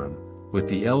Abiram, with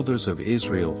the elders of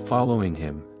Israel following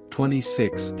him,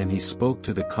 26 And he spoke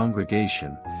to the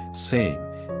congregation, saying,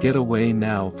 Get away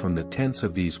now from the tents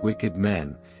of these wicked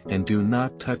men, and do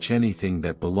not touch anything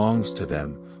that belongs to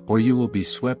them, or you will be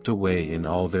swept away in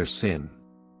all their sin.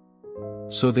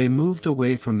 So they moved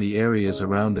away from the areas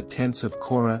around the tents of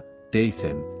Korah,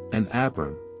 Dathan, and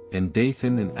Abiram, and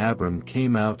Dathan and Abiram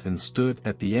came out and stood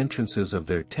at the entrances of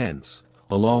their tents,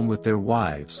 along with their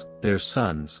wives, their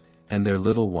sons, and their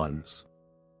little ones.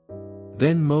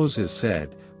 Then Moses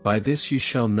said, By this you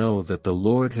shall know that the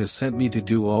Lord has sent me to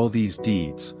do all these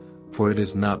deeds, for it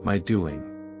is not my doing.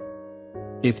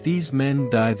 If these men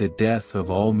die the death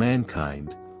of all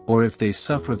mankind, or if they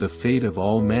suffer the fate of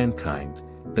all mankind,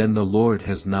 then the Lord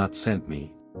has not sent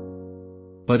me.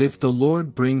 But if the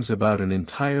Lord brings about an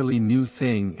entirely new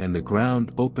thing and the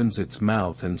ground opens its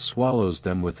mouth and swallows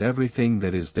them with everything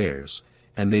that is theirs,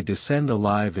 and they descend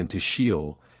alive into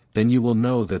Sheol, then you will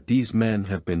know that these men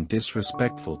have been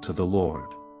disrespectful to the Lord.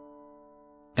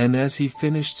 And as he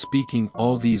finished speaking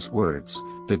all these words,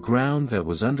 the ground that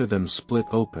was under them split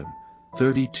open,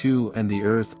 32 And the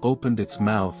earth opened its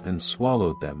mouth and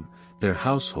swallowed them, their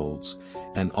households,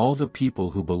 and all the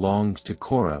people who belonged to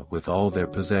Korah with all their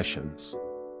possessions.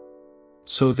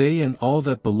 So they and all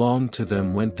that belonged to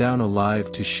them went down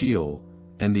alive to Sheol,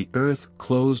 and the earth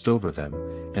closed over them,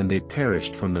 and they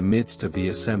perished from the midst of the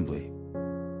assembly.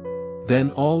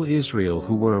 Then all Israel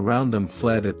who were around them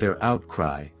fled at their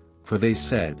outcry, for they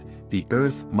said, The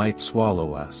earth might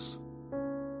swallow us.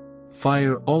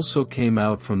 Fire also came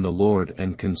out from the Lord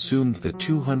and consumed the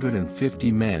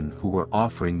 250 men who were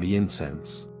offering the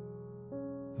incense.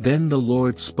 Then the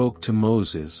Lord spoke to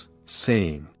Moses,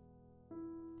 saying,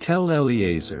 Tell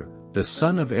Eleazar, the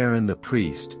son of Aaron the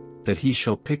priest, that he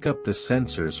shall pick up the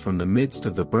censers from the midst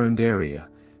of the burned area,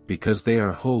 because they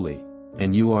are holy,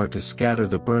 and you are to scatter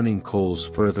the burning coals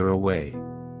further away.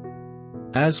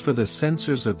 As for the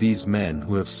censers of these men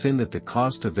who have sinned at the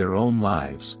cost of their own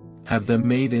lives, have them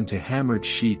made into hammered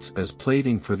sheets as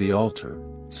plating for the altar,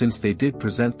 since they did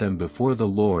present them before the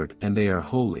Lord and they are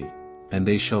holy, and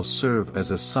they shall serve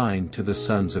as a sign to the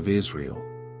sons of Israel.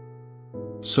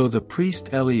 So the priest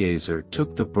Eleazar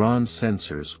took the bronze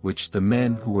censers which the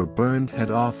men who were burned had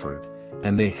offered,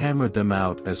 and they hammered them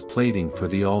out as plating for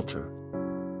the altar,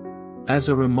 as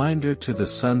a reminder to the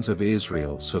sons of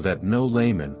Israel, so that no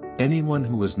layman, anyone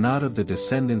who was not of the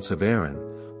descendants of Aaron,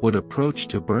 would approach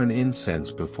to burn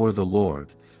incense before the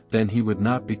Lord, then he would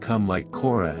not become like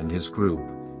Korah and his group,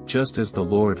 just as the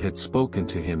Lord had spoken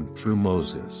to him through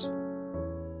Moses.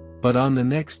 But on the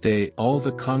next day all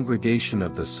the congregation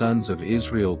of the sons of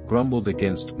Israel grumbled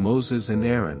against Moses and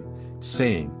Aaron,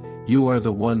 saying, You are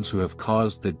the ones who have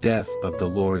caused the death of the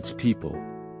Lord's people.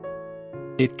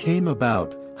 It came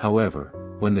about, however,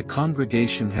 when the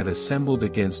congregation had assembled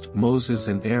against Moses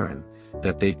and Aaron,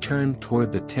 that they turned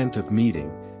toward the tent of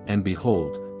meeting, and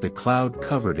behold, the cloud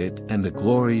covered it and the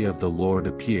glory of the Lord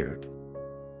appeared.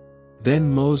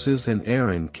 Then Moses and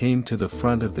Aaron came to the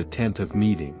front of the tent of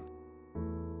meeting.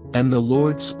 And the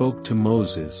Lord spoke to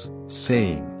Moses,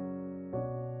 saying,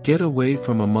 Get away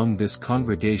from among this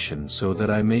congregation so that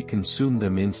I may consume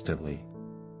them instantly.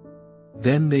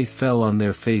 Then they fell on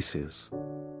their faces.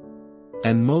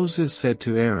 And Moses said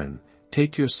to Aaron,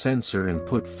 Take your censer and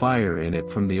put fire in it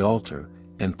from the altar,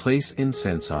 and place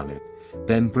incense on it,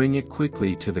 then bring it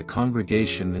quickly to the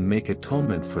congregation and make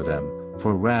atonement for them,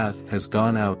 for wrath has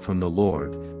gone out from the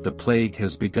Lord, the plague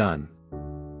has begun.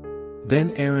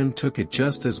 Then Aaron took it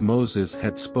just as Moses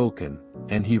had spoken,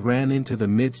 and he ran into the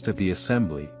midst of the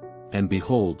assembly, and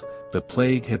behold, the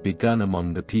plague had begun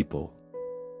among the people.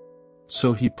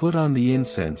 So he put on the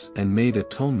incense and made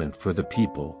atonement for the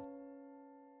people.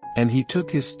 And he took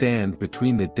his stand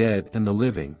between the dead and the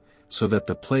living, so that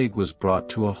the plague was brought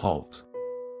to a halt.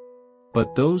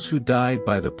 But those who died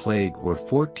by the plague were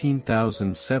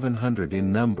 14,700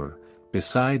 in number,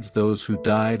 besides those who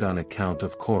died on account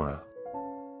of Korah.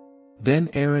 Then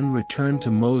Aaron returned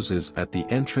to Moses at the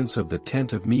entrance of the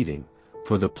tent of meeting,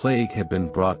 for the plague had been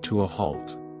brought to a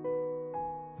halt.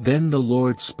 Then the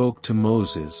Lord spoke to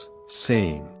Moses,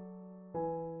 saying,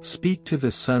 Speak to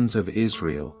the sons of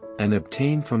Israel, and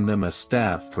obtain from them a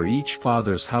staff for each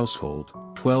father's household,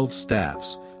 12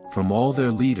 staffs, from all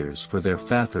their leaders for their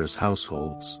fathers'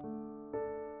 households.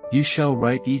 You shall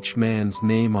write each man's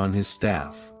name on his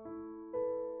staff.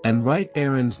 And write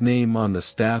Aaron's name on the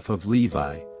staff of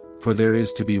Levi, for there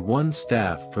is to be one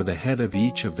staff for the head of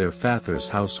each of their fathers'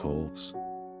 households.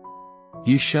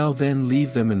 You shall then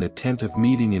leave them in the tent of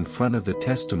meeting in front of the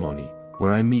testimony,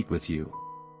 where I meet with you.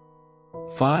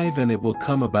 5 And it will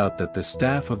come about that the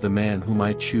staff of the man whom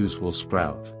I choose will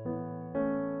sprout.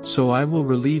 So I will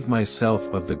relieve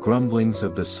myself of the grumblings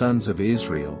of the sons of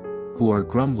Israel, who are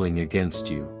grumbling against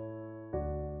you.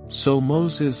 So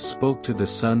Moses spoke to the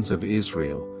sons of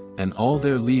Israel, and all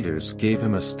their leaders gave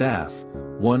him a staff,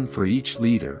 one for each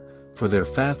leader, for their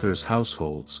fathers'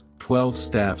 households, 12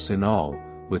 staffs in all,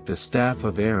 with the staff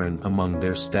of Aaron among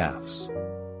their staffs.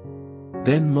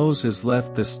 Then Moses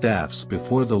left the staffs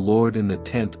before the Lord in the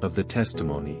tent of the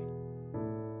testimony.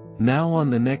 Now on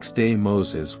the next day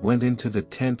Moses went into the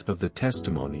tent of the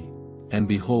testimony, and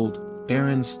behold,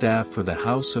 Aaron's staff for the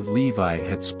house of Levi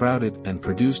had sprouted and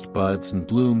produced buds and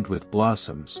bloomed with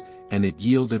blossoms, and it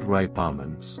yielded ripe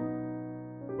almonds.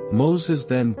 Moses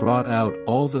then brought out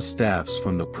all the staffs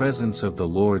from the presence of the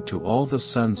Lord to all the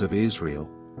sons of Israel,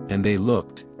 and they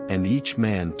looked, and each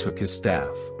man took his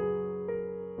staff.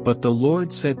 But the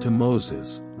Lord said to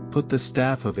Moses, "Put the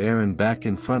staff of Aaron back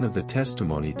in front of the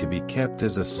testimony to be kept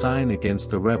as a sign against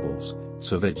the rebels,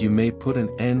 so that you may put an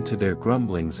end to their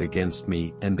grumblings against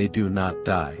me and they do not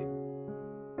die."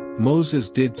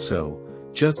 Moses did so,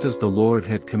 just as the Lord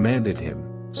had commanded him,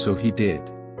 so he did.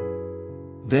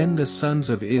 Then the sons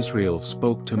of Israel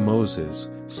spoke to Moses,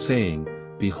 saying,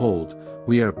 "Behold,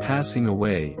 we are passing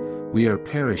away, we are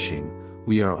perishing,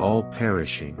 we are all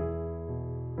perishing.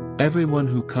 Everyone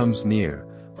who comes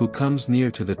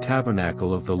near to the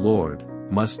tabernacle of the Lord,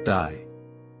 must die.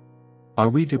 Are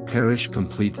we to perish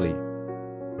completely?"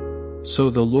 So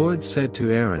the Lord said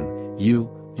to Aaron, "You,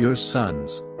 your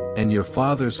sons, and your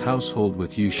father's household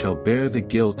with you shall bear the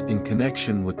guilt in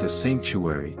connection with the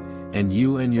sanctuary, and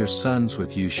you and your sons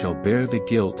with you shall bear the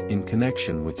guilt in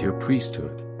connection with your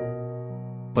priesthood.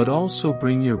 But also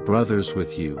bring your brothers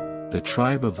with you, the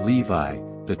tribe of Levi,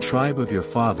 the tribe of your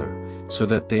father, so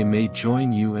that they may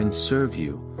join you and serve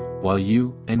you, while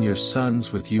you and your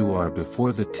sons with you are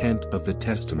before the tent of the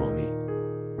testimony.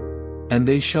 And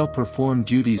they shall perform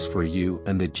duties for you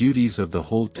and the duties of the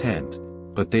whole tent,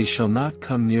 but they shall not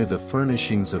come near the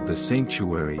furnishings of the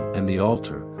sanctuary and the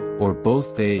altar, or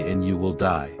both they and you will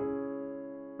die.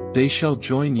 They shall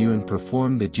join you and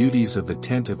perform the duties of the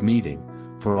tent of meeting,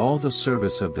 for all the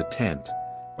service of the tent,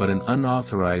 but an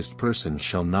unauthorized person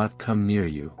shall not come near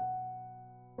you.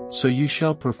 So you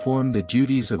shall perform the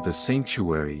duties of the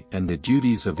sanctuary and the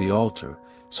duties of the altar,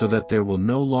 so that there will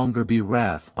no longer be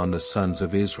wrath on the sons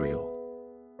of Israel.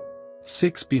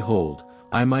 6 Behold,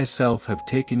 I myself have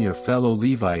taken your fellow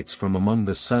Levites from among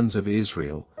the sons of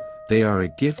Israel, they are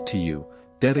a gift to you,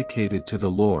 dedicated to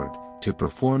the Lord, to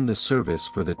perform the service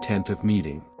for the tent of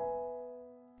meeting.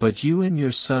 But you and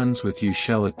your sons with you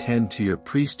shall attend to your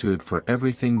priesthood for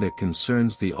everything that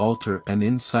concerns the altar and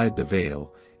inside the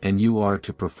veil, and you are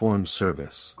to perform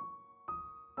service.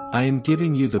 I am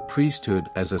giving you the priesthood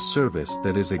as a service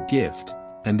that is a gift,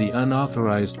 and the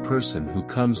unauthorized person who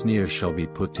comes near shall be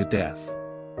put to death."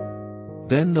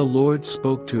 Then the Lord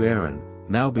spoke to Aaron,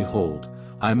 "Now behold,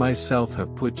 I myself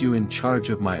have put you in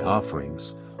charge of my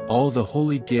offerings, all the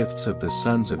holy gifts of the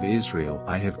sons of Israel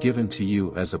I have given to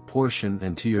you as a portion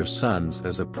and to your sons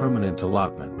as a permanent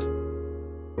allotment.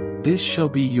 This shall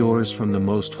be yours from the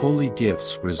most holy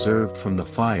gifts reserved from the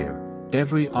fire,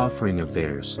 every offering of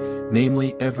theirs,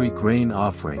 namely every grain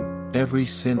offering, every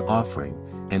sin offering,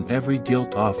 and every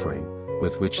guilt offering,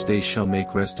 with which they shall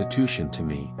make restitution to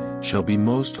me, shall be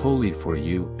most holy for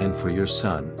you and for your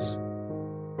sons.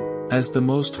 As the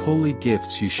most holy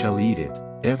gifts you shall eat it,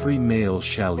 every male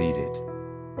shall eat it.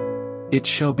 It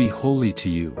shall be holy to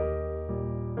you.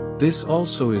 This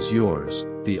also is yours,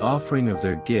 the offering of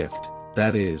their gift,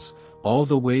 that is, all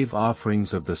the wave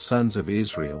offerings of the sons of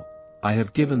Israel, I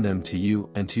have given them to you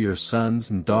and to your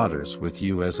sons and daughters with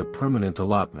you as a permanent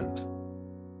allotment.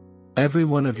 Every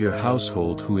one of your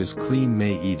household who is clean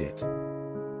may eat it.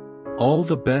 All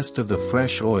the best of the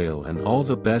fresh oil and all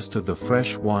the best of the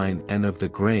fresh wine and of the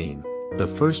grain, the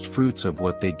first fruits of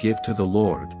what they give to the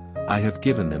Lord, I have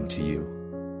given them to you.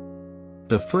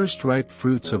 The first ripe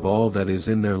fruits of all that is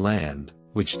in their land,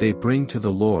 which they bring to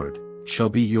the Lord, shall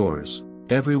be yours,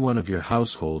 every one of your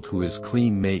household who is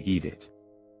clean may eat it.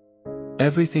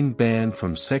 Everything banned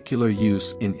from secular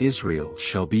use in Israel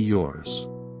shall be yours.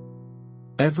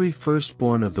 Every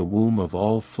firstborn of the womb of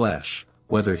all flesh,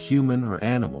 whether human or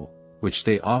animal, which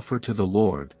they offer to the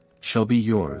Lord, shall be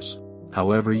yours,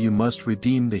 however you must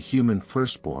redeem the human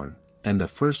firstborn, and the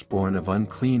firstborn of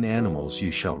unclean animals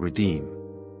you shall redeem.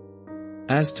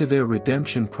 As to their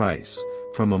redemption price,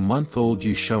 from a month old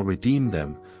you shall redeem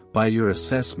them, by your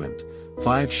assessment,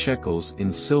 5 shekels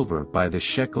in silver by the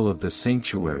shekel of the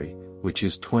sanctuary, which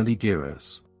is 20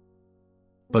 gerahs.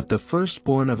 But the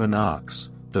firstborn of an ox,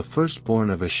 the firstborn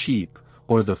of a sheep,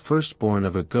 or the firstborn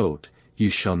of a goat, you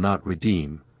shall not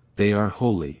redeem, they are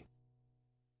holy.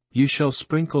 You shall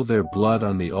sprinkle their blood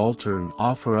on the altar and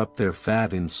offer up their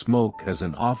fat in smoke as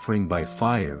an offering by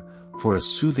fire, for a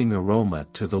soothing aroma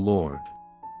to the Lord.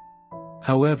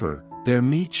 However, their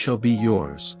meat shall be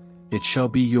yours, it shall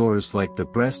be yours like the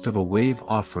breast of a wave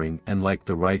offering and like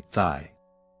the right thigh.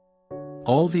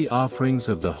 All the offerings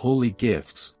of the holy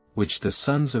gifts, which the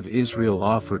sons of Israel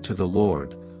offer to the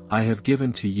Lord, I have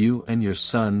given to you and your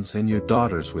sons and your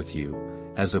daughters with you,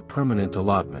 as a permanent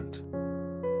allotment.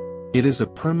 It is a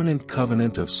permanent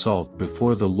covenant of salt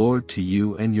before the Lord to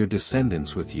you and your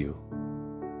descendants with you.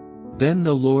 Then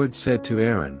the Lord said to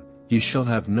Aaron, You shall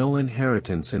have no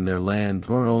inheritance in their land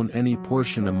nor own any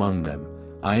portion among them.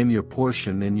 I am your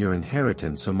portion and your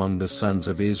inheritance among the sons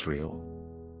of Israel.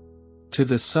 To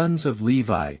the sons of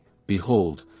Levi,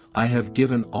 behold, I have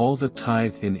given all the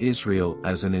tithe in Israel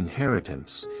as an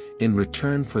inheritance, in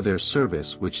return for their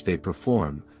service which they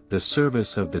perform, the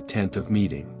service of the tent of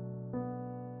meeting.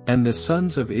 And the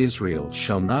sons of Israel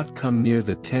shall not come near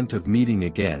the tent of meeting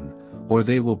again, or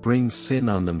they will bring sin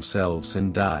on themselves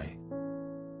and die.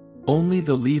 Only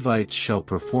the Levites shall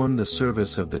perform the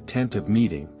service of the tent of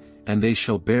meeting, and they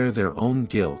shall bear their own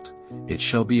guilt. It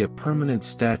shall be a permanent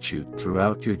statute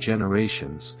throughout your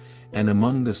generations, and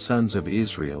among the sons of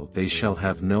Israel they shall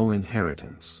have no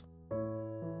inheritance.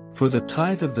 For the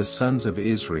tithe of the sons of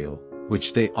Israel,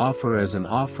 which they offer as an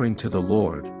offering to the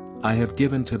Lord, I have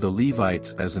given to the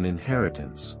Levites as an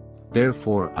inheritance.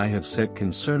 Therefore I have said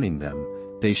concerning them,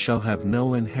 they shall have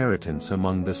no inheritance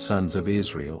among the sons of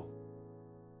Israel.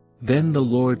 Then the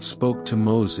Lord spoke to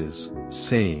Moses,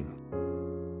 saying,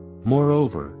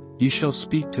 Moreover, you shall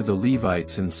speak to the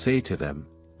Levites and say to them,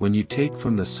 When you take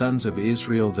from the sons of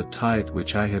Israel the tithe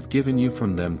which I have given you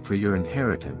from them for your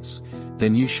inheritance,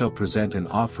 then you shall present an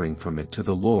offering from it to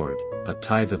the Lord, a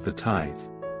tithe of the tithe.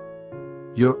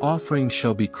 Your offering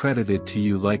shall be credited to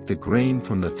you like the grain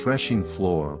from the threshing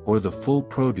floor or the full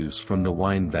produce from the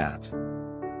wine vat.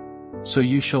 So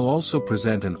you shall also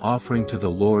present an offering to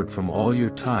the Lord from all your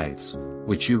tithes,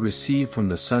 which you receive from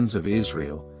the sons of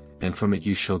Israel, and from it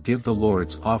you shall give the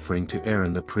Lord's offering to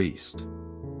Aaron the priest.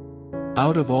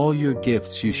 Out of all your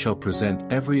gifts you shall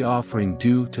present every offering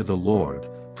due to the Lord,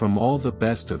 from all the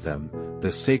best of them, the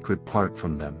sacred part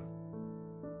from them.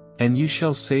 And you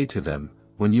shall say to them,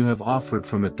 When you have offered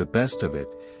from it the best of it,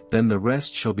 then the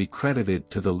rest shall be credited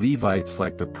to the Levites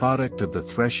like the product of the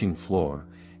threshing floor,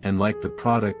 and like the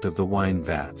product of the wine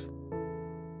vat.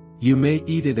 You may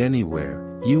eat it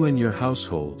anywhere, you and your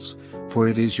households, for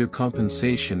it is your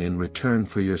compensation in return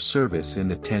for your service in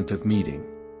the tent of meeting.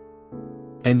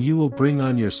 And you will bring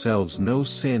on yourselves no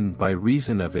sin by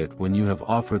reason of it when you have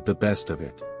offered the best of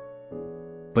it.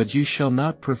 But you shall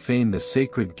not profane the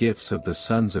sacred gifts of the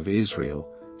sons of Israel,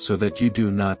 so that you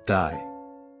do not die.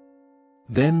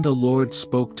 Then the Lord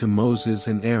spoke to Moses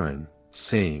and Aaron,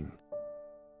 saying,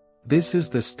 This is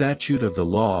the statute of the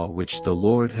law which the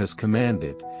Lord has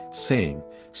commanded, saying,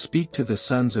 Speak to the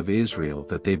sons of Israel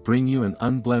that they bring you an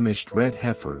unblemished red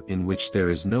heifer in which there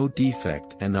is no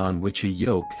defect and on which a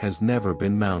yoke has never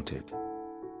been mounted.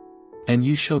 And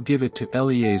you shall give it to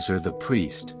Eleazar the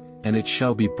priest, and it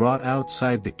shall be brought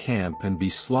outside the camp and be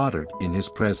slaughtered in his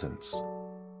presence.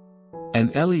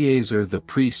 And Eleazar the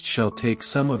priest shall take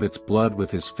some of its blood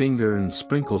with his finger and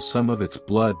sprinkle some of its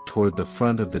blood toward the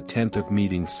front of the tent of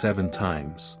meeting 7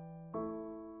 times.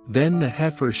 Then the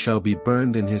heifer shall be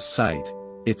burned in his sight,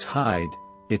 its hide,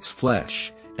 its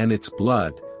flesh, and its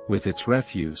blood, with its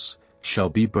refuse, shall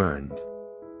be burned.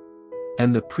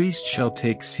 And the priest shall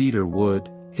take cedar wood,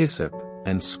 hyssop,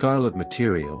 and scarlet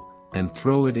material, and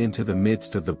throw it into the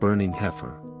midst of the burning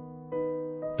heifer.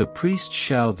 The priest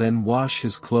shall then wash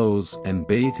his clothes and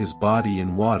bathe his body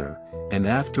in water, and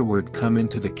afterward come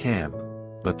into the camp,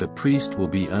 but the priest will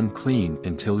be unclean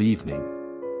until evening.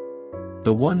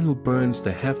 The one who burns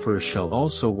the heifer shall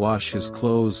also wash his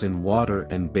clothes in water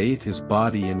and bathe his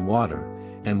body in water,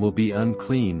 and will be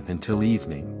unclean until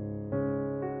evening.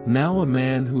 Now a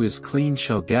man who is clean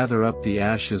shall gather up the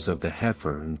ashes of the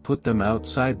heifer and put them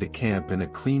outside the camp in a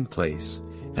clean place,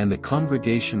 and the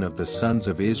congregation of the sons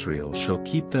of Israel shall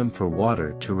keep them for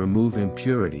water to remove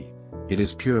impurity. It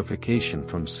is purification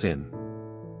from sin.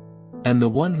 And the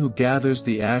one who gathers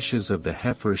the ashes of the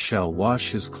heifer shall wash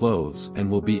his clothes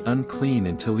and will be unclean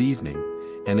until evening,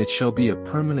 and it shall be a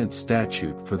permanent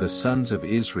statute for the sons of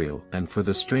Israel and for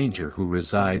the stranger who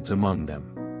resides among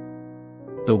them.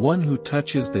 The one who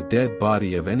touches the dead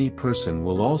body of any person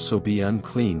will also be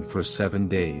unclean for 7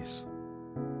 days.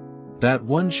 That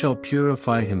one shall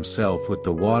purify himself with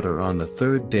the water on the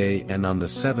 3rd day and on the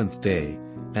 7th day,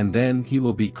 and then he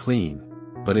will be clean.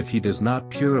 But if he does not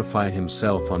purify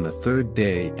himself on the 3rd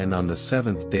day and on the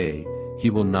 7th day, he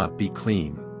will not be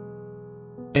clean.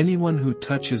 Anyone who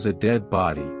touches a dead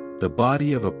body, the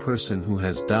body of a person who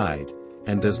has died,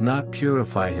 and does not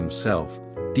purify himself,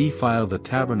 defile the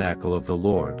tabernacle of the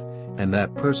Lord, and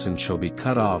that person shall be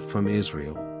cut off from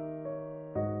Israel.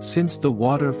 Since the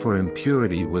water for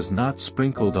impurity was not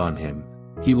sprinkled on him,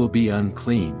 he will be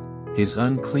unclean, his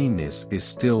uncleanness is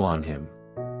still on him.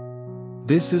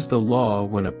 This is the law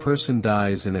when a person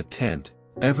dies in a tent,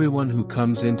 everyone who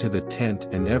comes into the tent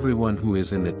and everyone who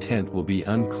is in the tent will be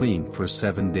unclean for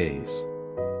 7 days.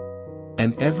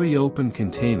 And every open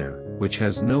container, which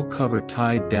has no cover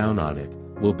tied down on it,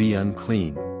 will be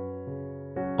unclean.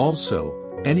 Also,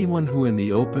 anyone who in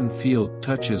the open field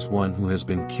touches one who has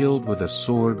been killed with a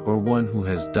sword or one who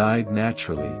has died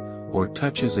naturally, or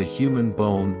touches a human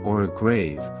bone or a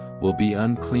grave, will be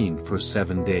unclean for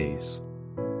 7 days.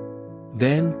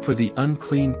 Then for the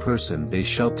unclean person they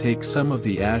shall take some of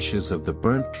the ashes of the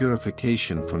burnt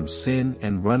purification from sin,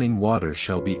 and running water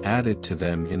shall be added to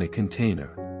them in a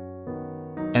container.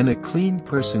 And a clean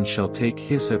person shall take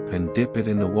hyssop and dip it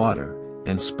in the water,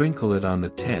 and sprinkle it on the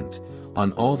tent,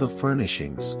 on all the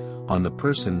furnishings, on the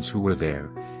persons who were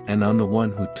there, and on the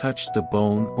one who touched the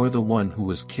bone or the one who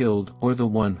was killed or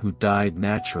the one who died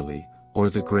naturally, or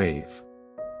the grave.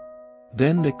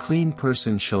 Then the clean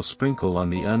person shall sprinkle on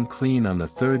the unclean on the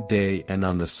 3rd day and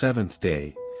on the 7th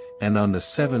day, and on the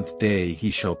 7th day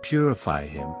he shall purify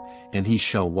him, and he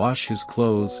shall wash his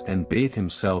clothes and bathe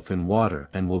himself in water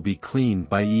and will be clean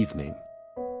by evening.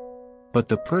 But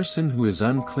the person who is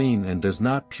unclean and does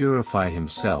not purify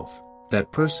himself,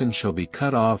 that person shall be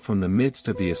cut off from the midst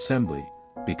of the assembly,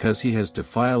 because he has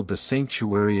defiled the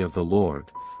sanctuary of the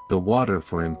Lord. The water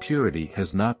for impurity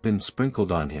has not been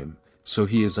sprinkled on him, so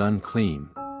he is unclean.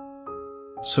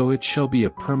 So it shall be a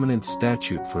permanent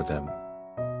statute for them.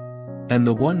 And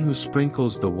the one who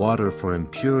sprinkles the water for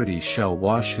impurity shall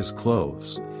wash his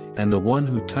clothes, and the one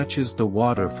who touches the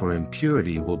water for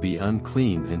impurity will be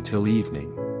unclean until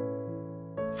evening.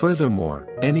 Furthermore,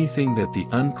 anything that the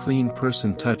unclean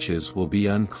person touches will be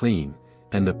unclean,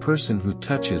 and the person who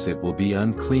touches it will be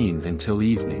unclean until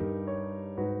evening.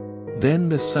 Then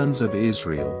the sons of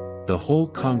Israel, the whole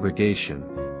congregation,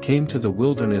 came to the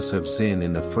wilderness of Zin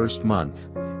in the 1st month,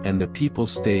 and the people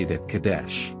stayed at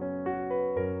Kadesh.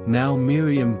 Now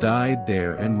Miriam died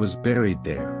there and was buried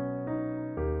there.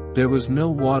 There was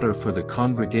no water for the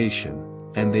congregation,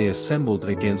 and they assembled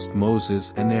against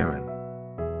Moses and Aaron.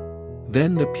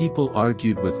 Then the people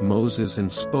argued with Moses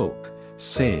and spoke,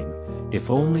 saying,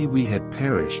 "If only we had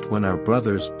perished when our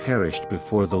brothers perished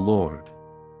before the Lord.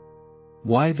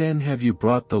 Why then have you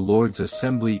brought the Lord's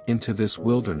assembly into this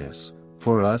wilderness,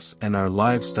 for us and our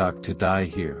livestock to die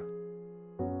here?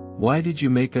 Why did you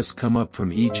make us come up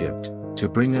from Egypt, to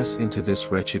bring us into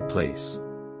this wretched place?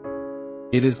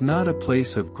 It is not a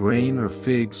place of grain or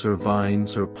figs or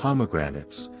vines or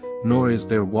pomegranates, nor is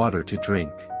there water to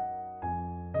drink."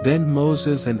 Then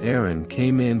Moses and Aaron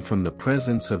came in from the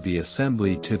presence of the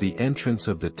assembly to the entrance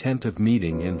of the tent of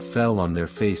meeting and fell on their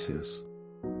faces.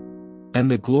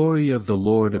 And the glory of the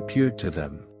Lord appeared to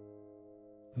them.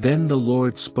 Then the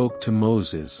Lord spoke to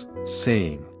Moses,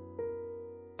 saying,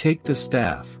 "Take the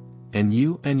staff, and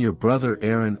you and your brother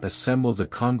Aaron assemble the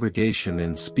congregation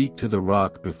and speak to the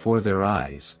rock before their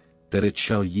eyes, that it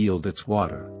shall yield its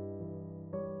water.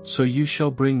 So you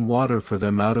shall bring water for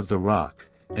them out of the rock,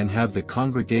 and have the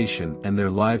congregation and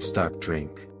their livestock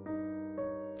drink."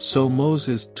 So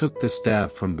Moses took the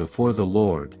staff from before the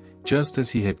Lord, just as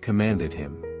he had commanded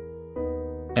him.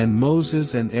 And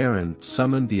Moses and Aaron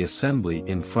summoned the assembly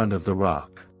in front of the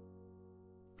rock.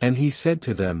 And he said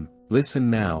to them,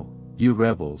 "Listen now, you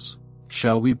rebels,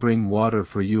 shall we bring water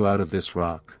for you out of this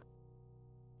rock?"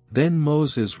 Then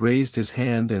Moses raised his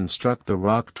hand and struck the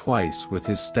rock twice with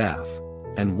his staff,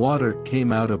 and water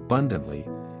came out abundantly,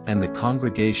 and the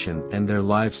congregation and their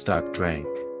livestock drank.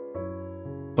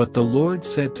 But the Lord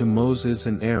said to Moses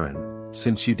and Aaron,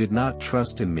 "Since you did not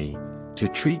trust in me, to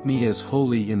treat me as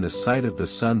holy in the sight of the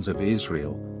sons of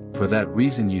Israel, for that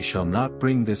reason you shall not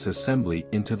bring this assembly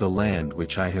into the land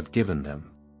which I have given them."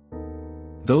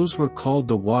 Those were called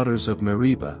the waters of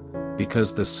Meribah,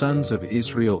 because the sons of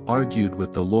Israel argued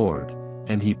with the Lord,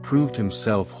 and he proved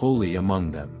himself holy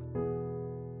among them.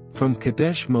 From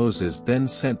Kadesh Moses then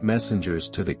sent messengers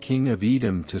to the king of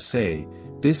Edom to say,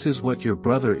 "This is what your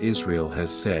brother Israel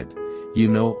has said, you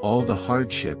know all the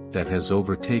hardship that has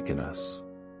overtaken us.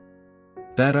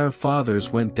 That our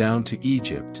fathers went down to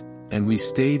Egypt, and we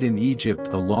stayed in Egypt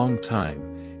a long time,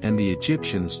 and the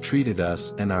Egyptians treated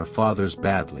us and our fathers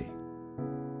badly.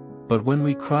 But when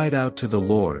we cried out to the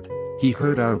Lord, he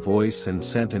heard our voice and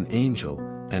sent an angel,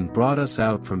 and brought us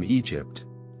out from Egypt.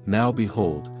 Now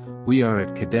behold, we are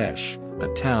at Kadesh, a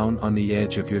town on the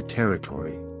edge of your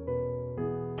territory.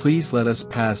 Please let us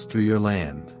pass through your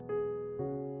land.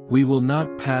 We will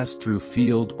not pass through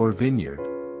field or vineyard,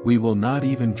 we will not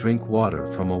even drink water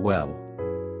from a well.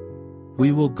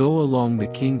 We will go along the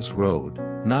king's road,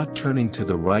 not turning to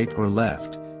the right or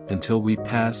left, until we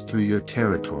pass through your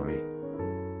territory."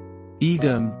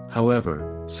 Edom,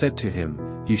 however, said to him,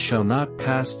 "You shall not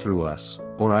pass through us,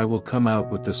 or I will come out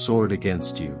with the sword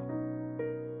against you."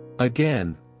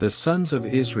 Again, the sons of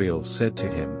Israel said to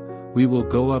him, "We will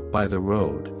go up by the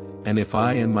road, and if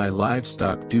I and my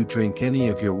livestock do drink any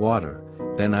of your water,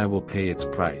 then I will pay its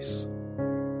price.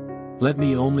 Let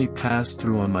me only pass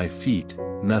through on my feet,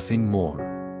 nothing more."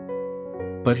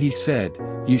 But he said,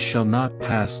 "You shall not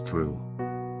pass through."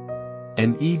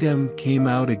 And Edom came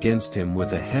out against him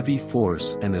with a heavy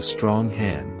force and a strong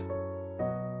hand.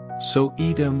 So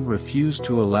Edom refused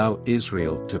to allow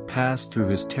Israel to pass through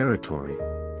his territory,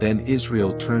 then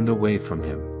Israel turned away from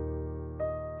him.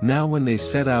 Now when they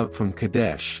set out from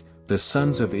Kadesh, the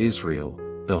sons of Israel,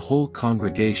 the whole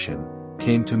congregation,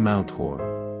 came to Mount Hor.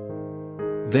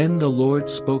 Then the Lord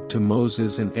spoke to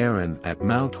Moses and Aaron at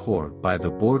Mount Hor by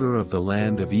the border of the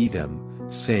land of Edom,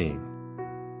 saying,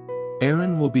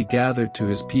 "Aaron will be gathered to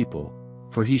his people,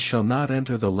 for he shall not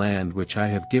enter the land which I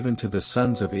have given to the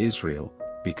sons of Israel,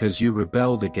 because you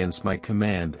rebelled against my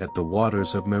command at the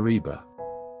waters of Meribah.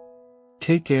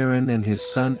 Take Aaron and his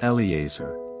son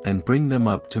Eleazar, and bring them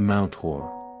up to Mount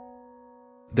Hor.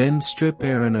 Then strip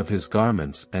Aaron of his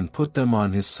garments and put them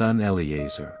on his son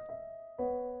Eleazar.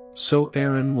 So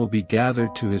Aaron will be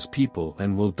gathered to his people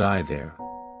and will die there."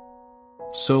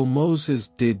 So Moses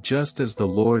did just as the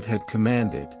Lord had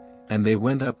commanded, and they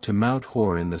went up to Mount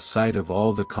Hor in the sight of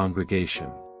all the congregation.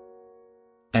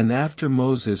 And after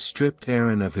Moses stripped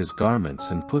Aaron of his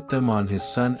garments and put them on his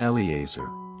son Eleazar,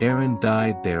 Aaron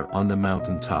died there on the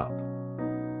mountaintop.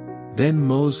 Then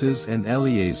Moses and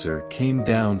Eleazar came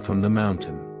down from the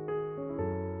mountain.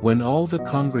 When all the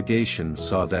congregation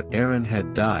saw that Aaron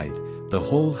had died, the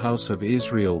whole house of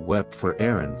Israel wept for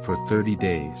Aaron for 30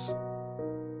 days.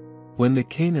 When the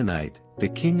Canaanite, the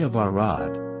king of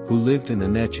Arad, who lived in the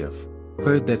Negev,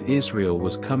 heard that Israel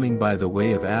was coming by the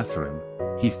way of Atharim,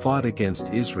 he fought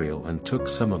against Israel and took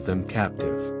some of them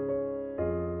captive.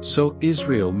 So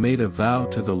Israel made a vow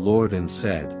to the Lord and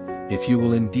said, "If you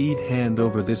will indeed hand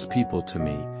over this people to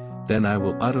me, then I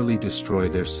will utterly destroy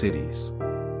their cities."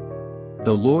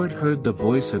 The Lord heard the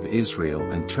voice of Israel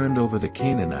and turned over the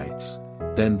Canaanites,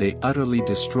 then they utterly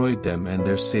destroyed them and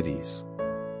their cities.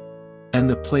 And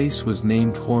the place was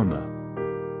named Hormah.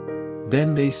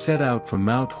 Then they set out from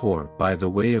Mount Hor by the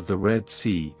way of the Red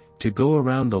Sea, to go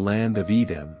around the land of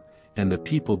Edom, and the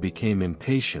people became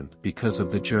impatient because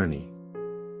of the journey.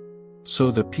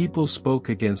 So the people spoke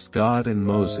against God and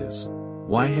Moses,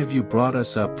 "Why have you brought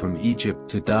us up from Egypt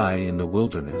to die in the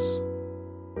wilderness?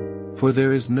 For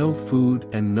there is no food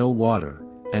and no water,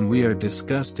 and we are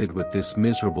disgusted with this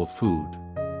miserable food."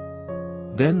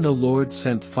 Then the Lord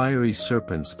sent fiery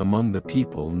serpents among the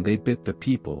people and they bit the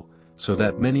people, so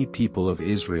that many people of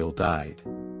Israel died.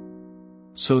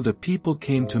 So the people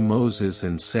came to Moses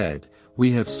and said,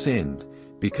 "We have sinned,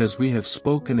 because we have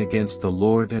spoken against the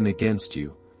Lord and against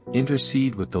you.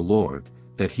 Intercede with the Lord,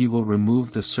 that he will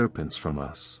remove the serpents from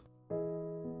us."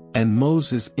 And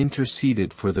Moses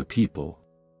interceded for the people.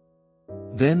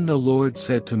 Then the Lord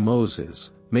said to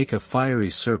Moses, "Make a fiery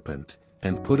serpent,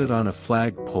 and put it on a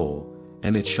flagpole,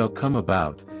 and it shall come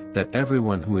about, that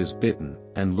everyone who is bitten,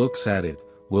 and looks at it,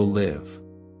 will live."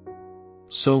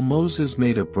 So Moses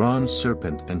made a bronze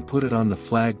serpent and put it on the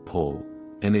flagpole,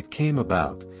 and it came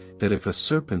about, that if a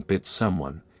serpent bit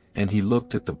someone, and he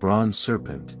looked at the bronze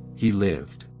serpent, he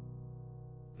lived.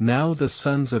 Now the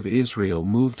sons of Israel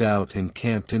moved out and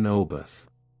camped in Oboth.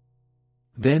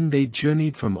 Then they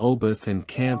journeyed from Oboth and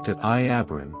camped at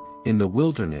Iabrim, in the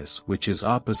wilderness which is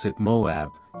opposite Moab,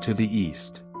 to the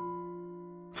east.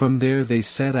 From there they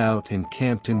set out and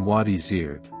camped in Wadi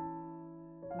Zered.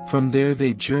 From there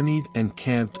they journeyed and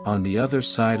camped on the other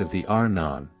side of the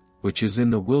Arnon, which is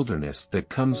in the wilderness that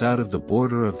comes out of the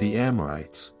border of the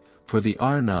Amorites, for the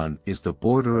Arnon is the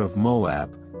border of Moab,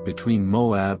 between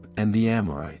Moab and the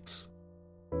Amorites.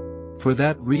 For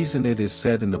that reason it is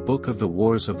said in the book of the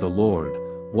wars of the Lord,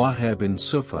 Waheb in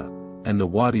Suphah, and the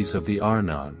wadis of the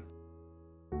Arnon.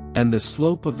 And the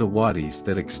slope of the wadis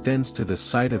that extends to the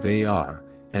site of Ar,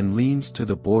 and leans to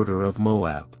the border of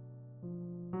Moab.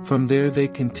 From there they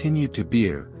continued to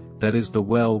Beer, that is the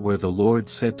well where the Lord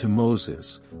said to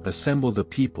Moses, "Assemble the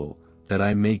people, that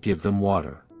I may give them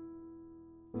water."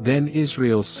 Then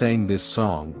Israel sang this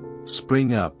song,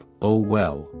 "Spring up, O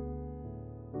well.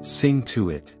 Sing to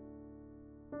it.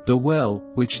 The well,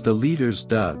 which the leaders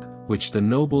dug, which the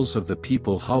nobles of the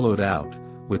people hollowed out,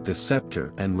 with the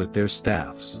scepter and with their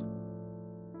staffs."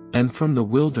 And from the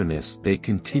wilderness they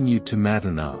continued to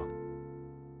Mattanah.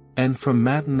 And from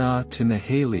Mattanah to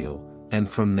Nahaliel, and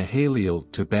from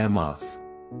Nahaliel to Bamoth.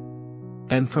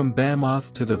 And from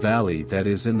Bamoth to the valley that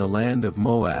is in the land of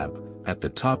Moab, at the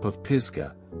top of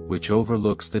Pisgah, which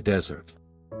overlooks the desert.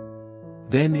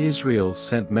 Then Israel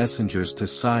sent messengers to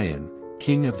Sihon,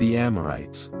 king of the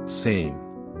Amorites, saying,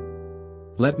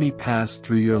 "Let me pass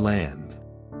through your land.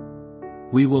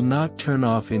 We will not turn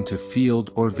off into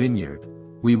field or vineyard,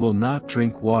 we will not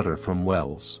drink water from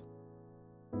wells.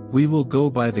 We will go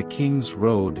by the king's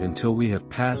road until we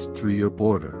have passed through your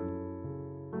border."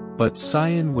 But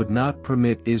Sihon would not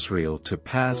permit Israel to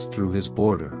pass through his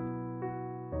border.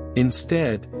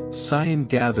 Instead, Sihon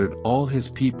gathered all his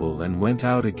people and went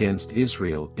out against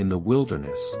Israel in the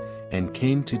wilderness, and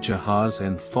came to Jahaz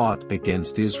and fought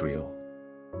against Israel.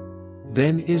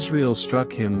 Then Israel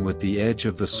struck him with the edge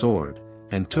of the sword,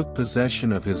 and took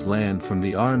possession of his land from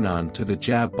the Arnon to the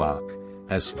Jabbok,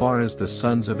 as far as the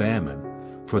sons of Ammon,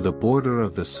 for the border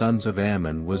of the sons of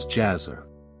Ammon was Jazer.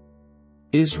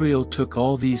 Israel took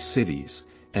all these cities,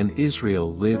 and Israel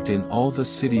lived in all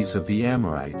the cities of the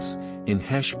Amorites, in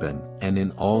Heshbon and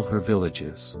in all her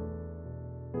villages.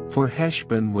 For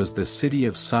Heshbon was the city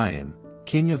of Sihon,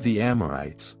 king of the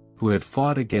Amorites, who had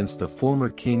fought against the former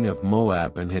king of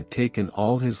Moab and had taken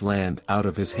all his land out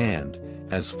of his hand,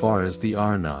 as far as the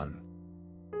Arnon.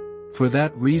 For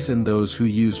that reason those who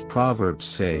use Proverbs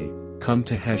say, "Come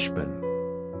to Heshbon.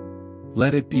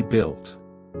 Let it be built.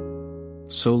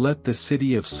 So let the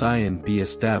city of Sihon be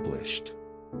established."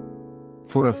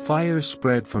 For a fire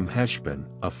spread from Heshbon,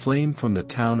 a flame from the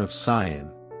town of Sihon,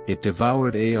 it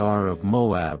devoured Ar of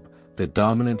Moab, the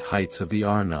dominant heights of the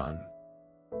Arnon.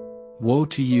 Woe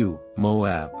to you,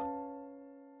 Moab!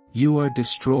 You are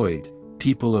destroyed,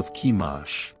 people of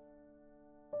Chemosh.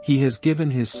 He has given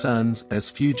his sons as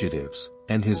fugitives,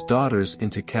 and his daughters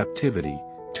into captivity,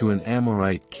 to an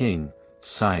Amorite king,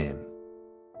 Sihon.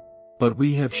 But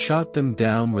we have shot them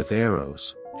down with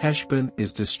arrows. Heshbon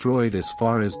is destroyed as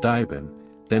far as Dibon,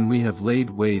 then we have laid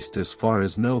waste as far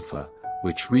as Nophah,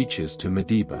 which reaches to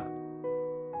Medeba.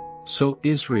 So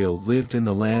Israel lived in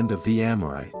the land of the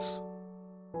Amorites.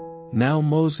 Now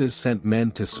Moses sent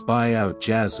men to spy out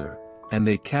Jazer, and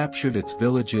they captured its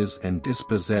villages and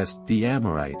dispossessed the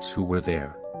Amorites who were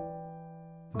there.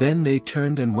 Then they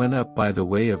turned and went up by the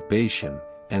way of Bashan,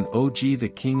 and Og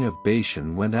the king of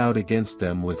Bashan went out against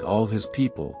them with all his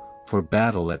people, for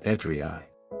battle at Edrei.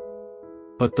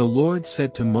 But the Lord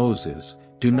said to Moses,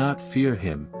 "Do not fear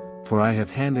him, for I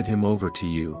have handed him over to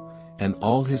you, and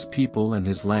all his people and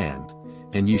his land,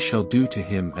 and you shall do to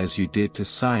him as you did to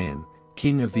Sihon,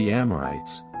 king of the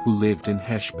Amorites, who lived in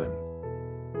Heshbon."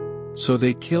 So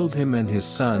they killed him and his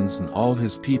sons and all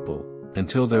his people,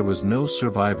 until there was no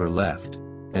survivor left,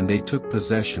 and they took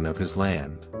possession of his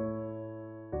land.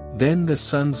 Then the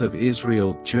sons of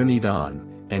Israel journeyed on,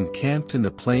 and camped in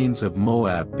the plains of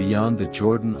Moab beyond the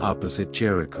Jordan opposite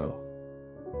Jericho.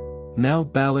 Now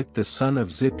Balak the son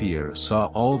of Zipporah saw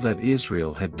all that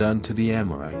Israel had done to the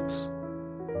Amorites.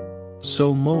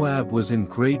 So Moab was in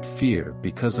great fear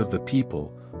because of the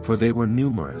people, for they were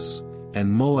numerous,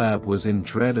 and Moab was in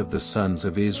dread of the sons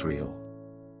of Israel.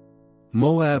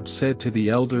 Moab said to the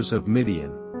elders of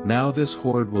Midian, "Now this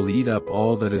horde will eat up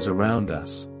all that is around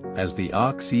us, as the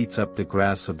ox eats up the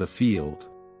grass of the field."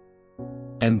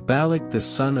 And Balak the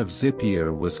son of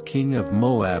Zipporah was king of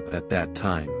Moab at that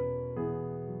time.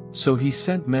 So he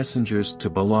sent messengers to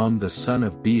Balaam the son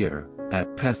of Beor,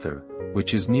 at Pethor,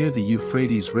 which is near the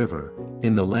Euphrates River,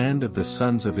 in the land of the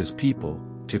sons of his people,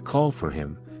 to call for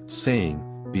him, saying,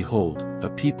 "Behold, a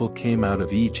people came out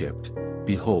of Egypt,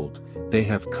 behold, they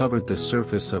have covered the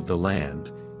surface of the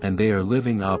land, and they are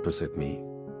living opposite me.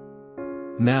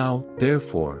 Now,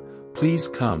 therefore, please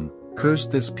come, curse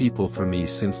this people for me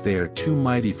since they are too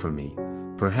mighty for me,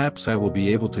 perhaps I will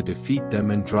be able to defeat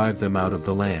them and drive them out of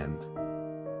the land.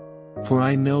 For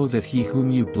I know that he whom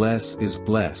you bless is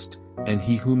blessed, and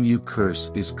he whom you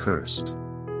curse is cursed."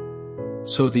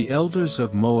 So the elders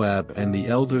of Moab and the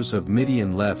elders of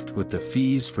Midian left with the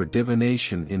fees for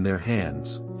divination in their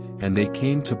hands, and they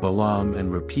came to Balaam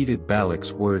and repeated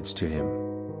Balak's words to him.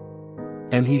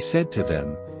 And he said to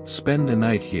them, "Spend the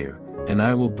night here, and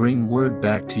I will bring word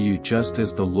back to you just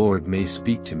as the Lord may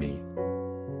speak to me."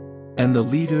 And the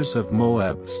leaders of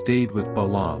Moab stayed with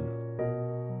Balaam.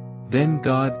 Then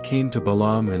God came to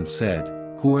Balaam and said,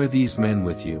 "Who are these men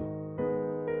with you?"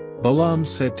 Balaam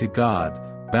said to God,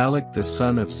 "Balak the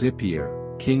son of Zipporah,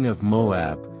 king of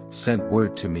Moab, sent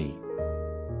word to me.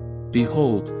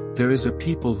 Behold, there is a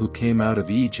people who came out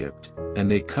of Egypt, and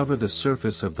they cover the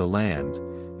surface of the land.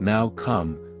 Now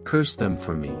come, curse them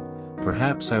for me,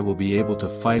 perhaps I will be able to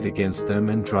fight against them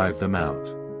and drive them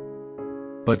out."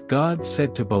 But God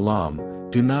said to Balaam,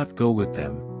 "Do not go with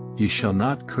them, you shall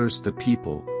not curse the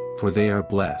people, for they are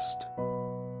blessed."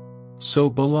 So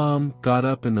Balaam got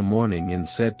up in the morning and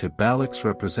said to Balak's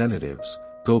representatives,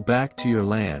 "Go back to your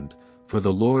land, for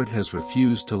the Lord has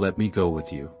refused to let me go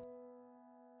with you."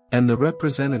 And the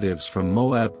representatives from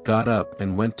Moab got up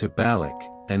and went to Balak,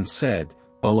 and said,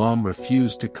 "Balaam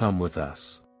refused to come with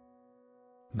us."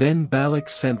 Then Balak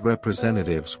sent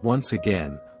representatives once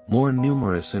again, more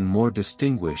numerous and more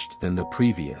distinguished than the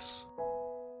previous.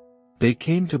 They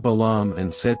came to Balaam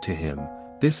and said to him,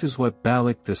 "This is what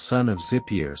Balak the son of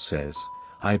Zippor says,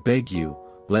 I beg you,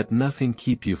 let nothing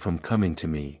keep you from coming to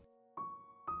me.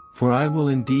 For I will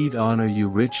indeed honor you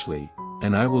richly,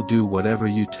 and I will do whatever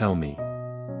you tell me.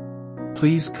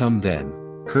 Please come then,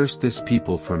 curse this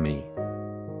people for me."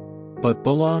 But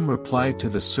Balaam replied to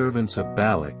the servants of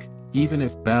Balak, "Even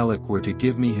if Balak were to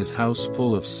give me his house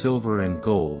full of silver and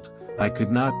gold, I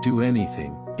could not do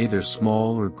anything, either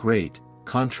small or great,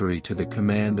 contrary to the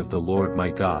command of the Lord my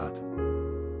God.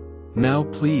 Now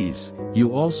please,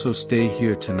 you also stay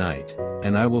here tonight,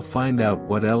 and I will find out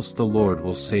what else the Lord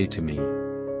will say to me."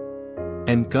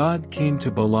 And God came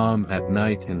to Balaam at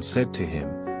night and said to him,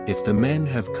 "If the men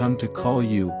have come to call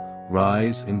you,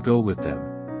 rise and go with them,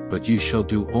 but you shall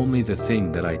do only the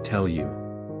thing that I tell you."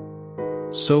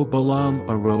 So Balaam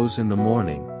arose in the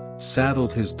morning,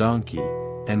 saddled his donkey,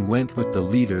 and went with the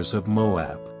leaders of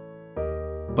Moab.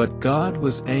 But God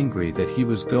was angry that he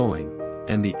was going,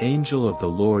 and the angel of the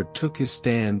Lord took his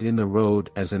stand in the road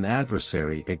as an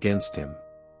adversary against him.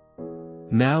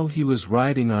 Now he was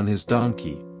riding on his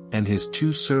donkey, and his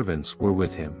 2 servants were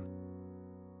with him.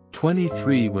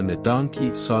 23 When the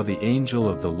donkey saw the angel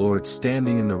of the Lord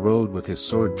standing in the road with his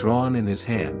sword drawn in his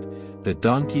hand, the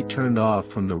donkey turned off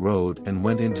from the road and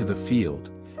went into the field,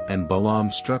 and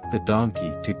Balaam struck the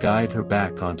donkey to guide her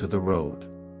back onto the road.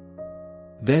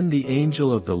 Then the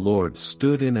angel of the Lord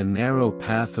stood in a narrow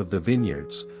path of the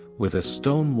vineyards, with a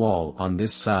stone wall on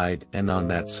this side and on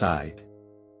that side.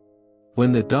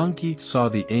 When the donkey saw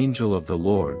the angel of the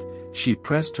Lord, she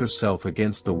pressed herself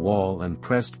against the wall and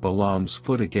pressed Balaam's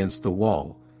foot against the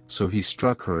wall, so he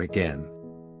struck her again.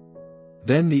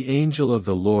 Then the angel of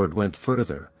the Lord went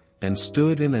further, and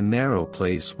stood in a narrow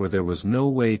place where there was no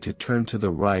way to turn to the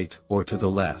right or to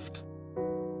the left.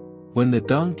 When the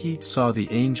donkey saw the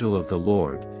angel of the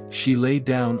Lord, she lay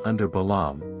down under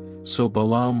Balaam, so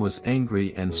Balaam was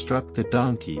angry and struck the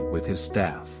donkey with his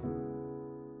staff.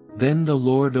 Then the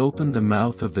Lord opened the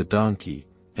mouth of the donkey,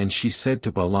 and she said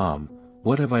to Balaam,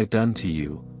 "What have I done to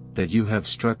you, that you have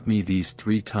struck me these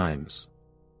 3 times?"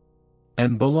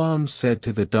 And Balaam said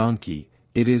to the donkey,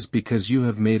 "It is because you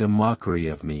have made a mockery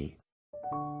of me.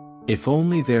 If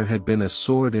only there had been a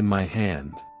sword in my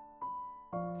hand,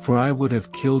 for I would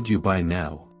have killed you by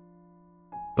now."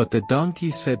 But the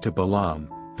donkey said to Balaam,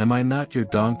 "Am I not your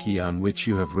donkey on which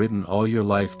you have ridden all your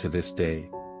life to this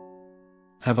day?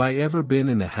 Have I ever been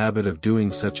in the habit of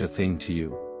doing such a thing to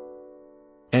you?"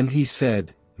 And he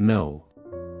said, "No."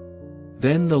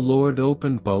 Then the Lord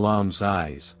opened Balaam's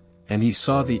eyes, and he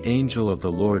saw the angel of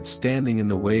the Lord standing in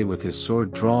the way with his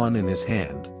sword drawn in his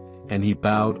hand, and he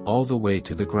bowed all the way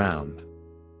to the ground.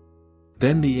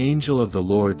 Then the angel of the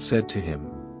Lord said to him,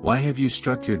 "Why have you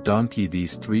struck your donkey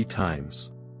these 3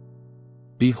 times?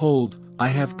 Behold, I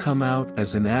have come out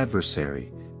as an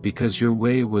adversary, because your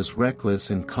way was reckless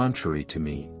and contrary to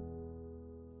me.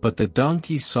 But the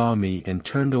donkey saw me and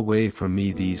turned away from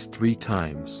me these 3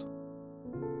 times.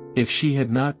 If she had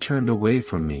not turned away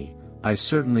from me, I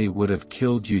certainly would have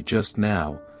killed you just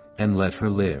now, and let her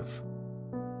live."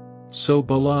 So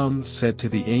Balaam said to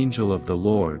the angel of the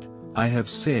Lord, "I have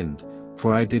sinned,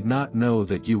 for I did not know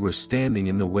that you were standing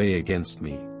in the way against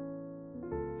me.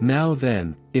 Now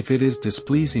then, if it is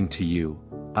displeasing to you,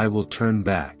 I will turn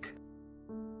back."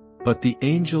 But the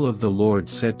angel of the Lord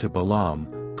said to Balaam,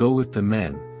 "Go with the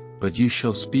men, but you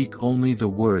shall speak only the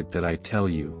word that I tell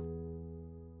you."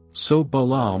 So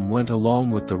Balaam went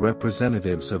along with the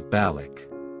representatives of Balak.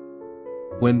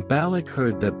 When Balak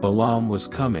heard that Balaam was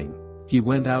coming, he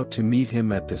went out to meet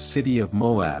him at the city of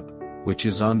Moab, which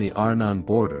is on the Arnon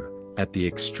border, at the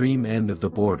extreme end of the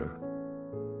border.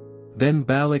 Then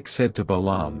Balak said to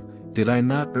Balaam, "Did I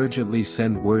not urgently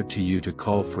send word to you to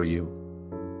call for you?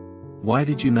 Why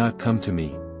did you not come to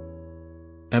me?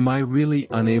 Am I really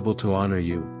unable to honor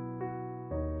you?"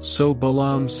 So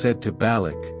Balaam said to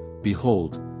Balak,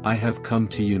 "Behold, I have come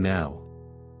to you now.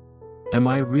 Am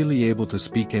I really able to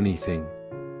speak anything?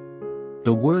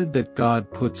 The word that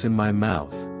God puts in my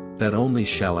mouth, that only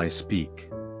shall I speak."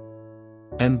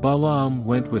 And Balaam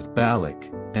went with Balak,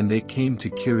 and they came to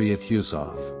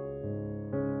Kiriath-Huzoth.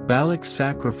 Balak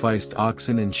sacrificed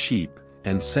oxen and sheep,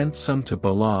 and sent some to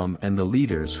Balaam and the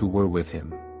leaders who were with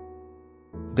him.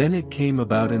 Then it came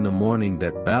about in the morning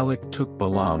that Balak took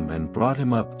Balaam and brought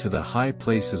him up to the high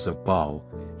places of Baal,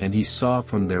 and he saw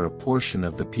from there a portion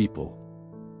of the people.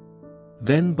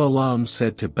 Then Balaam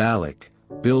said to Balak,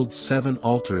 "Build 7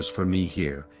 altars for me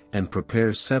here, and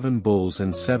prepare 7 bulls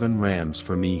and 7 rams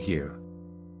for me here."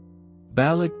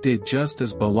 Balak did just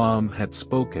as Balaam had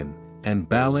spoken, and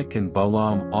Balak and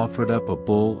Balaam offered up a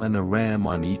bull and a ram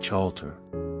on each altar.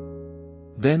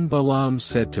 Then Balaam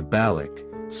said to Balak,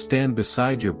 "Stand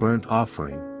beside your burnt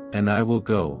offering, and I will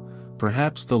go,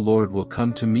 perhaps the Lord will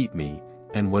come to meet me,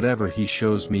 and whatever he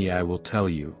shows me I will tell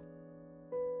you."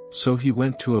 So he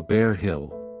went to a bare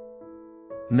hill.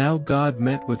 Now God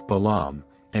met with Balaam,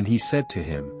 and he said to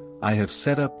him, "I have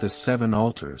set up the 7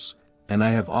 altars, and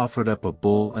I have offered up a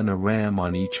bull and a ram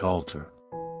on each altar."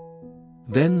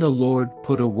 Then the Lord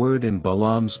put a word in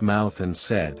Balaam's mouth and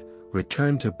said,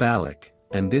 "Return to Balak,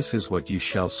 and this is what you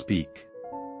shall speak."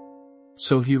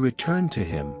 So he returned to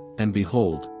him, and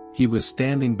behold, he was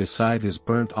standing beside his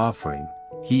burnt offering,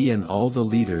 he and all the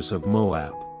leaders of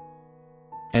Moab.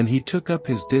 And he took up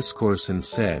his discourse and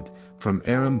said, "From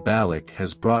Aram Balak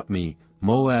has brought me,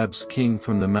 Moab's king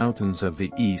from the mountains of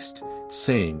the east,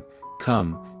 saying,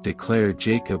 Come, declare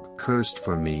Jacob cursed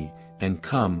for me, and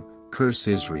come, curse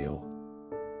Israel.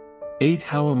 8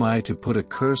 How am I to put a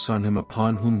curse on him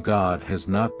upon whom God has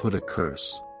not put a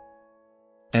curse?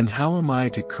 And how am I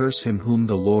to curse him whom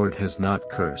the Lord has not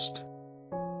cursed?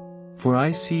 For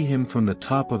I see him from the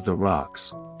top of the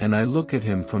rocks, and I look at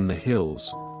him from the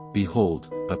hills,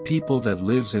 behold, a people that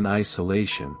lives in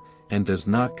isolation, and does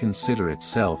not consider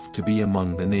itself to be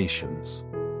among the nations.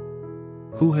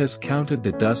 Who has counted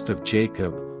the dust of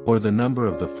Jacob, or the number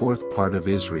of the 4th part of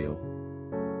Israel?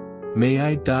 May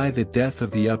I die the death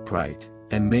of the upright,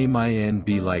 and may my end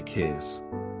be like his."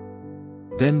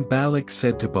 Then Balak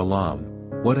said to Balaam,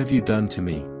 "What have you done to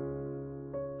me?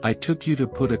 I took you to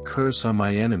put a curse on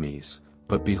my enemies,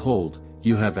 but behold,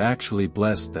 you have actually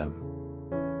blessed them."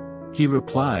 He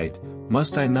replied,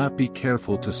 "Must I not be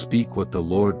careful to speak what the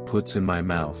Lord puts in my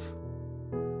mouth?"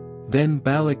 Then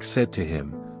Balak said to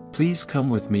him, "Please come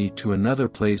with me to another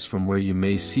place from where you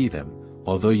may see them,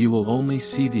 although you will only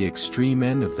see the extreme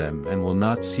end of them and will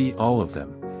not see all of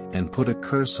them, and put a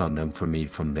curse on them for me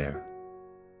from there."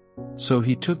 So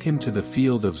he took him to the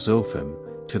field of Zophim,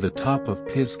 to the top of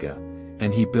Pisgah,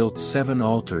 and he built 7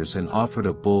 altars and offered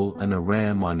a bull and a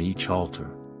ram on each altar.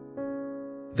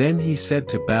 Then he said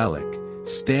to Balak,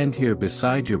 "Stand here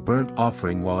beside your burnt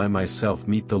offering while I myself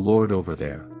meet the Lord over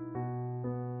there."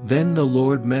 Then the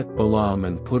Lord met Balaam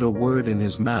and put a word in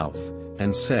his mouth,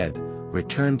 and said,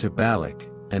 "Return to Balak,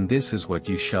 and this is what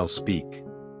you shall speak."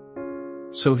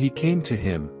 So he came to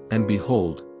him, and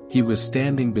behold, he was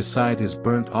standing beside his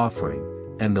burnt offering,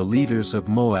 and the leaders of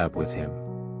Moab with him.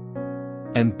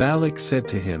 And Balak said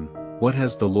to him, "What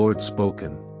has the Lord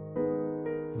spoken?"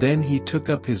 Then he took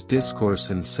up his discourse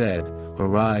and said,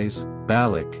 "Arise,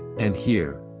 Balak, and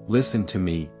hear, listen to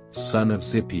me, son of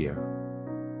Zippor.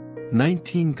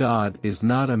 19 God is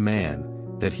not a man,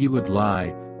 that he would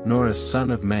lie, nor a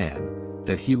son of man,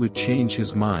 that he would change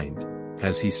his mind,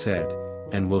 has he said,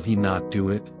 and will he not do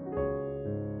it?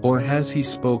 Or has he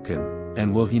spoken,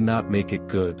 and will he not make it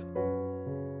good?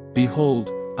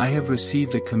 Behold, I have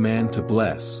received a command to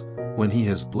bless, when he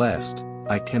has blessed,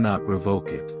 I cannot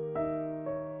revoke it.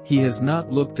 He has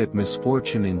not looked at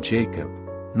misfortune in Jacob,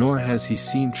 nor has he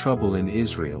seen trouble in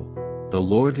Israel. The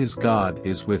Lord his God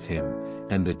is with him,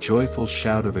 and the joyful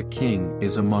shout of a king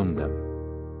is among them.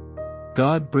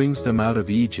 God brings them out of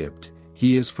Egypt,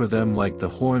 he is for them like the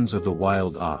horns of the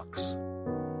wild ox.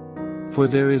 For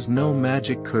there is no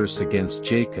magic curse against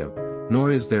Jacob,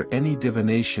 nor is there any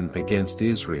divination against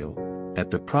Israel. At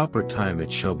the proper time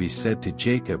it shall be said to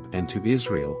Jacob and to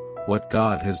Israel, what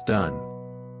God has done.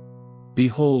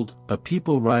 Behold, a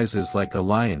people rises like a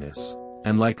lioness,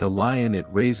 and like a lion it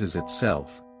raises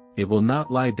itself, it will not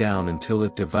lie down until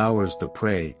it devours the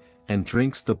prey, and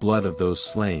drinks the blood of those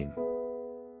slain.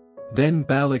 Then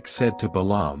Balak said to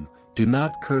Balaam, Do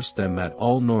not curse them at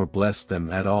all nor bless them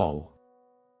at all.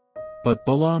 But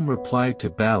Balaam replied to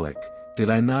Balak, Did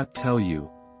I not tell you,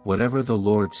 whatever the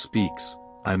Lord speaks,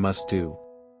 I must do?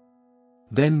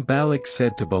 Then Balak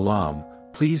said to Balaam,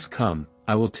 Please come,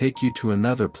 I will take you to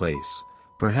another place,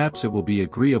 perhaps it will be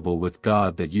agreeable with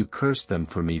God that you curse them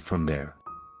for me from there.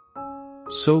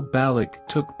 So Balak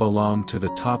took Balaam to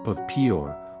the top of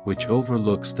Peor, which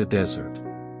overlooks the desert.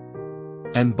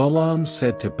 And Balaam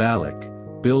said to Balak,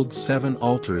 Build 7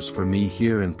 altars for me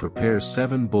here and prepare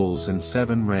 7 bulls and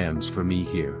 7 rams for me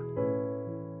here.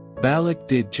 Balak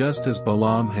did just as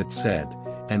Balaam had said,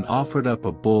 and offered up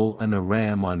a bull and a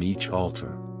ram on each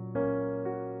altar.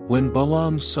 When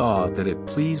Balaam saw that it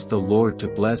pleased the Lord to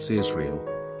bless Israel,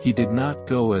 he did not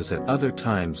go as at other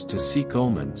times to seek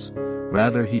omens,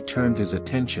 rather he turned his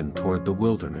attention toward the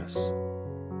wilderness.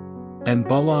 And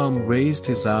Balaam raised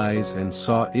his eyes and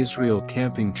saw Israel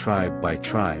camping tribe by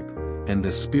tribe, and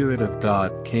the Spirit of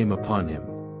God came upon him.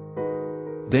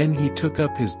 Then he took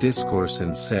up his discourse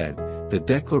and said, The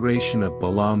declaration of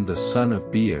Balaam the son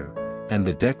of Beor, and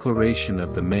the declaration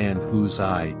of the man whose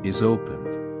eye is opened.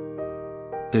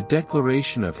 The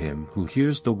declaration of him who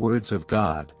hears the words of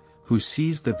God, who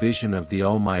sees the vision of the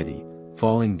Almighty,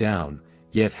 falling down,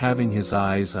 yet having his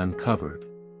eyes uncovered.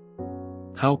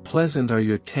 How pleasant are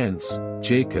your tents,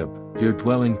 Jacob, your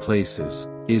dwelling places,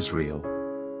 Israel.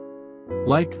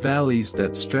 Like valleys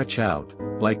that stretch out,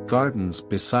 like gardens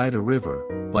beside a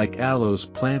river, like aloes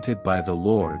planted by the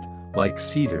Lord, like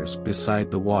cedars beside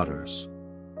the waters.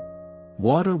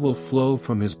 Water will flow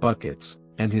from his buckets,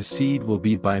 and his seed will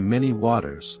be by many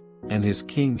waters, and his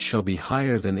king shall be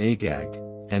higher than Agag,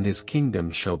 and his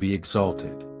kingdom shall be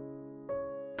exalted.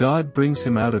 God brings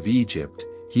him out of Egypt,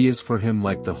 he is for him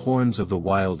like the horns of the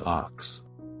wild ox.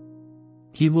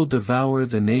 He will devour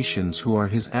the nations who are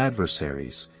his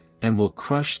adversaries, and will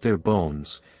crush their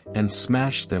bones, and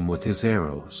smash them with his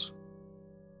arrows.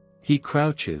 He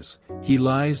crouches, he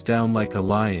lies down like a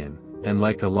lion, and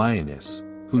like a lioness,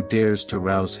 who dares to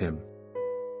rouse him?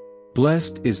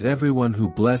 Blessed is everyone who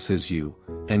blesses you,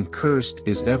 and cursed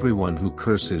is everyone who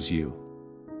curses you.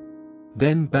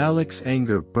 Then Balak's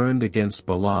anger burned against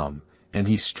Balaam, and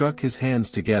he struck his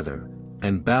hands together,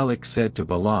 and Balak said to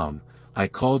Balaam, I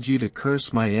called you to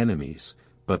curse my enemies,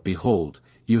 but behold,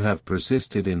 you have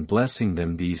persisted in blessing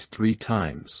them these 3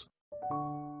 times.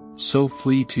 So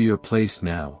flee to your place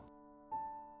now.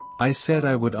 I said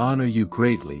I would honor you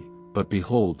greatly, but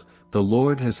behold, the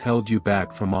Lord has held you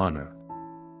back from honor.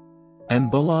 And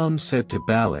Balaam said to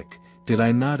Balak, Did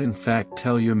I not in fact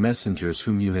tell your messengers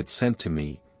whom you had sent to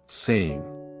me, saying,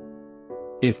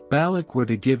 If Balak were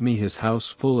to give me his house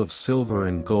full of silver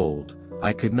and gold,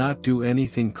 I could not do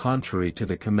anything contrary to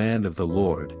the command of the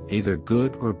Lord, either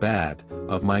good or bad,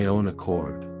 of my own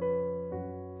accord.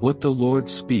 What the Lord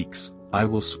speaks, I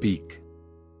will speak.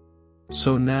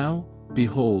 So now,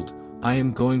 behold, I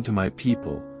am going to my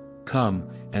people. Come,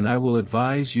 and I will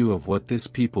advise you of what this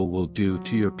people will do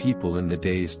to your people in the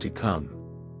days to come.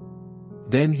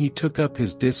 Then he took up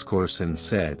his discourse and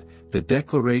said, The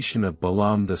declaration of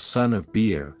Balaam the son of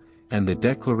Beor, and the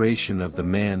declaration of the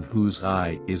man whose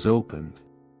eye is opened.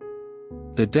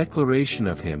 The declaration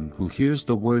of him who hears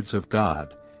the words of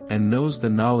God, and knows the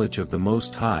knowledge of the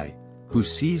Most High, who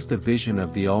sees the vision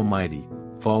of the Almighty,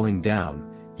 falling down,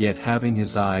 yet having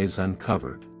his eyes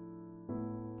uncovered.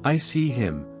 I see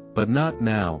him, but not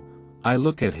now, I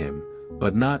look at him,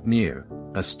 but not near,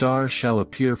 a star shall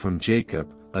appear from Jacob,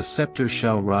 a scepter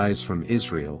shall rise from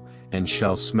Israel, and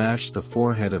shall smash the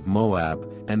forehead of Moab,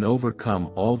 and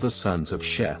overcome all the sons of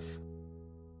Sheth.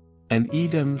 And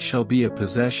Edom shall be a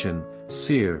possession,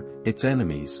 Seir, its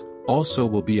enemies, also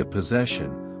will be a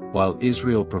possession, while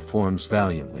Israel performs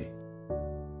valiantly.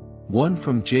 One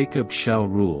from Jacob shall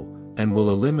rule, and will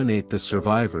eliminate the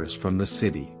survivors from the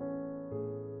city.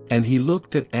 And he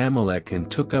looked at Amalek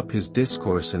and took up his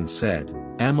discourse and said,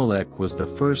 Amalek was the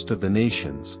first of the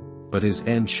nations, but his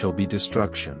end shall be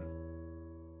destruction.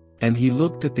 And he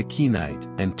looked at the Kenite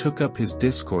and took up his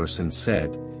discourse and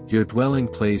said, Your dwelling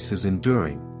place is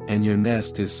enduring, and your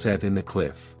nest is set in the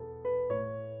cliff.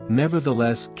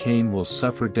 Nevertheless Cain will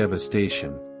suffer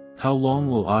devastation. How long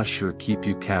will Ashur keep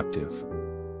you captive?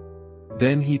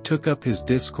 Then he took up his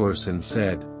discourse and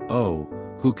said, Oh,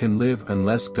 who can live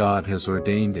unless God has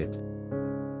ordained it?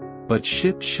 But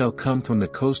ships shall come from the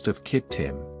coast of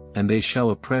Kittim, and they shall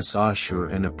oppress Ashur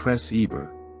and oppress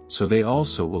Eber, so they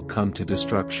also will come to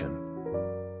destruction.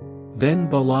 Then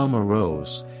Balaam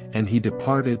arose, and he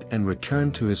departed and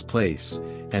returned to his place,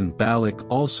 and Balak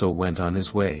also went on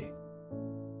his way.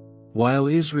 While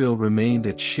Israel remained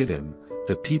at Shittim,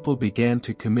 the people began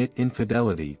to commit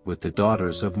infidelity with the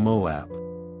daughters of Moab.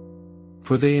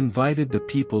 For they invited the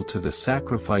people to the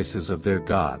sacrifices of their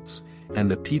gods, and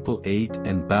the people ate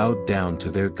and bowed down to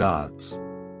their gods.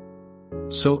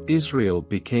 So Israel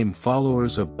became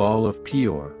followers of Baal of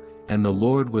Peor, and the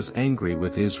Lord was angry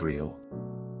with Israel.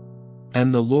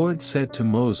 And the Lord said to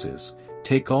Moses,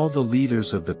 Take all the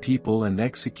leaders of the people and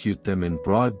execute them in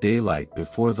broad daylight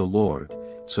before the Lord,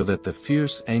 so that the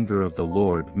fierce anger of the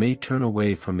Lord may turn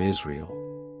away from Israel.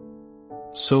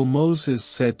 So Moses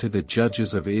said to the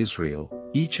judges of Israel,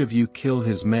 Each of you kill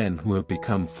his men who have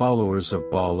become followers of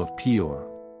Baal of Peor.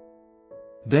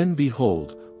 Then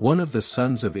behold, one of the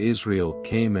sons of Israel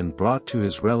came and brought to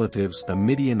his relatives a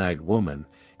Midianite woman,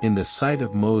 in the sight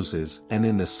of Moses and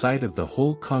in the sight of the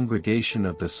whole congregation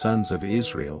of the sons of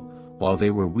Israel, while they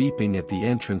were weeping at the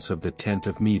entrance of the tent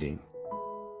of meeting.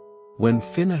 When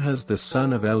Phinehas the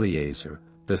son of Eleazar,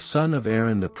 the son of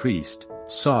Aaron the priest,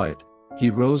 saw it, he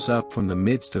rose up from the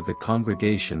midst of the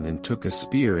congregation and took a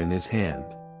spear in his hand.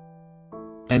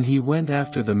 And he went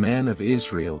after the man of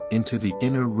Israel into the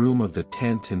inner room of the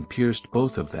tent and pierced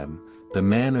both of them, the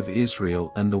man of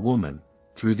Israel and the woman,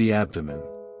 through the abdomen.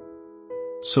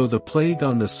 So the plague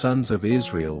on the sons of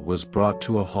Israel was brought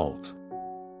to a halt.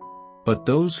 But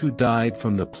those who died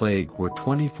from the plague were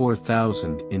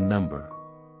 24,000 in number.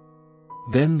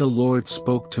 Then the Lord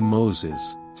spoke to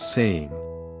Moses, saying,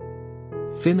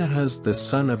 Phinehas the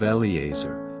son of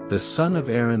Eleazar, the son of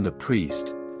Aaron the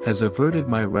priest, has averted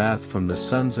my wrath from the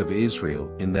sons of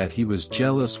Israel in that he was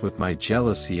jealous with my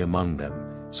jealousy among them,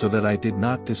 so that I did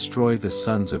not destroy the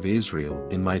sons of Israel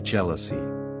in my jealousy.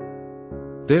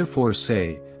 Therefore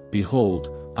say,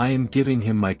 Behold, I am giving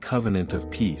him my covenant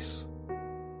of peace.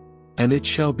 And it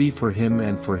shall be for him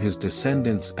and for his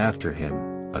descendants after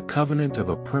him, a covenant of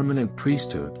a permanent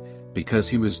priesthood, because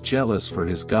he was jealous for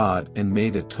his God and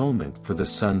made atonement for the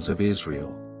sons of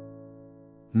Israel.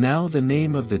 Now the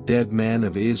name of the dead man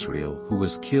of Israel who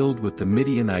was killed with the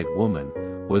Midianite woman,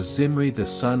 was Zimri the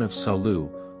son of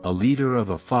Salu, a leader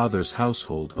of a father's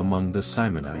household among the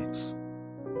Simonites.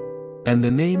 And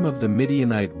the name of the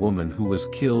Midianite woman who was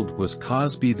killed was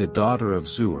Cosbi the daughter of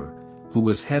Zur, who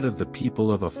was head of the people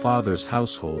of a father's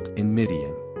household in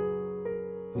Midian.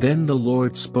 Then the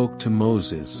Lord spoke to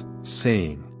Moses,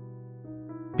 saying,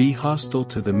 Be hostile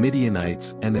to the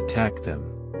Midianites and attack them.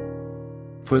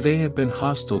 For they have been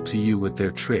hostile to you with their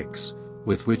tricks,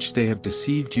 with which they have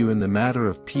deceived you in the matter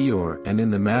of Peor and in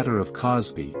the matter of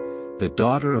Cosbi, the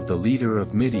daughter of the leader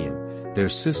of Midian, their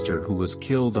sister who was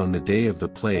killed on the day of the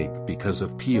plague because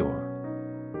of Peor.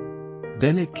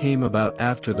 Then it came about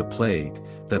after the plague,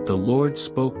 that the Lord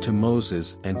spoke to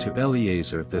Moses and to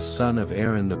Eleazar the son of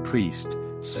Aaron the priest,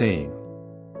 saying,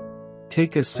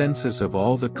 Take a census of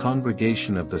all the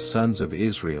congregation of the sons of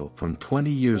Israel from 20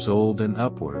 years old and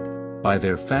upward, by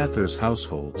their fathers'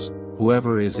 households,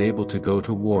 whoever is able to go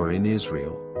to war in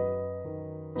Israel.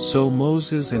 So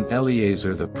Moses and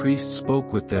Eleazar the priest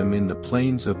spoke with them in the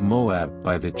plains of Moab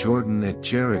by the Jordan at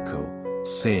Jericho,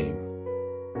 saying,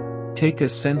 Take a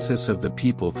census of the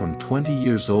people from 20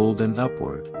 years old and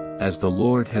upward, as the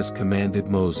Lord has commanded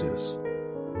Moses.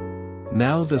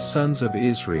 Now the sons of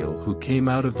Israel who came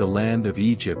out of the land of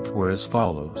Egypt were as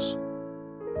follows.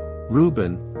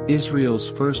 Reuben, Israel's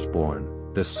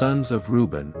firstborn, the sons of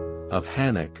Reuben, of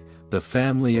Hanok, the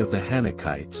family of the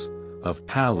Hanokites, of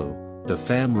Palu, the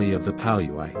family of the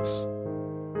Paluites.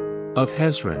 Of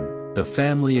Hezron, the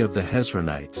family of the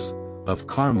Hezronites, of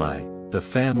Carmi, the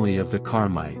family of the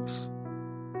Carmites.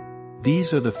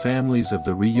 These are the families of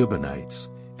the Reubenites,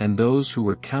 and those who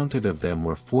were counted of them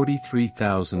were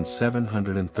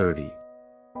 43,730.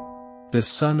 The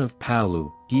son of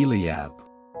Palu, Eliab.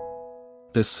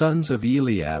 The sons of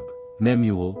Eliab,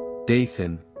 Nemuel,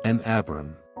 Dathan, and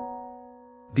Abram.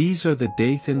 These are the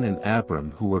Dathan and Abram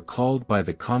who were called by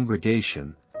the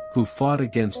congregation, who fought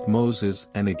against Moses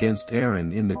and against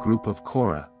Aaron in the group of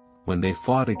Korah, when they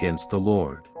fought against the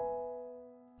Lord.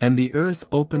 And the earth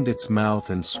opened its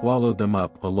mouth and swallowed them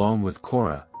up along with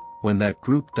Korah, when that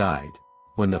group died,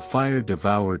 when the fire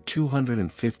devoured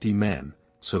 250 men,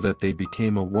 so that they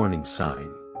became a warning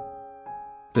sign.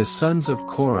 The sons of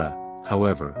Korah,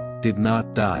 however, did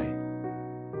not die.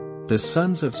 The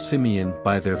sons of Simeon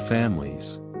by their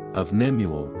families, of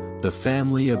Nemuel, the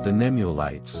family of the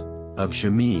Nemuelites, of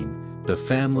Jamin, the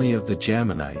family of the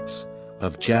Jaminites,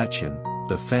 of Jachin,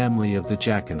 the family of the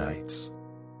Jachinites.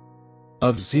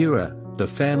 Of Zerah, the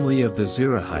family of the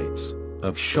Zerahites,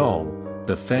 of Shaul,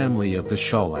 the family of the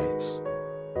Shaulites.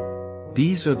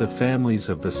 These are the families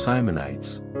of the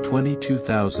Simonites,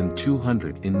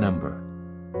 22,200 in number.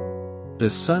 The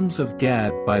sons of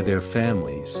Gad by their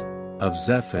families, of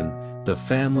Zephon, the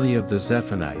family of the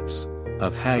Zephonites,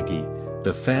 of Haggi,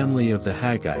 the family of the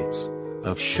Haggites,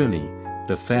 of Shuni,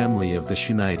 the family of the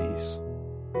Shunites.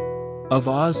 Of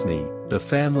Ozni, the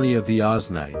family of the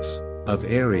Oznites, of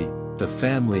Eri, the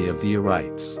family of the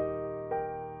Erites.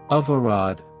 Of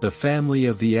Arad, the family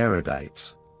of the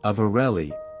Aradites, of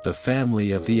Areli, the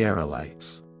family of the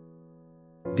Arelites.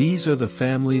 These are the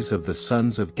families of the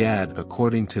sons of Gad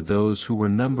according to those who were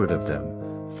numbered of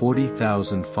them,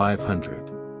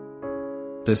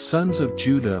 40,500. The sons of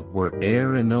Judah were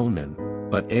Er and Onan,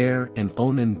 but Er and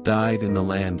Onan died in the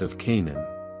land of Canaan.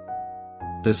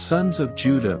 The sons of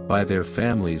Judah by their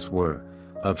families were,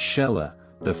 of Shelah,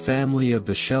 the family of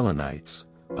the Shelonites,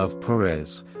 of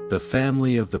Perez, the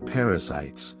family of the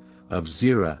Perizzites, of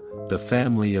Zerah, the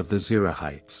family of the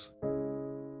Zerahites.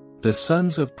 The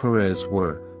sons of Perez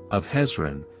were, of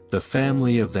Hezron, the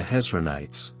family of the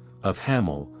Hezronites, of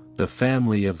Hamul, the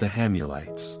family of the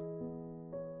Hamulites.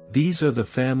 These are the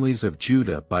families of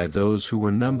Judah by those who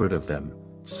were numbered of them,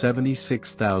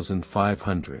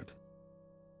 76,500.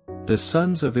 The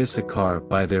sons of Issachar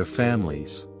by their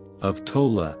families, of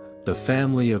Tola, the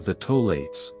family of the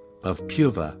Tolates, of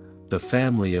Puvah, the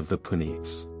family of the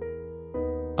Punites.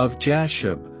 Of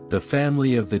Jashub, the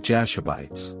family of the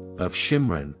Jashubites, of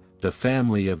Shimron, the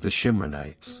family of the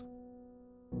Shimronites.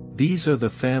 These are the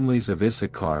families of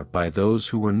Issachar by those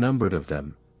who were numbered of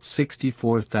them,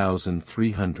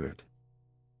 64,300.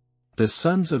 The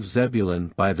sons of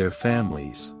Zebulun by their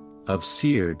families, of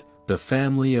Sered, the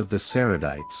family of the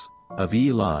Seredites, of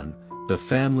Elon, the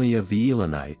family of the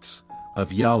Elonites,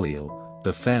 of Yaleel,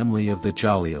 the family of the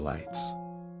Jaleelites.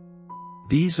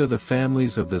 These are the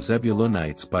families of the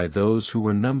Zebulunites by those who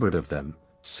were numbered of them,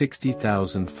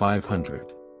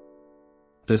 60,500.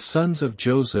 The sons of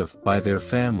Joseph by their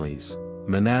families,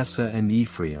 Manasseh and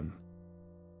Ephraim.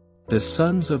 The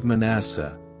sons of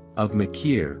Manasseh, of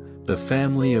Machir, the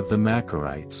family of the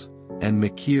Machirites, and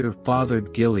Machir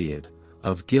fathered Gilead,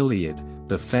 of Gilead,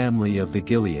 the family of the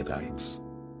Gileadites.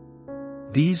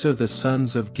 These are the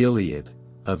sons of Gilead,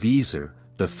 of Ezer,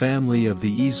 the family of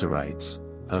the Ezerites,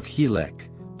 of Helek,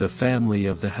 the family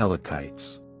of the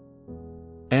Helekites.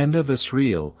 And of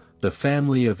Asriel, the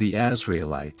family of the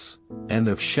Asrielites, and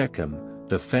of Shechem,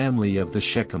 the family of the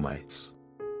Shechemites.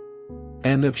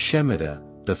 And of Shemida,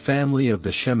 the family of the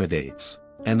Shemidates,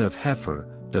 and of Hepher,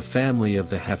 the family of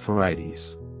the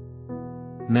Hepherites.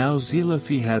 Now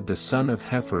Zelophehad the son of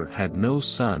Hepher had no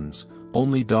sons,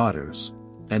 only daughters,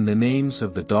 and the names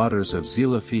of the daughters of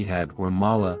Zelophehad were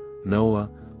Mahlah, Noah,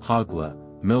 Hoglah,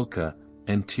 Milcah,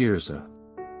 and Tirzah.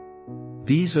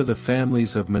 These are the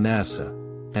families of Manasseh,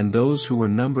 and those who were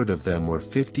numbered of them were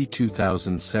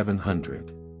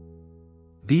 52,700.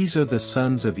 These are the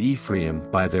sons of Ephraim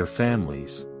by their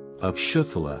families, of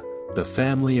Shuthelah, the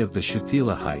family of the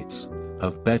Shuthelahites,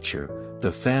 of Becher,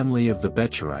 the family of the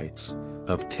Becherites,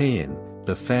 of Tahan,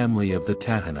 the family of the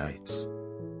Tahanites.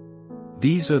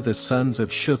 These are the sons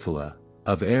of Shuthelah,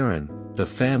 of Aaron, the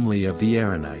family of the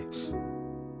Aaronites.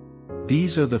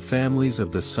 These are the families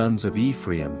of the sons of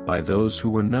Ephraim by those who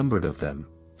were numbered of them,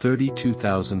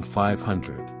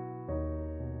 32,500.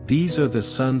 These are the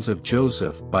sons of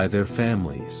Joseph by their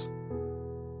families.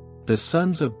 The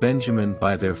sons of Benjamin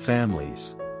by their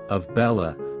families, of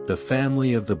Bela, the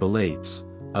family of the Belates,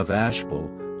 of Ashbel,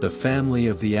 the family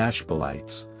of the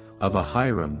Ashbelites, of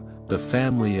Ahiram, the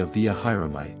family of the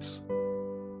Ahiramites.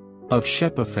 Of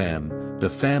Shephapham, the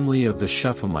family of the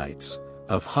Shuphamites,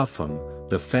 of Hupham,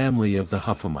 the family of the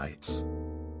Huphamites.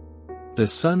 The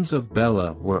sons of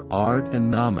Bela were Ard and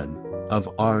Naaman, of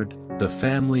Ard, the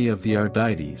family of the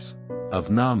Ardites, of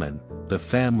Naaman, the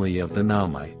family of the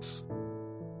Naamites.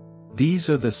 These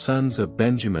are the sons of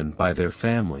Benjamin by their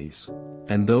families,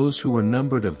 and those who were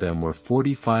numbered of them were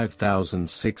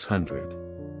 45,600.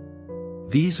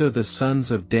 These are the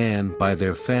sons of Dan by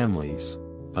their families,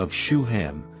 of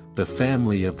Shuham, the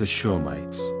family of the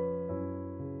Shuhamites.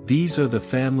 These are the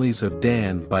families of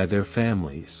Dan by their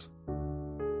families.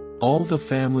 All the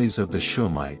families of the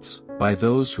Shuhamites, by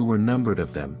those who were numbered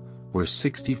of them, were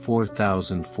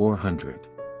 64,400.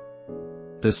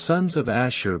 The sons of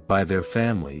Asher by their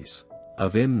families,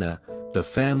 of Imnah, the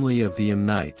family of the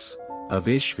Imnites, of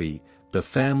Ishvi, the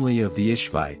family of the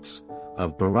Ishvites,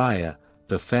 of Beriah,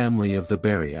 the family of the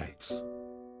Beriites.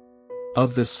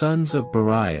 Of the sons of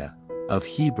Beriah, of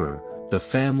Heber, the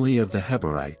family of the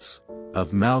Heberites,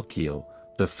 of Malchiel,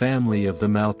 the family of the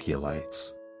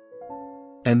Malchielites.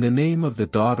 And the name of the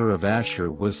daughter of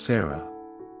Asher was Sarah.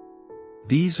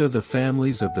 These are the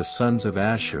families of the sons of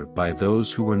Asher by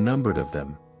those who were numbered of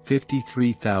them,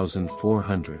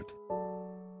 53,400.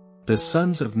 The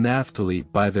sons of Naphtali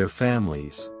by their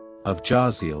families, of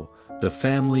Jaziel, the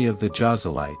family of the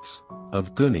Jazelites,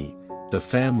 of Guni, the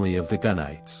family of the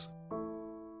Gunites.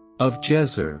 Of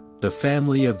Jezer, the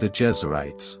family of the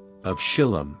Jezerites, of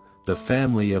Shillem, the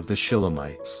family of the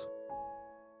Shillemites.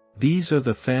 These are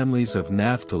the families of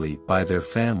Naphtali by their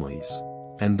families,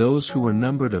 and those who were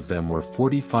numbered of them were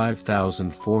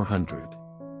 45,400.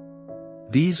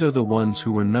 These are the ones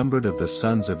who were numbered of the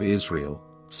sons of Israel,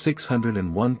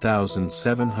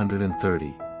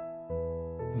 601,730.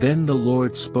 Then the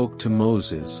Lord spoke to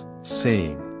Moses,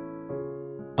 saying,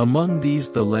 Among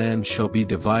these the land shall be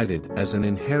divided as an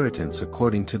inheritance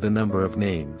according to the number of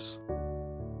names.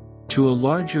 To a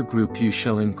larger group you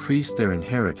shall increase their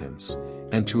inheritance,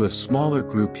 and to a smaller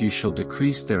group you shall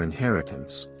decrease their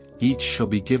inheritance, each shall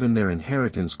be given their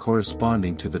inheritance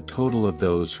corresponding to the total of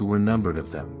those who were numbered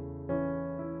of them.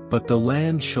 But the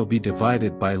land shall be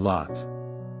divided by lot.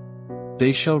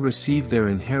 They shall receive their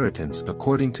inheritance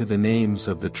according to the names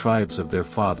of the tribes of their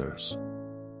fathers.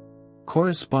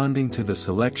 Corresponding to the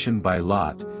selection by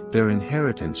lot, their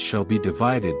inheritance shall be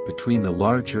divided between the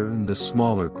larger and the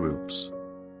smaller groups.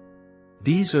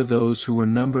 These are those who were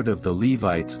numbered of the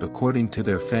Levites according to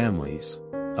their families: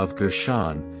 of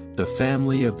Gershon, the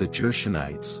family of the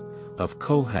Gershonites; of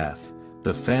Kohath,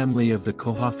 the family of the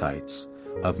Kohathites;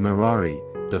 of Merari,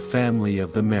 the family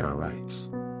of the Merarites.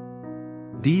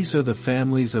 These are the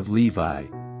families of Levi: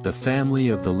 the family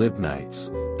of the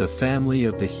Libnites, the family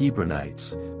of the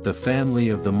Hebronites, the family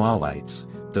of the Malites,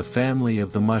 the family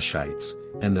of the Mushites,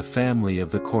 and the family of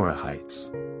the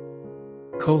Korahites.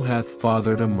 Kohath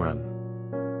fathered Amram.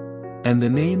 And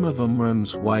the name of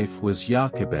Amram's wife was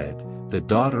Jochebed, the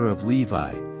daughter of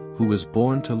Levi, who was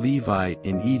born to Levi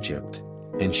in Egypt,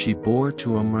 and she bore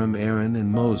to Amram Aaron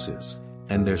and Moses,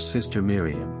 and their sister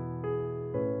Miriam.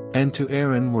 And to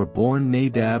Aaron were born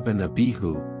Nadab and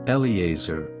Abihu,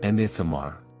 Eleazar and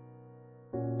Ithamar.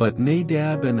 But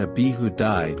Nadab and Abihu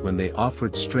died when they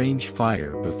offered strange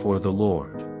fire before the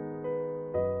Lord.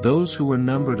 Those who were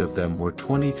numbered of them were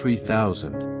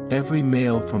 23,000, every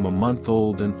male from a month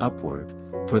old and upward,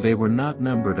 for they were not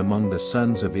numbered among the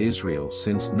sons of Israel,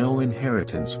 since no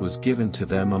inheritance was given to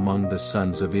them among the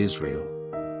sons of Israel.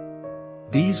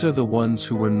 These are the ones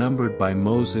who were numbered by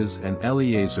Moses and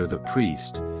Eleazar the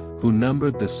priest, who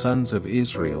numbered the sons of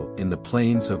Israel in the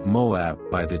plains of Moab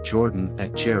by the Jordan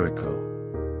at Jericho.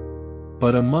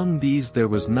 But among these there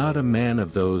was not a man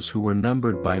of those who were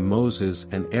numbered by Moses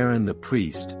and Aaron the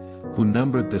priest, who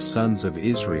numbered the sons of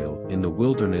Israel in the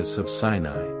wilderness of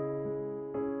Sinai.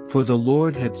 For the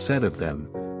Lord had said of them,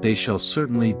 "They shall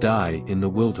certainly die in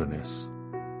the wilderness."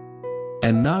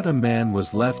 And not a man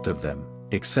was left of them,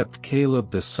 except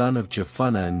Caleb the son of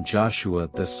Jephunneh and Joshua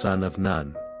the son of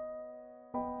Nun.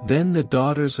 Then the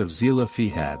daughters of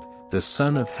Zelophehad, the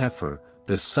son of Hepher,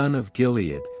 the son of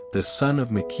Gilead, the son of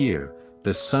Machir,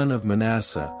 the son of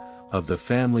Manasseh, of the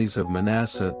families of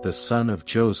Manasseh the son of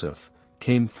Joseph,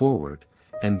 came forward,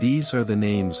 and these are the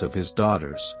names of his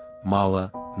daughters: Mahlah,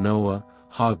 Noah,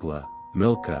 Hoglah,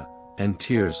 Milcah, and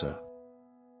Tirzah.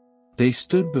 They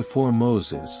stood before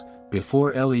Moses,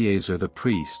 before Eleazar the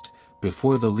priest,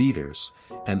 before the leaders,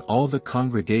 and all the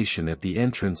congregation at the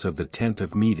entrance of the tent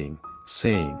of meeting,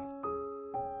 saying,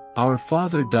 "Our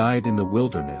father died in the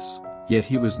wilderness, yet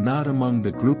he was not among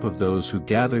the group of those who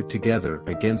gathered together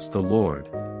against the Lord,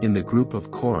 in the group of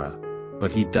Korah,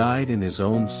 but he died in his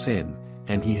own sin,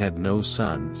 and he had no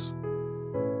sons.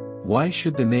 Why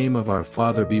should the name of our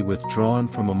father be withdrawn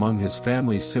from among his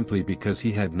family simply because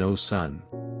he had no son?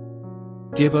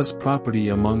 Give us property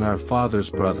among our father's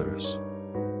brothers."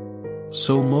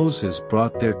 So Moses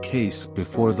brought their case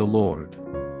before the Lord.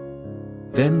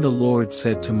 Then the Lord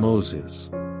said to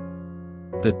Moses,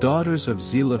 "The daughters of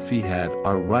Zelophehad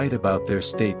are right about their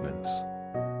statements.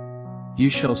 You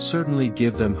shall certainly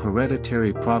give them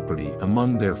hereditary property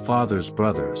among their father's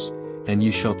brothers, and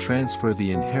you shall transfer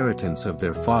the inheritance of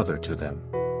their father to them.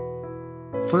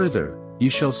 Further, you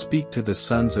shall speak to the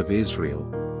sons of Israel,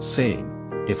 saying,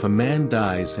 If a man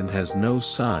dies and has no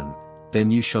son,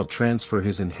 then you shall transfer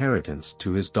his inheritance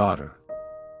to his daughter.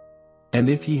 And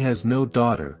if he has no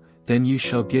daughter, then you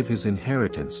shall give his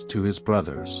inheritance to his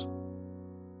brothers.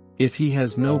 If he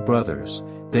has no brothers,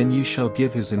 then you shall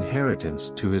give his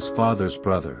inheritance to his father's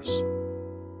brothers.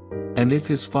 And if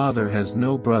his father has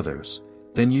no brothers,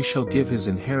 then you shall give his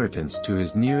inheritance to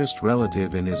his nearest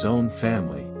relative in his own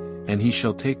family, and he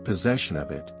shall take possession of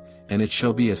it, and it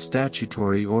shall be a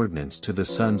statutory ordinance to the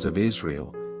sons of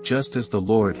Israel, just as the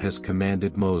Lord has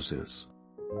commanded Moses."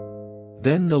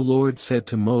 Then the Lord said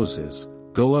to Moses,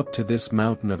 "Go up to this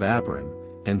mountain of Abarim,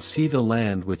 and see the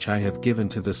land which I have given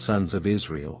to the sons of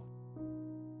Israel.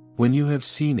 When you have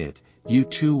seen it, you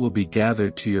too will be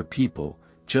gathered to your people,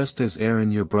 just as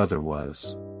Aaron your brother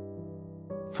was.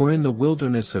 For in the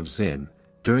wilderness of Zin,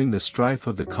 during the strife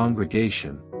of the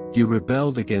congregation, you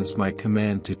rebelled against my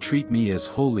command to treat me as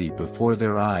holy before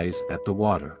their eyes at the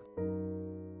water.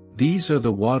 These are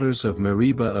the waters of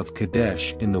Meribah of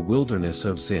Kadesh in the wilderness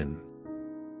of Zin."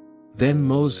 Then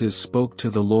Moses spoke to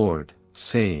the Lord,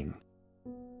 saying,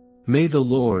 "May the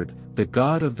Lord, the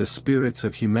God of the spirits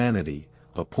of humanity,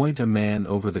 appoint a man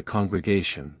over the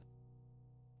congregation,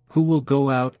 who will go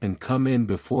out and come in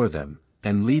before them,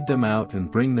 and lead them out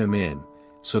and bring them in,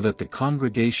 so that the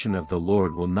congregation of the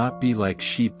Lord will not be like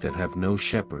sheep that have no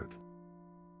shepherd."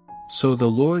 So the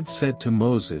Lord said to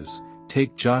Moses,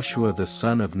 "Take Joshua the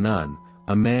son of Nun,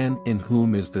 a man in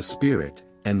whom is the Spirit,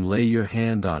 and lay your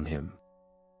hand on him.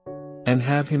 And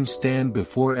have him stand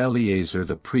before Eleazar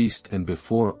the priest and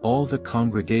before all the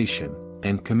congregation,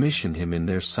 and commission him in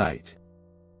their sight.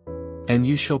 And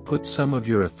you shall put some of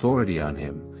your authority on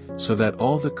him, so that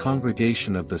all the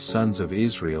congregation of the sons of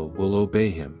Israel will obey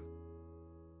him.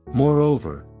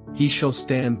 Moreover, he shall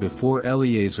stand before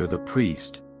Eleazar the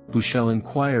priest, who shall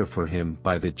inquire for him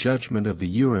by the judgment of the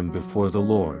Urim before the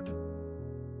Lord.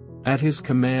 At his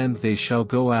command they shall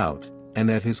go out, and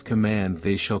at his command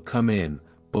they shall come in,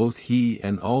 both he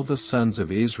and all the sons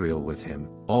of Israel with him,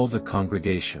 all the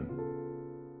congregation.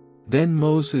 Then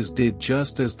Moses did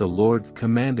just as the Lord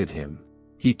commanded him.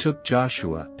 He took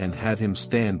Joshua and had him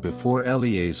stand before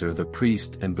Eleazar the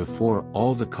priest and before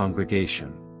all the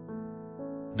congregation.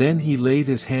 Then he laid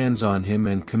his hands on him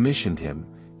and commissioned him,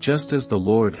 just as the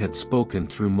Lord had spoken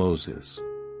through Moses.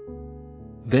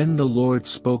 Then the Lord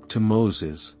spoke to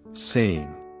Moses,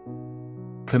 saying,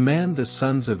 Command the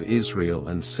sons of Israel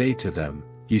and say to them,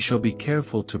 You shall be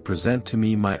careful to present to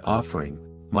me my offering,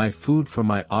 my food for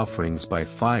my offerings by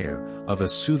fire, of a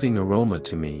soothing aroma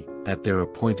to me, at their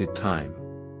appointed time.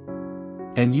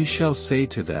 And you shall say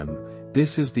to them,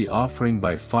 This is the offering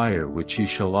by fire which you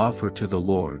shall offer to the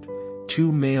Lord,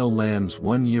 2 male lambs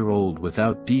 1 year old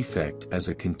without defect as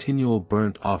a continual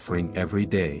burnt offering every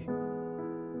day.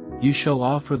 You shall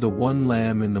offer the one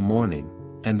lamb in the morning,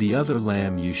 and the other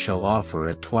lamb you shall offer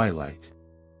at twilight.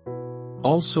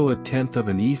 Also 1/10 of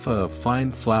an ephah of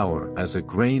fine flour as a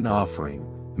grain offering,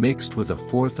 mixed with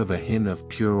 1/4 of a hin of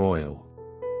pure oil.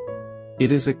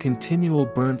 It is a continual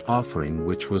burnt offering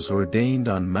which was ordained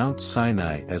on Mount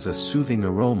Sinai as a soothing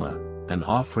aroma, an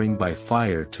offering by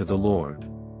fire to the Lord.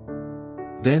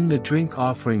 Then the drink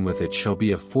offering with it shall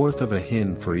be 1/4 of a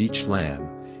hin for each lamb.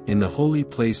 In the holy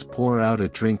place pour out a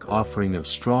drink offering of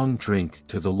strong drink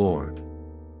to the Lord.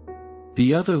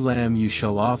 The other lamb you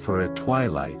shall offer at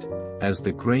twilight, as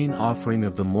the grain offering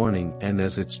of the morning and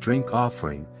as its drink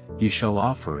offering, you shall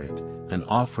offer it, an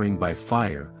offering by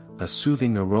fire, a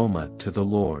soothing aroma to the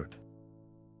Lord.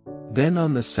 Then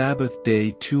on the Sabbath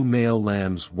day 2 male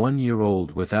lambs 1 year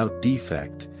old without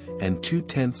defect, and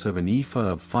 2/10 of an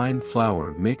ephah of fine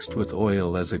flour mixed with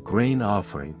oil as a grain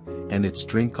offering, and its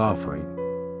drink offering.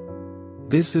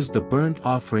 This is the burnt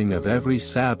offering of every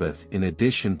Sabbath in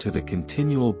addition to the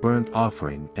continual burnt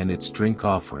offering and its drink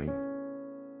offering.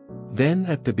 Then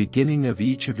at the beginning of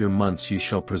each of your months you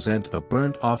shall present a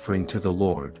burnt offering to the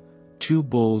Lord, 2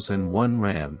 bulls and 1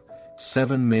 ram,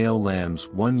 7 male lambs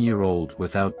 1 year old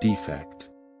without defect.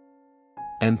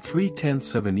 And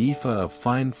 3/10 of an ephah of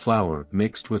fine flour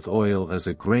mixed with oil as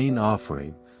a grain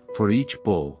offering, for each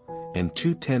bull, and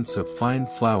 2/10 of fine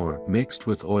flour mixed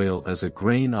with oil as a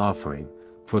grain offering,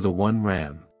 for the 1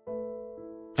 ram.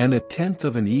 And 1/10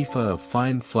 of an ephah of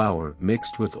fine flour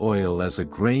mixed with oil as a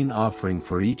grain offering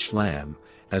for each lamb,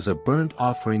 as a burnt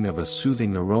offering of a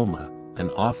soothing aroma,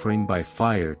 an offering by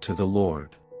fire to the Lord.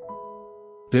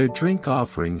 Their drink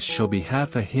offerings shall be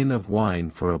 1/2 a hin of wine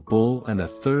for a bull and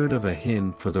 1/3 of a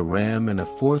hin for the ram and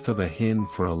 1/4 of a hin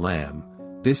for a lamb.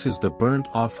 This is the burnt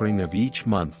offering of each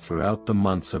month throughout the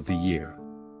months of the year.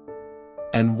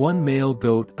 And 1 male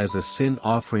goat as a sin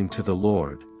offering to the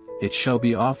Lord, it shall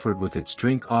be offered with its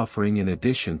drink offering in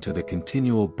addition to the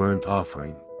continual burnt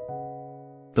offering.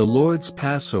 The Lord's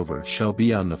Passover shall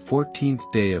be on the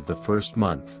 14th day of the first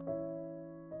month.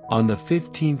 On the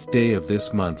 15th day of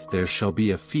this month there shall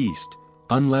be a feast,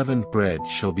 unleavened bread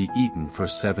shall be eaten for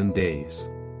 7 days.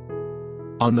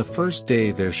 On the first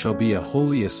day there shall be a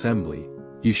holy assembly,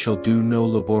 you shall do no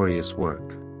laborious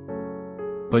work.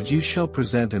 But you shall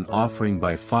present an offering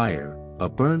by fire, a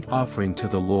burnt offering to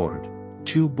the Lord,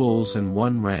 2 bulls and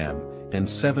 1 ram, and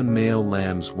 7 male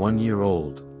lambs 1 year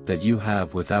old, that you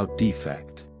have without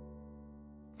defect.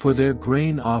 For their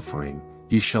grain offering,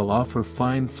 you shall offer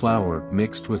fine flour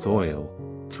mixed with oil,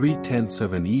 3/10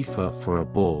 of an ephah for a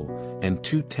bull, and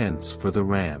 2/10 for the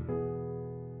ram.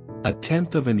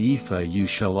 1/10 of an ephah you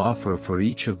shall offer for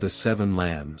each of the 7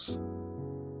 lambs.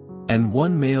 And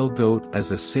 1 male goat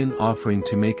as a sin offering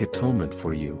to make atonement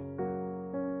for you.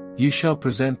 You shall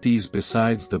present these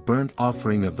besides the burnt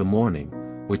offering of the morning,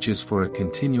 which is for a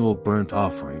continual burnt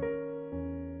offering.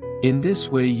 In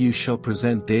this way you shall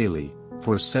present daily,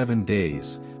 for 7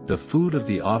 days, the food of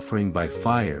the offering by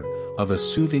fire, of a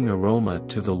soothing aroma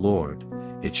to the Lord.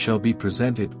 It shall be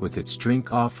presented with its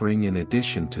drink offering in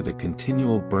addition to the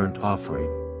continual burnt offering.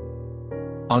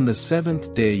 On the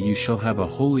 7th day you shall have a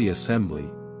holy assembly,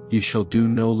 you shall do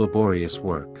no laborious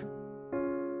work.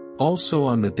 Also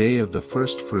on the day of the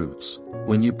first fruits,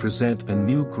 when you present a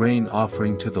new grain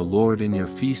offering to the Lord in your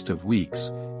feast of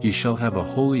weeks, you shall have a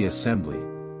holy assembly,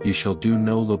 you shall do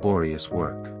no laborious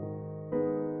work.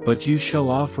 But you shall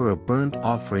offer a burnt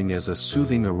offering as a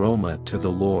soothing aroma to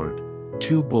the Lord,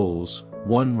 2 bulls,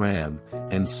 1 ram,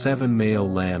 and 7 male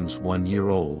lambs 1 year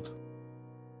old.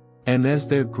 And as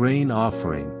their grain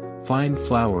offering, fine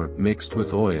flour mixed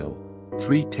with oil,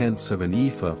 3/10 of an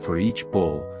ephah for each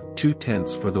bull,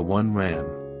 2/10 for the one ram,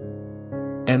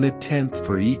 and 1/10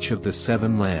 for each of the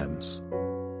 7 lambs.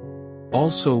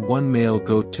 Also 1 male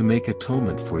goat to make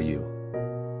atonement for you.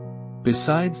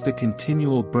 Besides the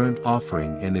continual burnt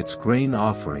offering and its grain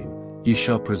offering, you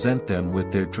shall present them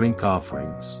with their drink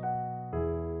offerings.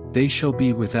 They shall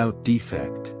be without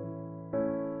defect.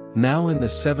 Now in the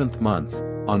 7th month,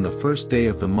 on the 1st day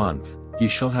of the month, you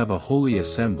shall have a holy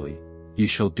assembly, you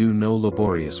shall do no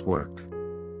laborious work.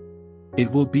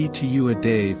 It will be to you a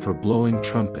day for blowing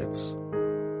trumpets.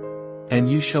 And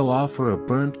you shall offer a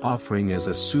burnt offering as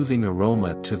a soothing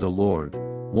aroma to the Lord,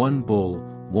 1 bull,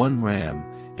 1 ram,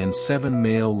 and 7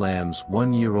 male lambs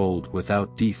 1 year old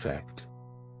without defect.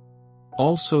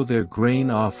 Also their grain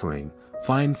offering,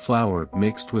 fine flour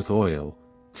mixed with oil,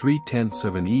 3/10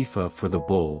 of an ephah for the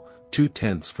bull,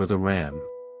 2/10 for the ram,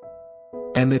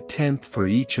 and 1/10 for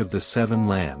each of the 7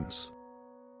 lambs.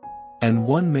 And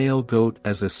 1 male goat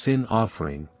as a sin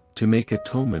offering, to make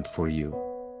atonement for you.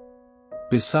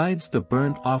 Besides the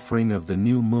burnt offering of the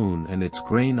new moon and its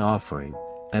grain offering,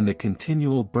 and the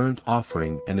continual burnt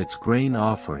offering and its grain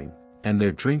offering, and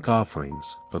their drink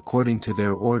offerings, according to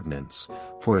their ordinance,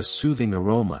 for a soothing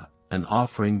aroma, an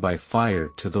offering by fire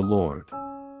to the Lord.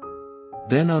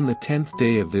 Then on the 10th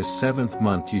day of this 7th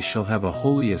month you shall have a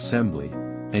holy assembly,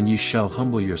 and you shall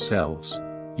humble yourselves,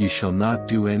 you shall not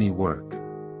do any work.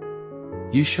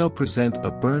 You shall present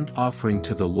a burnt offering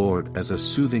to the Lord as a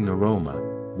soothing aroma,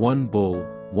 1 bull,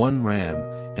 1 ram,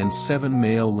 and 7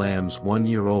 male lambs 1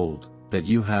 year old, that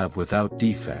you have without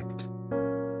defect.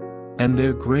 And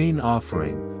their grain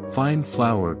offering, fine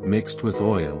flour mixed with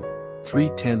oil,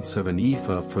 3/10 of an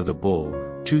ephah for the bull,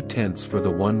 2/10 for the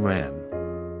 1 ram,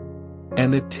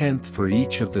 and 1/10 for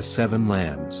each of the 7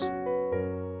 lambs.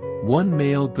 1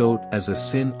 male goat as a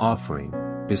sin offering,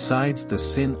 besides the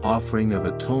sin offering of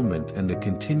atonement and the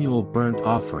continual burnt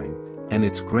offering, and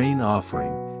its grain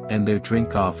offering, and their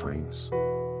drink offerings.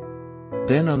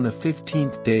 Then on the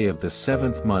 15th day of the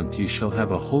 7th month you shall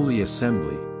have a holy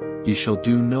assembly, you shall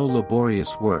do no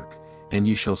laborious work, and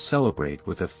you shall celebrate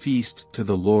with a feast to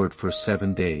the Lord for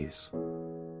 7 days.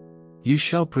 You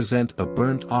shall present a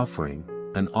burnt offering,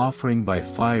 an offering by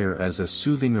fire as a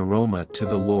soothing aroma to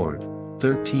the Lord,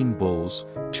 13 bulls,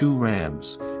 2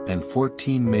 rams, and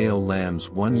 14 male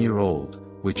lambs 1 year old,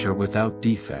 which are without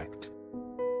defect.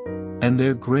 And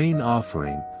their grain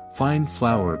offering, fine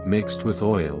flour mixed with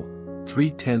oil,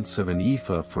 3/10 of an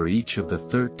ephah for each of the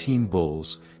 13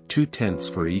 bulls, 2/10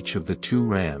 for each of the 2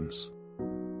 rams,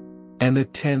 and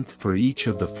 1/10 for each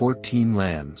of the 14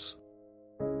 lambs.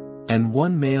 And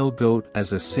 1 male goat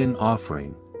as a sin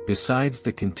offering, besides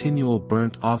the continual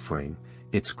burnt offering,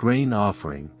 its grain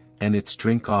offering, and its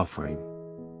drink offering.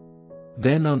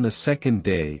 Then on the 2nd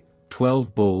day,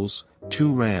 12 bulls,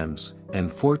 2 rams,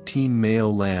 and 14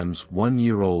 male lambs 1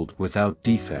 year old without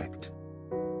defect.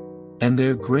 And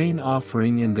their grain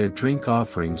offering and their drink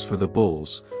offerings for the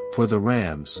bulls, for the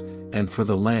rams, and for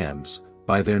the lambs,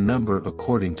 by their number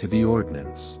according to the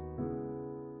ordinance.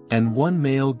 And 1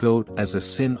 male goat as a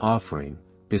sin offering,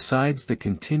 besides the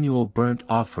continual burnt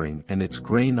offering and its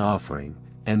grain offering,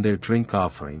 and their drink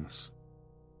offerings.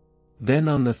 Then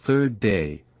on the 3rd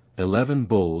day, 11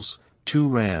 bulls, 2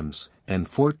 rams, and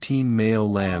 14 male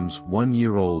lambs 1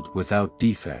 year old without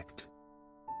defect.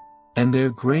 And their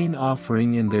grain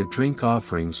offering and their drink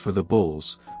offerings for the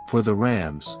bulls, for the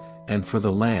rams, and for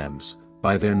the lambs,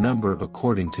 by their number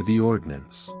according to the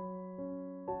ordinance.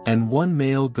 And 1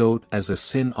 male goat as a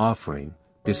sin offering,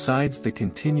 besides the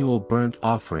continual burnt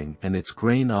offering and its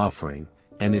grain offering,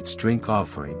 and its drink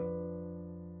offering.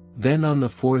 Then on the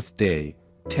 4th day,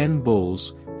 10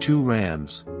 bulls, 2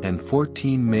 rams, and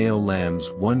 14 male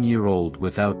lambs 1 year old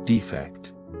without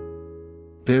defect.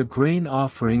 Their grain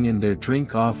offering and their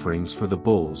drink offerings for the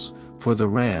bulls, for the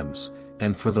rams,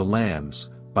 and for the lambs,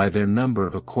 by their number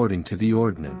according to the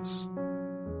ordinance.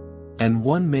 And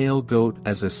 1 male goat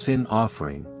as a sin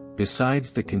offering,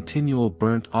 besides the continual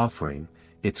burnt offering,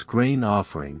 its grain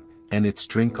offering, and its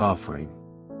drink offering.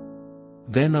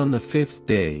 Then on the 5th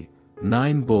day,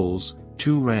 9 bulls,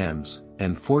 2 rams,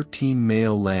 and 14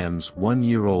 male lambs 1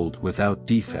 year old without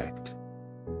defect.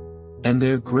 And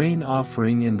their grain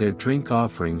offering and their drink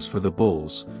offerings for the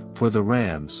bulls, for the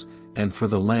rams, and for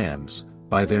the lambs,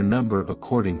 by their number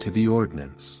according to the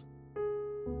ordinance.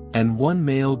 And 1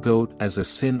 male goat as a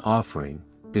sin offering,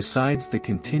 besides the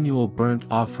continual burnt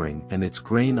offering and its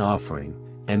grain offering,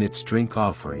 and its drink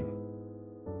offering.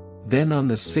 Then on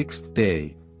the 6th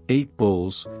day, 8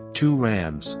 bulls, 2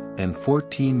 rams, and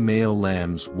 14 male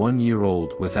lambs 1 year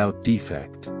old without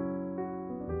defect.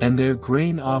 And their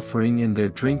grain offering and their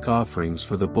drink offerings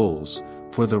for the bulls,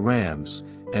 for the rams,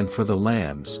 and for the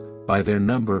lambs, by their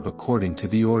number according to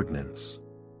the ordinance.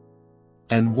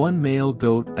 And 1 male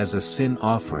goat as a sin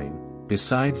offering,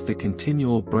 besides the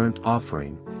continual burnt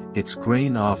offering, its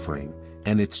grain offering,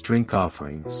 and its drink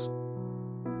offerings.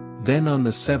 Then on the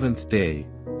 7th day,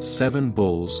 7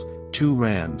 bulls, 2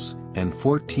 rams, and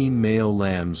 14 male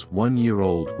lambs 1 year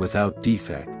old without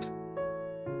defect.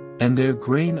 And their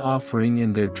grain offering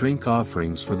and their drink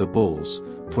offerings for the bulls,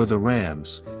 for the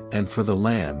rams, and for the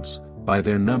lambs, by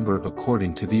their number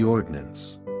according to the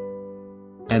ordinance.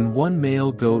 And 1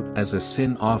 male goat as a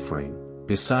sin offering,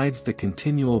 besides the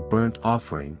continual burnt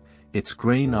offering, its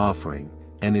grain offering,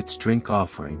 and its drink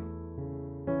offering.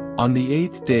 On the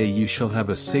 8th day you shall have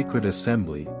a sacred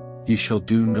assembly, you shall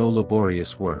do no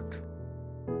laborious work.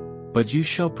 But you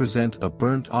shall present a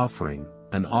burnt offering,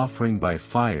 an offering by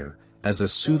fire, as a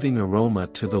soothing aroma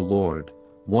to the Lord,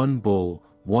 1 bull,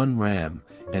 1 ram,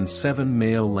 and 7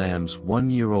 male lambs 1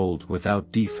 year old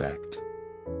without defect.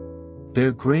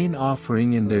 Their grain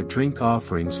offering and their drink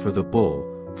offerings for the bull,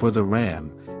 for the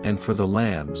ram, and for the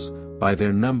lambs, by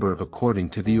their number according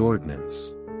to the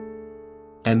ordinance.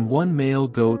 And 1 male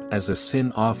goat as a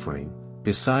sin offering,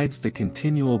 besides the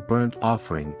continual burnt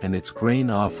offering and its grain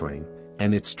offering,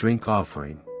 and its drink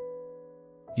offering.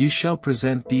 You shall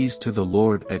present these to the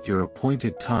Lord at your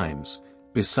appointed times,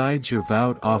 besides your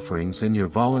vowed offerings and your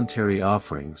voluntary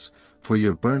offerings, for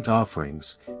your burnt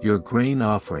offerings, your grain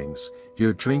offerings,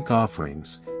 your drink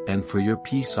offerings, and for your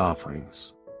peace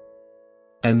offerings.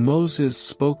 And Moses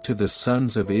spoke to the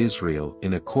sons of Israel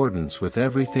in accordance with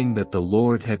everything that the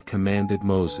Lord had commanded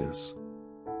Moses.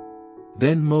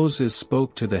 Then Moses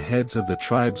spoke to the heads of the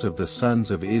tribes of the sons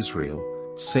of Israel,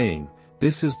 saying,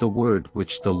 This is the word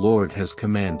which the Lord has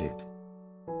commanded.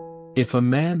 If a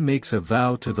man makes a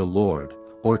vow to the Lord,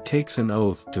 or takes an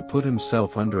oath to put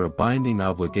himself under a binding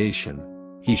obligation,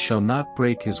 he shall not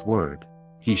break his word,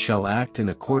 he shall act in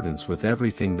accordance with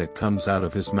everything that comes out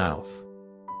of his mouth.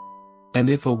 And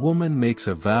if a woman makes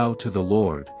a vow to the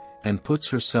Lord, and puts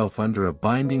herself under a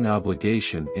binding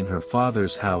obligation in her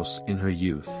father's house in her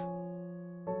youth,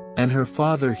 and her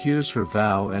father hears her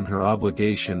vow and her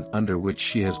obligation under which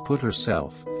she has put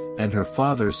herself, and her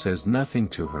father says nothing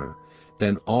to her,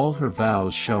 then all her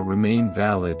vows shall remain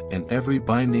valid and every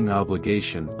binding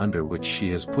obligation under which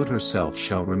she has put herself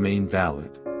shall remain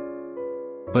valid.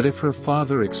 But if her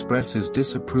father expresses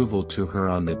disapproval to her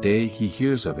on the day he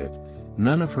hears of it,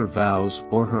 none of her vows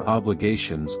or her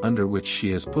obligations under which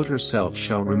she has put herself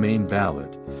shall remain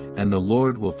valid, and the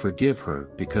Lord will forgive her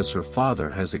because her father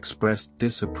has expressed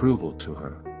disapproval to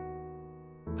her.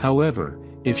 However,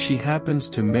 if she happens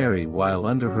to marry while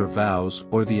under her vows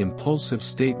or the impulsive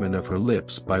statement of her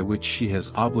lips by which she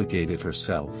has obligated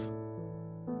herself,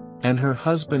 and her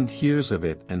husband hears of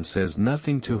it and says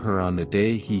nothing to her on the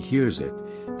day he hears it,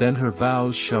 then her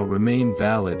vows shall remain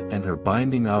valid and her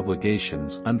binding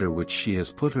obligations under which she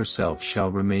has put herself shall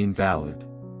remain valid.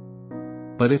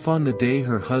 But if on the day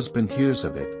her husband hears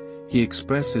of it, he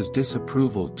expresses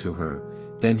disapproval to her,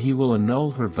 then he will annul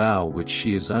her vow which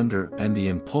she is under and the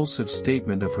impulsive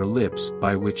statement of her lips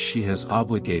by which she has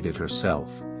obligated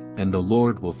herself, and the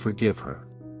Lord will forgive her.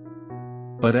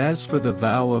 But as for the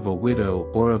vow of a widow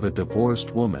or of a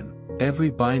divorced woman,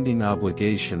 every binding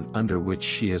obligation under which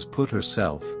she has put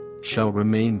herself, shall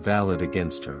remain valid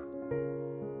against her.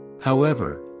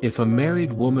 However, if a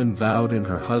married woman vowed in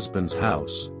her husband's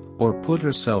house, or put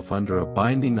herself under a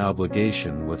binding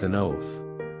obligation with an oath,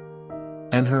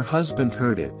 and her husband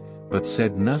heard it, but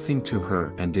said nothing to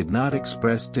her and did not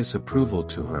express disapproval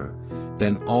to her,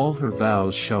 then all her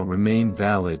vows shall remain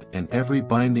valid and every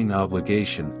binding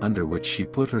obligation under which she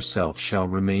put herself shall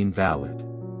remain valid.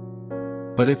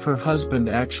 But if her husband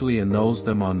actually annuls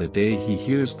them on the day he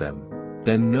hears them,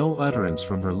 then no utterance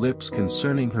from her lips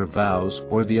concerning her vows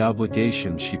or the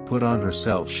obligation she put on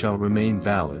herself shall remain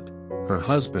valid. Her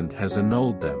husband has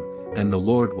annulled them, and the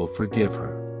Lord will forgive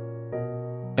her.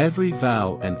 Every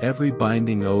vow and every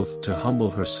binding oath to humble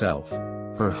herself,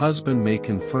 her husband may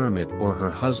confirm it or her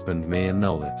husband may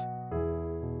annul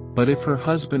it. But if her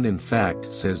husband in fact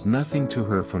says nothing to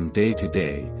her from day to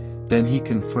day, then he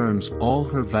confirms all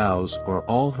her vows or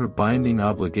all her binding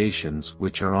obligations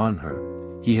which are on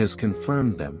her, he has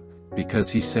confirmed them, because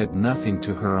he said nothing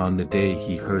to her on the day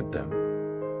he heard them.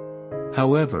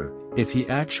 However, if he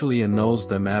actually annuls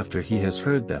them after he has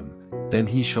heard them, then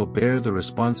he shall bear the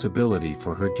responsibility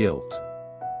for her guilt.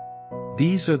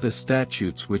 These are the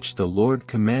statutes which the Lord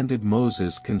commanded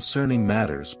Moses concerning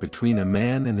matters between a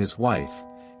man and his wife,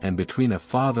 and between a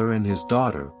father and his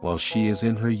daughter while she is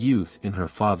in her youth in her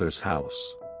father's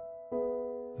house.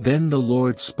 Then the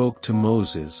Lord spoke to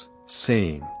Moses,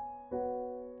 saying,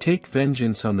 Take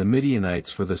vengeance on the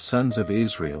Midianites for the sons of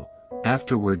Israel,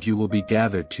 afterward you will be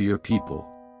gathered to your people.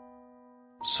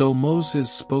 So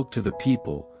Moses spoke to the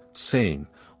people, saying,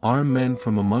 Arm men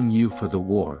from among you for the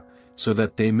war, so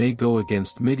that they may go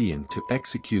against Midian to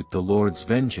execute the Lord's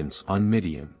vengeance on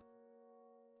Midian.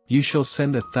 You shall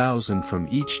send 1,000 from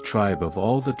each tribe of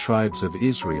all the tribes of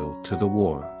Israel to the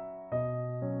war.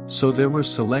 So there were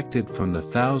selected from the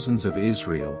thousands of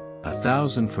Israel,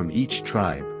 1,000 from each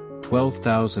tribe,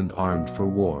 12,000 armed for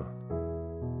war.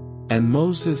 And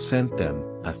Moses sent them,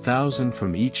 1,000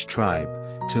 from each tribe,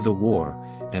 to the war,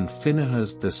 and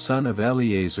Phinehas the son of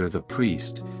Eleazar the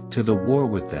priest, to the war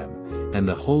with them, and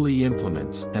the holy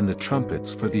implements and the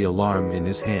trumpets for the alarm in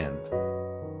his hand.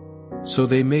 So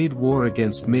they made war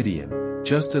against Midian,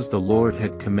 just as the Lord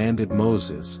had commanded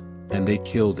Moses, and they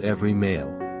killed every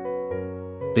male.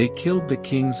 They killed the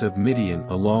kings of Midian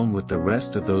along with the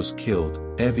rest of those killed,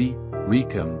 Evi,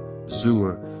 Rechem,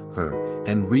 Zur, Hur,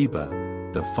 and Reba,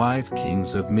 the 5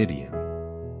 kings of Midian.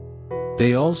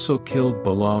 They also killed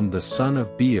Balaam the son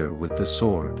of Beor with the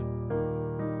sword.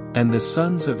 And the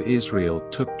sons of Israel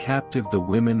took captive the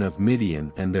women of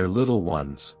Midian and their little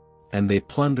ones, and they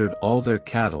plundered all their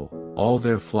cattle, all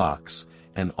their flocks,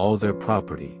 and all their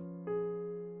property.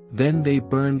 Then they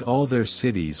burned all their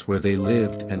cities where they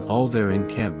lived and all their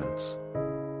encampments.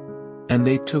 And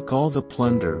they took all the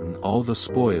plunder and all the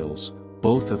spoils,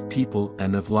 both of people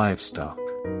and of livestock.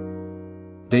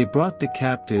 They brought the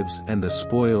captives and the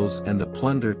spoils and the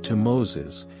plunder to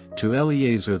Moses, to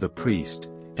Eleazar the priest,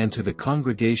 and to the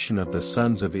congregation of the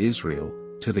sons of Israel,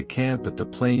 to the camp at the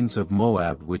plains of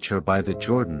Moab which are by the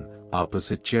Jordan,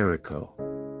 opposite Jericho.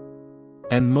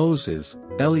 And Moses,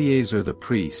 Eleazar the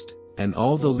priest, and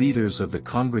all the leaders of the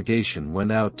congregation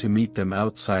went out to meet them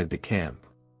outside the camp.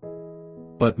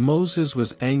 But Moses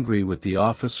was angry with the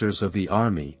officers of the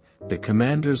army, the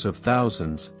commanders of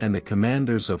thousands and the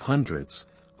commanders of hundreds,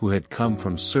 who had come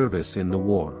from service in the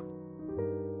war.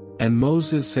 And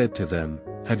Moses said to them,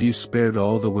 Have you spared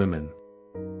all the women?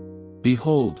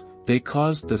 Behold, they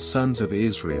caused the sons of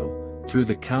Israel, through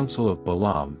the counsel of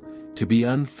Balaam, to be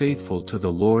unfaithful to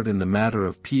the Lord in the matter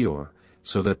of Peor,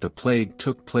 so that the plague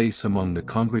took place among the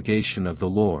congregation of the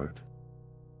Lord.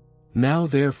 Now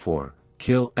therefore,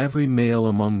 kill every male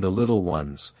among the little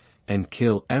ones, and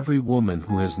kill every woman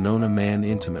who has known a man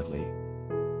intimately.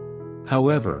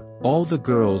 However, all the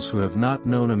girls who have not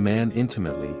known a man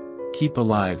intimately, keep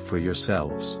alive for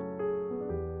yourselves.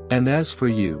 And as for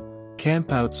you,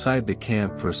 camp outside the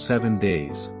camp for 7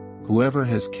 days. Whoever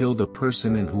has killed a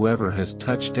person and whoever has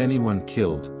touched anyone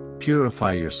killed,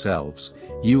 purify yourselves,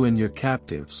 you and your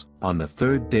captives, on the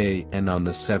 3rd day and on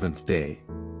the 7th day.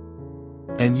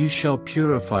 And you shall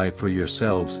purify for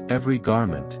yourselves every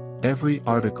garment, every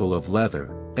article of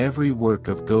leather, every work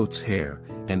of goat's hair,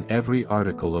 and every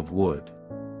article of wood.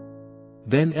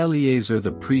 Then Eleazar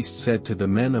the priest said to the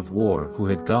men of war who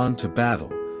had gone to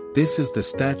battle, This is the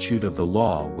statute of the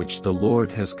law which the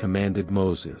Lord has commanded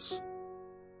Moses.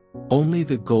 Only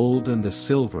the gold and the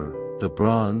silver, the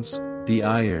bronze, the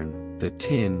iron, the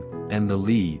tin, and the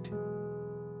lead.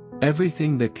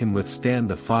 Everything that can withstand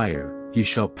the fire, you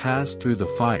shall pass through the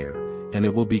fire, and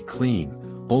it will be clean,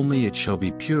 only it shall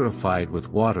be purified with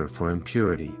water for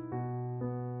impurity.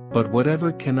 But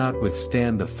whatever cannot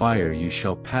withstand the fire you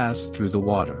shall pass through the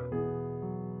water.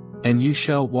 And you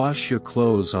shall wash your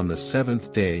clothes on the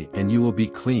 7th day and you will be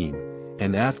clean,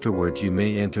 and afterward you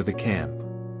may enter the camp.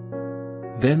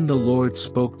 Then the Lord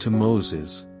spoke to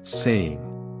Moses, saying,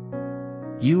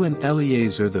 You and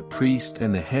Eleazar the priest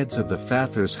and the heads of the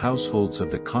fathers' households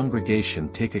of the congregation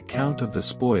take account of the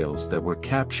spoils that were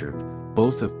captured,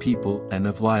 both of people and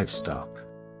of livestock.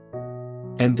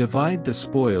 And divide the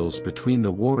spoils between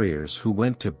the warriors who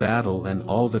went to battle and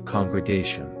all the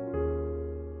congregation.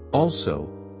 Also,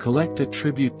 collect a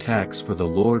tribute tax for the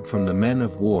Lord from the men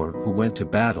of war who went to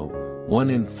battle, 1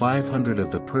 in 500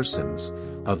 of the persons,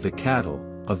 of the cattle,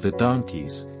 of the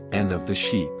donkeys, and of the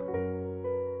sheep.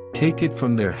 Take it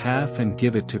from their half and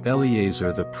give it to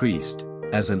Eleazar the priest,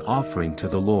 as an offering to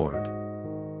the Lord.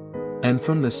 And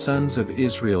from the sons of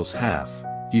Israel's half,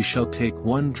 you shall take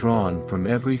 1 drawn from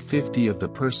every 50 of the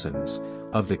persons,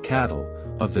 of the cattle,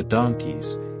 of the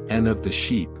donkeys, and of the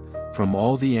sheep, from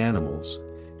all the animals,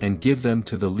 and give them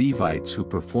to the Levites who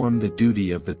perform the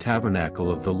duty of the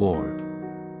tabernacle of the Lord.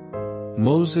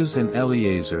 Moses and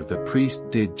Eleazar the priest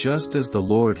did just as the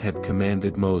Lord had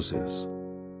commanded Moses.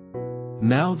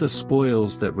 Now the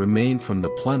spoils that remained from the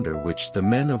plunder which the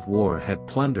men of war had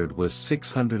plundered was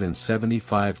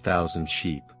 675,000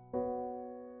 sheep,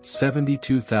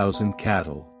 72,000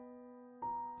 cattle,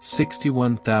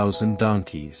 61,000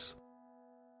 donkeys.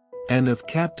 And of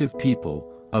captive people,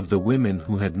 of the women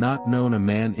who had not known a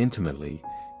man intimately,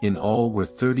 in all were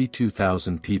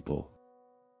 32,000 people.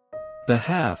 The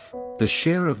half, the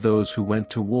share of those who went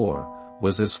to war,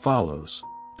 was as follows: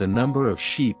 the number of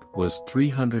sheep was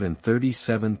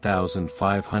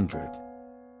 337,500.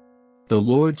 The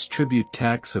Lord's tribute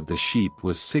tax of the sheep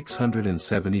was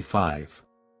 675.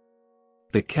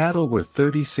 The cattle were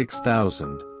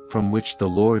 36,000, from which the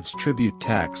Lord's tribute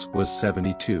tax was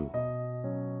 72.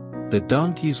 The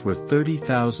donkeys were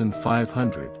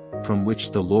 30,500, from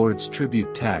which the Lord's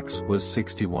tribute tax was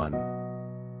 61.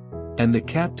 And the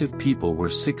captive people were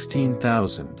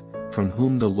 16,000, from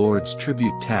whom the Lord's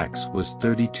tribute tax was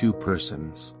 32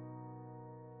 persons.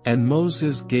 And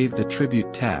Moses gave the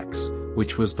tribute tax,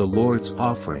 which was the Lord's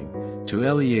offering, to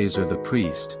Eleazar the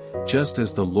priest, just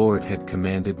as the Lord had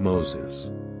commanded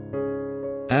Moses.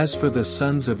 As for the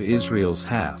sons of Israel's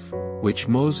half, which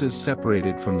Moses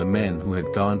separated from the men who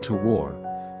had gone to war,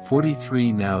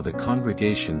 43. Now the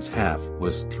congregation's half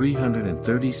was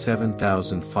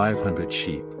 337,500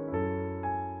 sheep,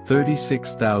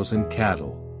 36,000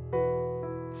 cattle,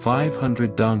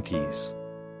 500 donkeys.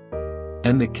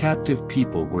 And the captive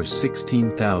people were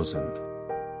 16,000.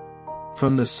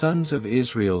 From the sons of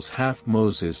Israel's half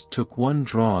Moses took one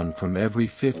drawn from every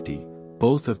 50,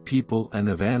 both of people and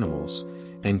of animals,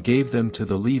 and gave them to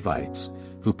the Levites,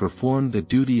 who performed the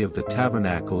duty of the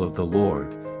tabernacle of the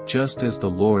Lord, just as the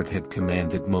Lord had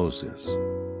commanded Moses.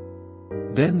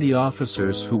 Then the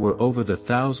officers who were over the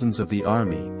thousands of the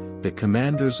army, the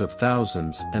commanders of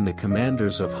thousands and the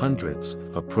commanders of hundreds,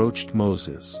 approached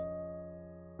Moses.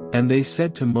 And they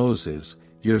said to Moses,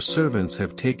 "Your servants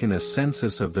have taken a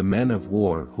census of the men of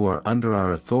war who are under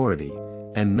our authority,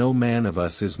 and no man of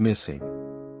us is missing.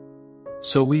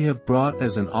 So we have brought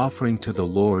as an offering to the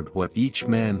Lord what each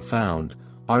man found,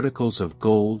 articles of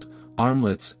gold,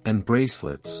 armlets and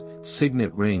bracelets,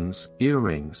 signet rings,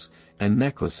 earrings, and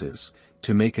necklaces,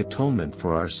 to make atonement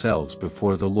for ourselves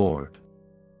before the Lord."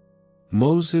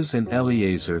 Moses and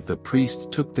Eleazar the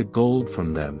priest took the gold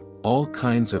from them, all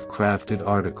kinds of crafted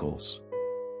articles.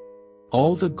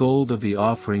 All the gold of the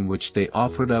offering which they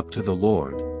offered up to the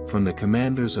Lord, from the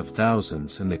commanders of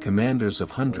thousands and the commanders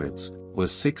of hundreds,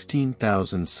 was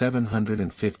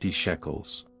 16,750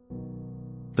 shekels.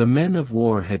 The men of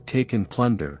war had taken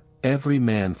plunder, every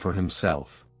man for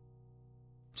himself.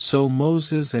 So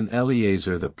Moses and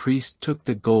Eleazar the priest took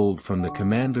the gold from the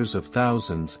commanders of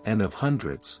thousands and of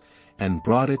hundreds, and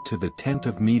brought it to the tent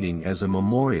of meeting as a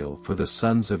memorial for the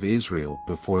sons of Israel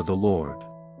before the Lord.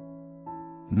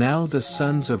 Now the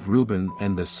sons of Reuben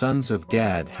and the sons of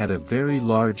Gad had a very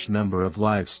large number of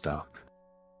livestock.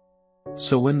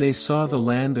 So when they saw the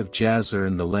land of Jazer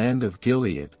and the land of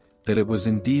Gilead, that it was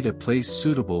indeed a place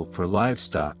suitable for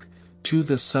livestock, to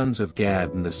the sons of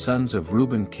Gad and the sons of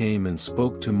Reuben came and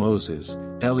spoke to Moses,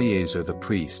 Eleazar the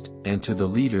priest, and to the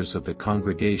leaders of the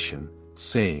congregation,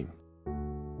 saying,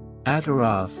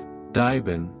 Ataroth,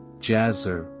 Dibon,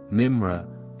 Jazer, Nimrah,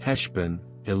 Heshbon,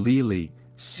 Elili,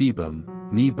 Sebam,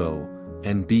 Nebo,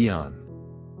 and Beon.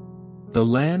 The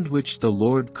land which the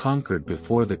Lord conquered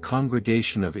before the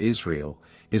congregation of Israel,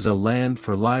 is a land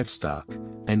for livestock,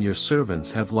 and your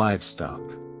servants have livestock.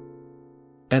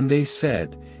 And they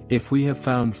said, If we have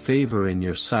found favor in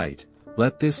your sight,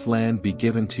 let this land be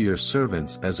given to your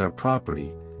servants as our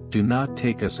property, do not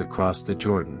take us across the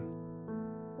Jordan.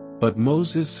 But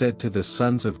Moses said to the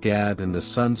sons of Gad and the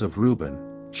sons of Reuben,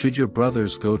 Should your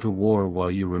brothers go to war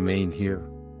while you remain here?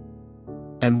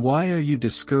 And why are you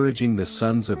discouraging the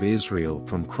sons of Israel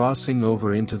from crossing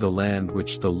over into the land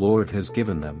which the Lord has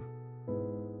given them?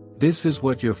 This is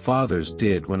what your fathers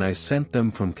did when I sent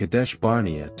them from Kadesh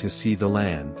Barnea to see the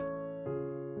land.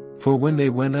 For when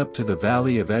they went up to the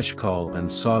valley of Eshcol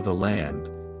and saw the land,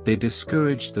 they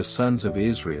discouraged the sons of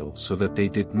Israel so that they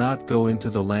did not go into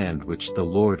the land which the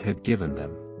Lord had given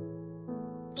them.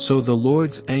 So the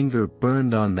Lord's anger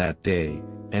burned on that day,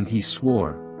 and he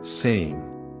swore, saying,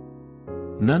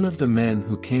 None of the men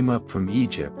who came up from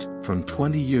Egypt, from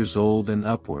 20 years old and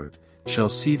upward, shall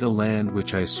see the land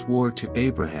which I swore to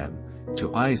Abraham,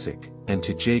 to Isaac, and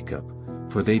to Jacob,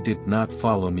 for they did not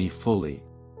follow me fully.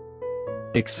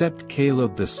 Except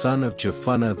Caleb the son of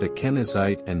Jephunneh the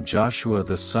Kenizzite and Joshua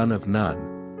the son of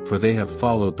Nun, for they have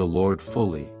followed the Lord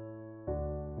fully.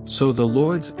 So the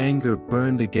Lord's anger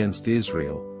burned against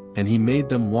Israel, and he made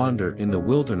them wander in the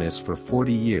wilderness for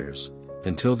 40 years,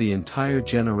 until the entire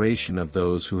generation of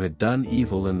those who had done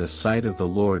evil in the sight of the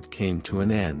Lord came to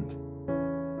an end.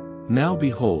 Now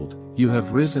behold, you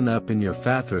have risen up in your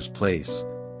father's place,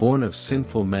 born of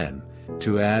sinful men,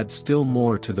 to add still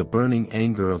more to the burning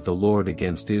anger of the Lord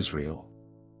against Israel.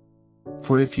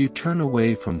 For if you turn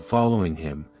away from following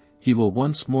him, he will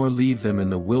once more leave them in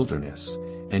the wilderness,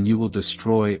 and you will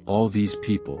destroy all these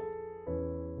people.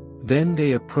 Then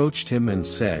they approached him and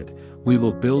said, We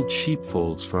will build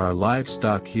sheepfolds for our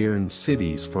livestock here and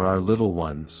cities for our little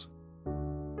ones.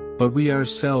 But we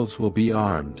ourselves will be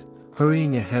armed,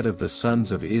 hurrying ahead of the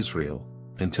sons of Israel,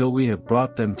 until we have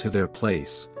brought them to their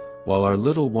place, while our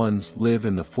little ones live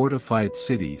in the fortified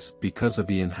cities because of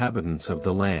the inhabitants of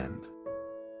the land.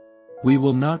 We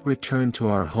will not return to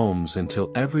our homes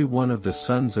until every one of the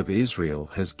sons of Israel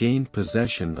has gained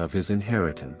possession of his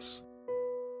inheritance.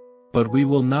 But we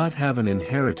will not have an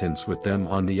inheritance with them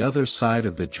on the other side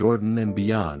of the Jordan and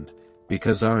beyond,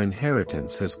 because our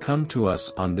inheritance has come to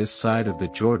us on this side of the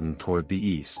Jordan toward the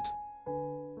east.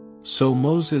 So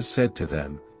Moses said to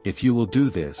them, If you will do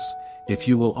this, if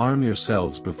you will arm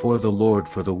yourselves before the Lord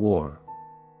for the war,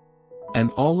 and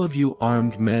all of you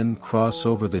armed men cross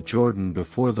over the Jordan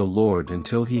before the Lord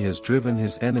until he has driven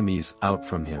his enemies out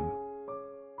from him,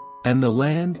 and the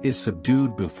land is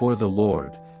subdued before the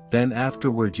Lord, then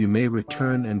afterward you may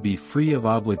return and be free of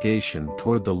obligation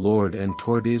toward the Lord and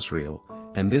toward Israel,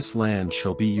 and this land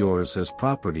shall be yours as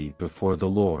property before the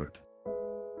Lord.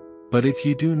 But if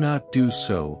you do not do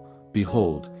so,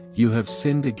 behold, you have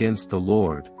sinned against the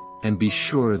Lord, and be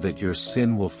sure that your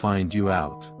sin will find you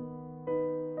out.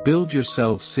 Build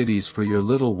yourselves cities for your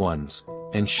little ones,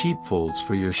 and sheepfolds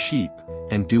for your sheep,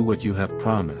 and do what you have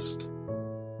promised.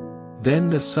 Then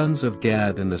the sons of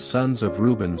Gad and the sons of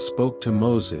Reuben spoke to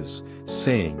Moses,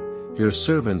 saying, Your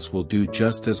servants will do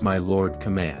just as my Lord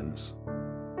commands.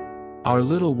 Our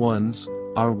little ones,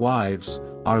 our wives,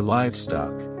 our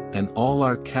livestock, and all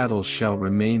our cattle shall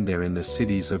remain there in the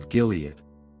cities of Gilead.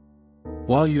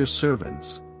 While your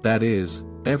servants, that is,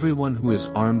 everyone who is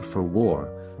armed for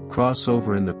war, cross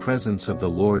over in the presence of the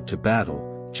Lord to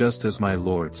battle, just as my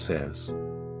Lord says.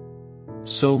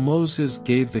 So Moses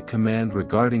gave the command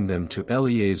regarding them to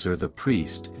Eleazar the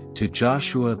priest, to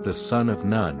Joshua the son of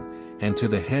Nun, and to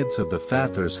the heads of the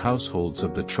fathers' households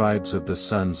of the tribes of the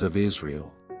sons of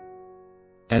Israel.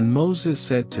 And Moses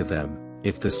said to them,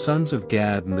 If the sons of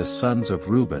Gad and the sons of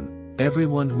Reuben,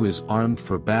 everyone who is armed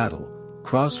for battle,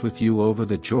 cross with you over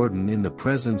the Jordan in the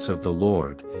presence of the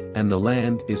Lord, and the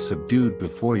land is subdued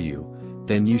before you,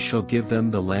 then you shall give them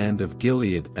the land of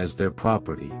Gilead as their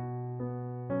property.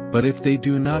 But if they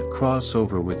do not cross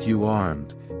over with you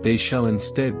armed, they shall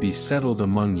instead be settled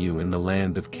among you in the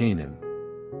land of Canaan.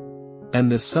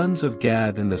 And the sons of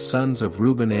Gad and the sons of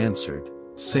Reuben answered,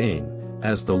 saying,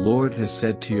 As the Lord has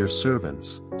said to your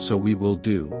servants, so we will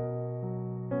do.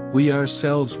 We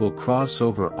ourselves will cross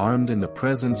over armed in the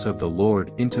presence of the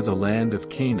Lord into the land of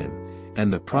Canaan,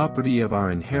 and the property of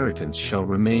our inheritance shall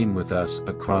remain with us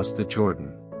across the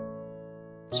Jordan.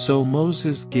 So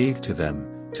Moses gave to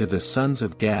them, to the sons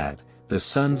of Gad, the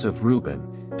sons of Reuben,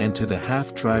 and to the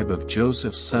half-tribe of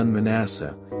Joseph's son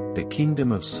Manasseh, the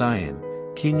kingdom of Sihon,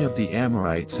 king of the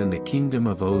Amorites, and the kingdom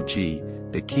of Og,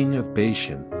 the king of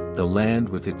Bashan, the land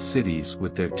with its cities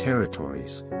with their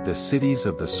territories, the cities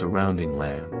of the surrounding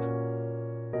land.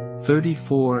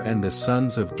 34 And the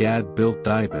sons of Gad built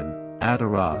Dibon,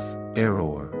 Ataroth,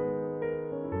 Aroer,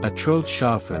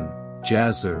 Atroth-Shaphan,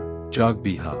 Jazer,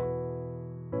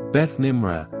 Jogbehah,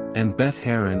 Beth-Nimrah, and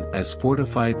Beth-Haran as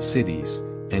fortified cities,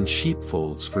 and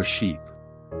sheepfolds for sheep.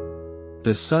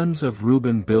 The sons of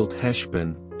Reuben built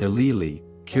Heshbon, Eleli,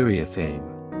 Kiriathaim,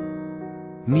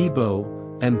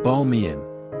 Nebo, and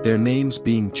Balmeon, their names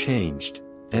being changed,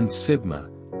 and Sibmah,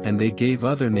 and they gave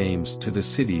other names to the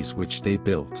cities which they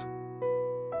built.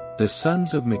 The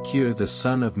sons of Machir the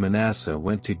son of Manasseh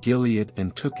went to Gilead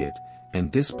and took it,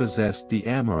 and dispossessed the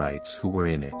Amorites who were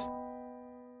in it.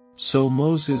 So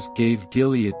Moses gave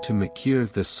Gilead to Machir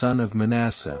the son of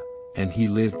Manasseh, and he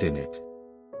lived in it.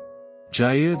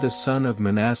 Jair the son of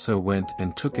Manasseh went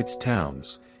and took its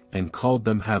towns, and called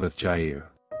them Havoth-Jair.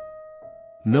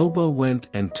 Noba went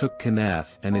and took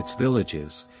Kenath and its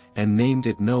villages, and named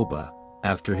it Noba,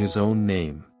 after his own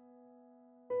name.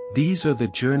 These are the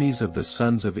journeys of the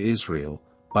sons of Israel,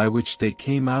 by which they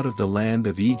came out of the land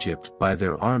of Egypt by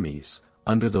their armies,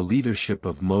 under the leadership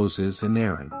of Moses and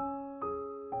Aaron.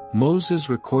 Moses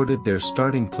recorded their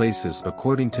starting places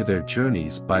according to their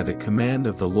journeys by the command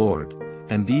of the Lord,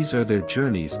 and these are their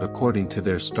journeys according to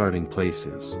their starting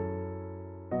places.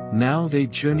 Now they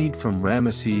journeyed from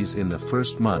Ramesses in the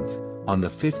first month, on the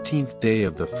 15th day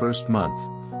of the first month.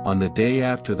 On the day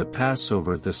after the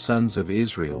Passover the sons of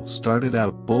Israel started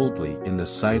out boldly in the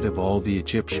sight of all the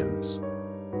Egyptians.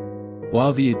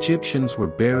 While the Egyptians were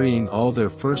burying all their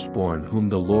firstborn whom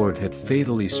the Lord had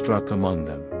fatally struck among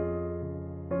them.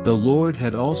 The Lord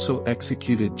had also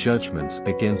executed judgments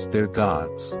against their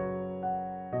gods.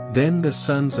 Then the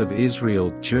sons of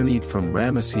Israel journeyed from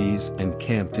Ramesses and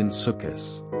camped in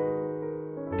Succos.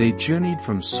 They journeyed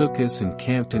from Succos and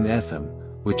camped in Etham,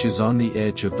 which is on the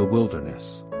edge of the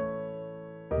wilderness.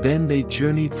 Then they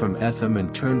journeyed from Etham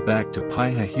and turned back to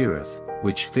Pi-hahiroth,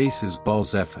 which faces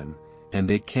Baal-zephon, and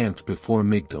they camped before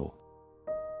Migdol.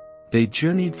 They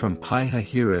journeyed from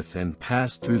Pi-hahiroth and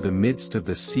passed through the midst of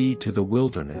the sea to the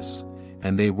wilderness,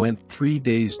 and they went 3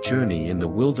 days' journey in the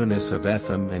wilderness of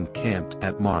Etham and camped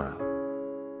at Marah.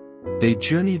 They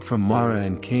journeyed from Marah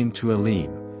and came to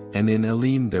Elim, and in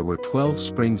Elim there were 12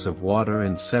 springs of water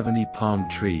and 70 palm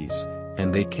trees,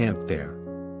 and they camped there.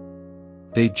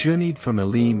 They journeyed from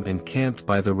Elim and camped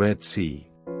by the Red Sea.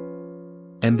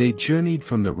 And they journeyed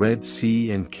from the Red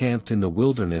Sea and camped in the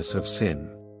wilderness of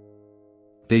Sin.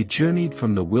 They journeyed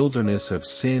from the wilderness of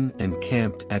Sin and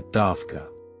camped at Dophkah.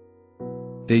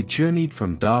 They journeyed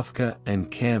from Dophkah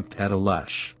and camped at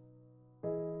Alush.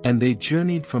 And they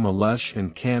journeyed from Alush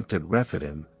and camped at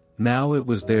Rephidim. Now it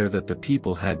was there that the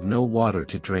people had no water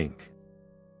to drink.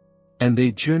 And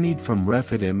they journeyed from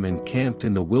Rephidim and camped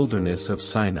in the wilderness of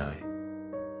Sinai.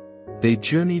 They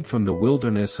journeyed from the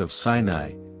wilderness of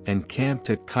Sinai, and camped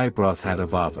at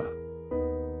Kibroth-Hattaavah.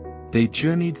 They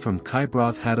journeyed from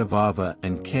Kibroth-Hattaavah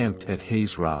and camped at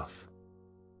Hazeroth.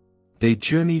 They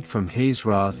journeyed from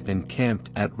Hazeroth and camped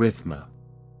at Rithmah.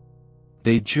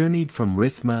 They journeyed from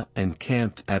Rithmah and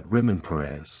camped at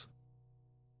Rimmon-Perez.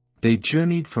 They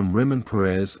journeyed from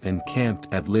Rimmon-Perez and camped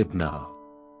at Libnah.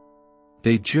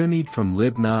 They journeyed from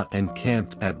Libnah and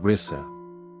camped at Rissah.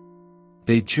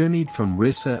 They journeyed from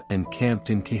Rissah and camped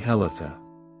in Kehelatha.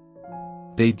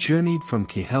 They journeyed from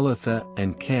Kehelatha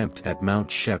and camped at Mount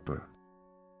Shepher.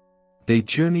 They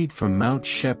journeyed from Mount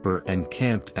Shepher and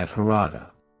camped at Harada.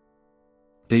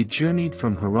 They journeyed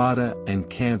from Harada and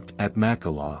camped at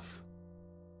Makaloth.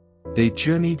 They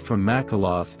journeyed from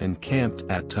Makaloth and camped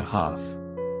at Tahath.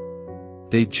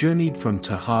 They journeyed from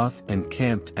Tahath and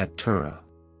camped at Turah.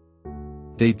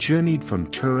 They journeyed from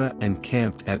Turah and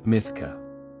camped at Mithkah.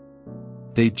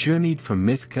 They journeyed from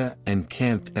Mithkah and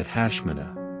camped at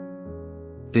Hashmanah.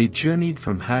 They journeyed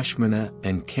from Hashmanah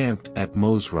and camped at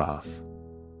Mosroth.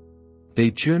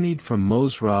 They journeyed from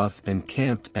Mosroth and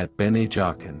camped at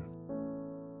Bene-Jaakan.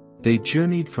 They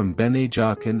journeyed from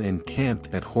Bene-Jaakan and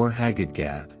camped at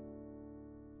Hor-Haggidgad.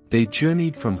 They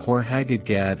journeyed from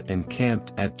Hor-Haggidgad and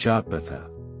camped at Jotbathah.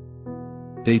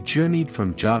 They journeyed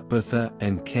from Jotbathah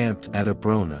and camped at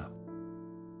Abrona.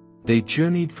 They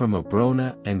journeyed from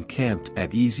Abrona and camped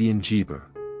at Ezion-Geber.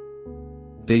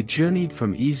 They journeyed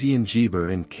from Ezion-Geber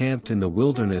and camped in the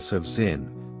wilderness of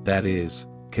Zin, that is,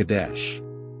 Kadesh.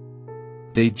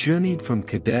 They journeyed from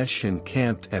Kadesh and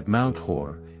camped at Mount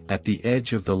Hor, at the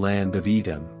edge of the land of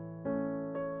Edom.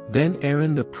 Then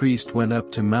Aaron the priest went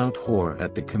up to Mount Hor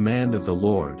at the command of the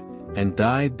Lord, and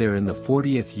died there in the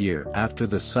 40th year after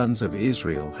the sons of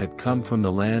Israel had come from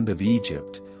the land of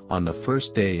Egypt, on the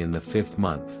 1st day in the 5th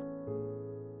month.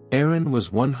 Aaron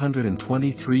was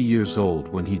 123 years old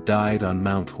when he died on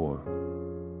Mount Hor.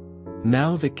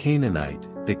 Now the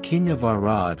Canaanite, the king of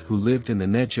Arad who lived in the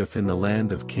Negev in the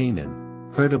land of Canaan,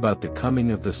 heard about the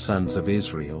coming of the sons of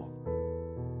Israel.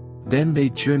 Then they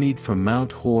journeyed from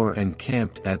Mount Hor and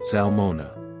camped at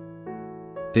Zalmonah.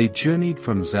 They journeyed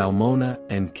from Zalmonah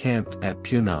and camped at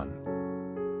Punon.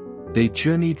 They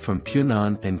journeyed from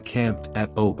Punon and camped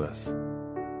at Oboth.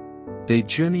 They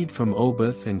journeyed from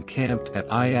Oboth and camped at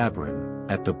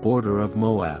Iabron, at the border of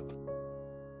Moab.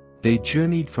 They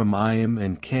journeyed from Iam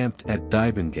and camped at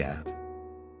Dibon-Gad.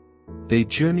 They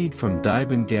journeyed from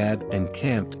Dibon-Gad and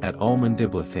camped at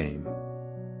Almon-Diblathaim.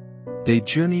 They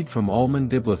journeyed from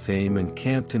Almon-Diblathaim and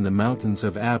camped in the mountains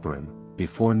of Abram,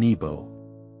 before Nebo.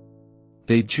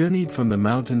 They journeyed from the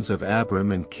mountains of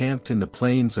Abram and camped in the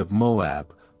plains of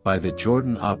Moab, by the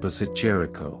Jordan opposite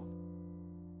Jericho.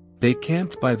 They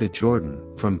camped by the Jordan,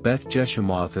 from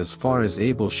Beth-Jeshemoth as far as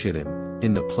Abel-Shittim,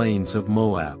 in the plains of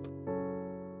Moab.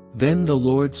 Then the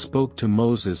Lord spoke to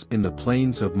Moses in the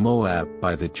plains of Moab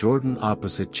by the Jordan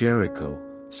opposite Jericho,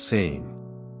 saying,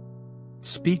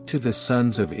 Speak to the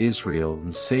sons of Israel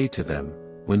and say to them,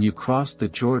 when you cross the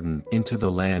Jordan into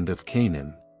the land of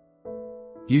Canaan,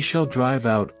 you shall drive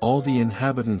out all the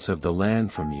inhabitants of the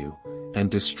land from you,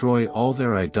 and destroy all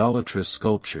their idolatrous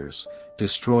sculptures,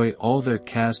 destroy all their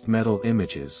cast metal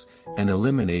images, and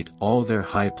eliminate all their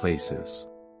high places.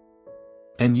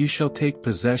 And you shall take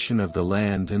possession of the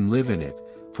land and live in it,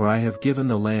 for I have given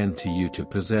the land to you to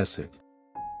possess it.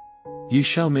 You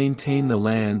shall maintain the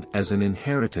land as an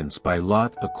inheritance by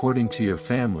lot according to your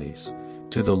families,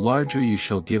 to the larger you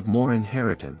shall give more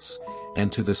inheritance,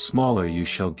 and to the smaller you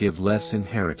shall give less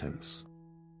inheritance.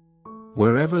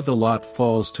 Wherever the lot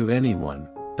falls to anyone,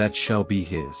 that shall be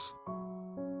his.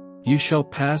 You shall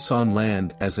pass on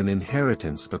land as an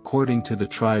inheritance according to the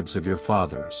tribes of your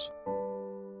fathers.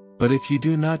 But if you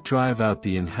do not drive out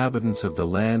the inhabitants of the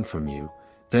land from you,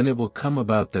 then it will come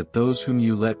about that those whom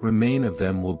you let remain of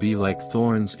them will be like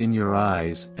thorns in your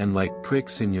eyes and like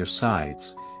pricks in your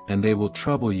sides, and they will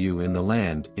trouble you in the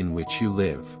land in which you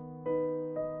live.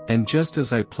 And just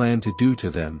as I plan to do to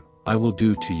them, I will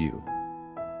do to you.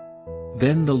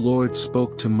 Then the Lord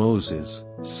spoke to Moses,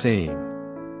 saying,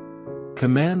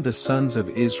 Command the sons of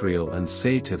Israel and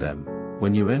say to them,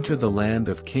 When you enter the land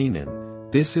of Canaan,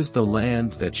 this is the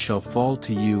land that shall fall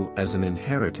to you as an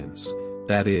inheritance,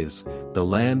 that is, the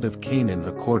land of Canaan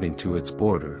according to its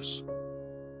borders.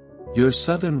 Your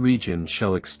southern region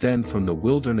shall extend from the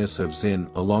wilderness of Zin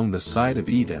along the side of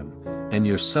Edom, and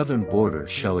your southern border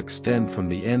shall extend from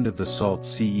the end of the Salt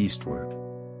Sea eastward.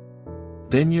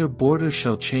 Then your border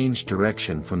shall change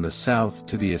direction from the south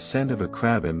to the ascent of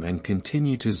Akrabim and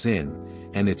continue to Zin,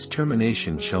 and its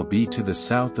termination shall be to the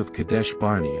south of Kadesh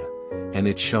Barnea, and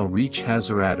it shall reach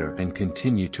Hazeradar and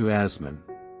continue to Asman.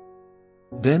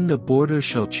 Then the border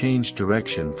shall change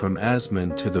direction from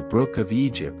Asman to the brook of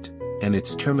Egypt, and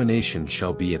its termination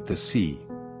shall be at the sea.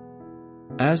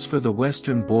 As for the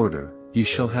western border, you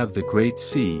shall have the great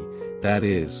sea, that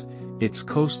is, its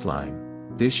coastline,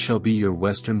 this shall be your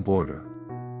western border.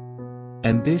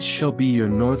 And this shall be your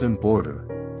northern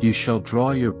border, you shall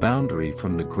draw your boundary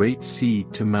from the great sea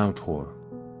to Mount Hor.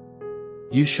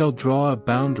 You shall draw a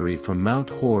boundary from Mount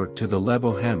Hor to the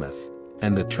Lebo Hamath,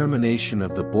 and the termination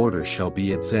of the border shall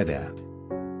be at Zedad.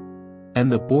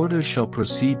 And the border shall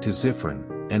proceed to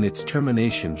Ziphron, and its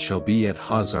termination shall be at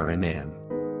Hazar Enan.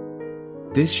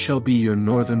 This shall be your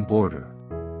northern border.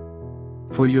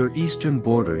 For your eastern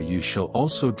border you shall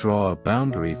also draw a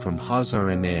boundary from Hazar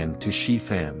Enan to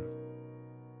Shepham.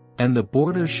 And the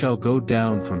border shall go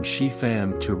down from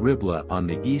Shepham to Riblah on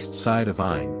the east side of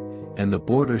Ain, and the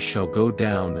border shall go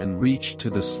down and reach to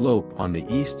the slope on the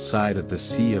east side of the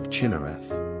Sea of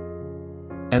Chinnereth.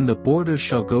 And the border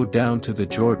shall go down to the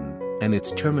Jordan, and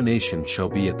its termination shall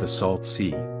be at the Salt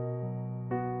Sea.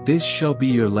 This shall be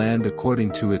your land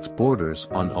according to its borders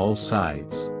on all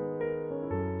sides.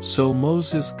 So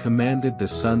Moses commanded the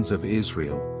sons of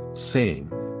Israel, saying,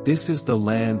 This is the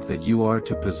land that you are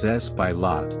to possess by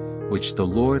lot, which the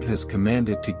Lord has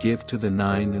commanded to give to the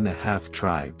 9½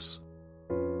 tribes.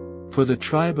 For the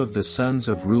tribe of the sons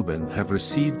of Reuben have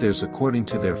received theirs according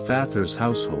to their fathers'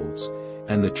 households,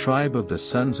 and the tribe of the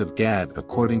sons of Gad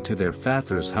according to their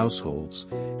fathers' households,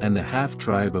 and the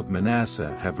half-tribe of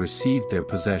Manasseh have received their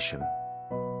possession.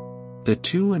 The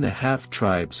 2½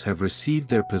 tribes have received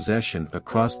their possession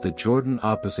across the Jordan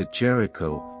opposite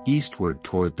Jericho, eastward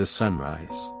toward the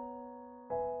sunrise.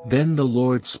 Then the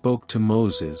Lord spoke to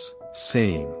Moses,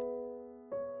 saying,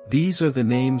 These are the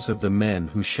names of the men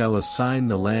who shall assign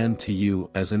the land to you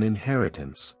as an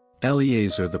inheritance,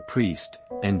 Eleazar the priest,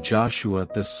 and Joshua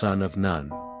the son of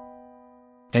Nun.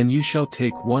 And you shall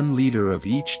take one leader of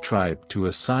each tribe to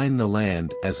assign the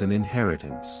land as an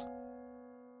inheritance.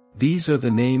 These are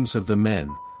the names of the men,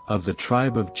 of the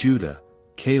tribe of Judah,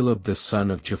 Caleb the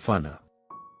son of Jephunneh.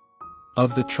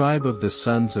 Of the tribe of the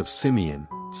sons of Simeon,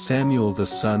 Samuel the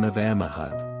son of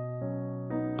Ammihud.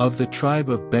 Of the tribe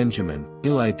of Benjamin,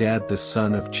 Elidad the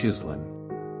son of Chislon.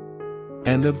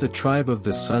 And of the tribe of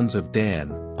the sons of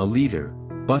Dan, a leader,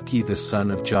 Buki the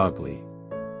son of Jogli.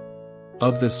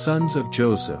 Of the sons of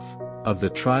Joseph, of the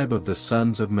tribe of the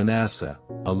sons of Manasseh,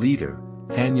 a leader,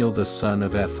 Haniel the son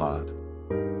of Ephod.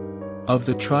 Of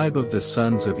the tribe of the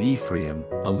sons of Ephraim,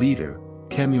 a leader,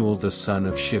 Kemuel the son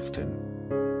of Shiftan.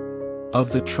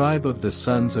 Of the tribe of the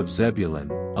sons of Zebulun,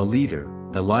 a leader,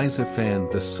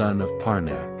 Elizaphan the son of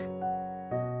Parnak.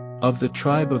 Of the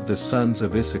tribe of the sons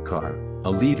of Issachar,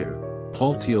 a leader,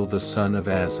 Paltiel the son of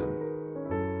Azan.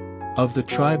 Of the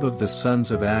tribe of the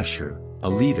sons of Asher, a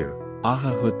leader,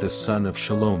 Ahihud the son of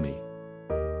Shalomi.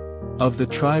 Of the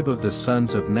tribe of the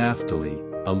sons of Naphtali,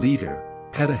 a leader,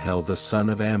 Pedahel the son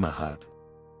of Ammihud.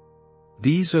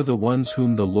 These are the ones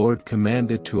whom the Lord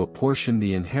commanded to apportion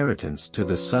the inheritance to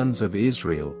the sons of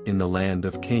Israel in the land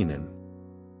of Canaan.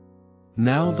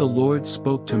 Now the Lord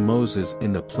spoke to Moses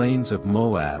in the plains of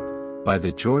Moab, by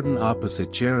the Jordan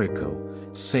opposite Jericho,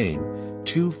 saying,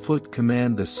 2-foot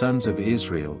command the sons of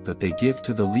Israel that they give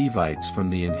to the Levites from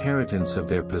the inheritance of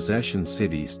their possession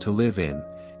cities to live in,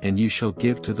 and you shall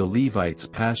give to the Levites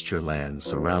pasture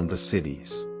lands around the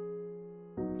cities.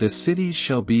 The cities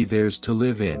shall be theirs to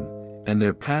live in, and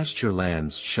their pasture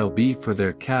lands shall be for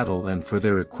their cattle and for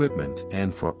their equipment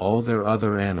and for all their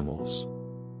other animals.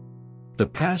 The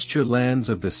pasture lands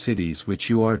of the cities which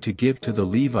you are to give to the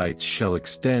Levites shall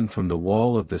extend from the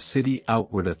wall of the city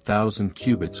outward 1,000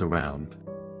 cubits around.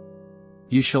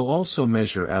 You shall also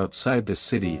measure outside the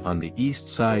city on the east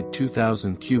side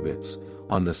 2,000 cubits,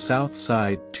 on the south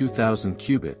side 2,000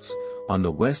 cubits, on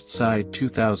the west side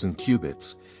 2,000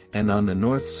 cubits, and on the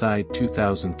north side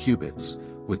 2,000 cubits,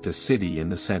 with the city in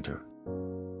the center.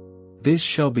 This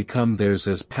shall become theirs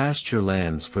as pasture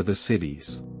lands for the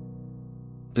cities.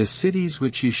 The cities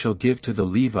which you shall give to the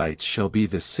Levites shall be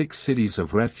the 6 cities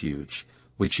of refuge,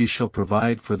 which you shall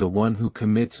provide for the one who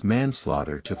commits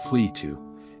manslaughter to flee to,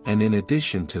 and in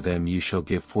addition to them you shall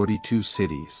give 42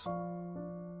 cities.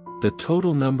 The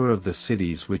total number of the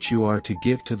cities which you are to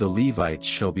give to the Levites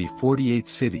shall be 48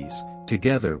 cities,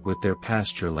 together with their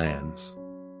pasture lands.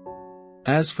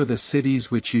 As for the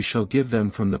cities which you shall give them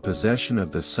from the possession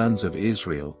of the sons of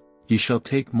Israel, you shall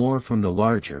take more from the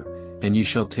larger, and you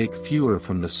shall take fewer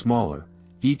from the smaller,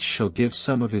 each shall give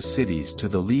some of his cities to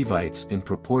the Levites in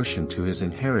proportion to his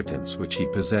inheritance which he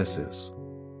possesses.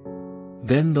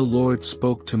 Then the Lord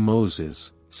spoke to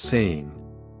Moses, saying,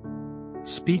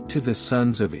 Speak to the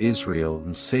sons of Israel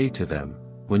and say to them,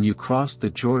 when you cross the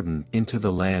Jordan into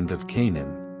the land of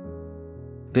Canaan.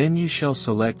 Then you shall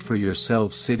select for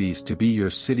yourselves cities to be your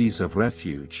cities of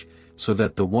refuge, so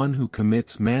that the one who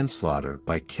commits manslaughter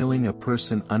by killing a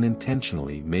person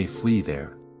unintentionally may flee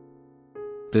there.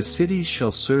 The cities shall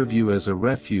serve you as a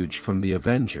refuge from the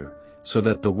avenger, so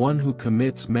that the one who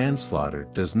commits manslaughter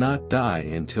does not die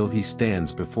until he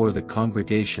stands before the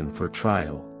congregation for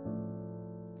trial.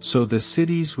 So the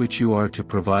cities which you are to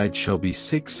provide shall be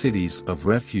 6 cities of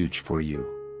refuge for you.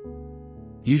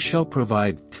 You shall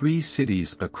provide 3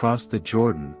 cities across the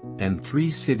Jordan, and 3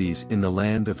 cities in the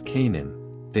land of Canaan,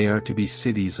 they are to be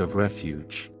cities of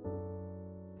refuge.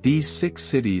 These 6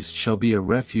 cities shall be a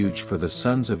refuge for the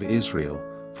sons of Israel,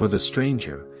 for the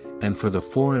stranger, and for the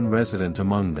foreign resident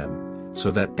among them,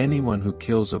 so that anyone who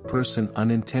kills a person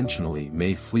unintentionally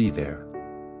may flee there.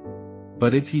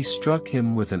 But if he struck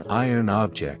him with an iron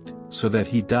object, so that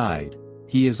he died,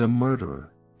 he is a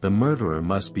murderer, the murderer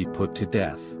must be put to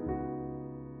death.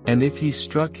 And if he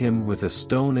struck him with a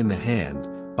stone in the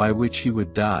hand, by which he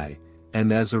would die,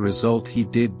 and as a result he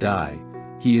did die,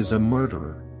 he is a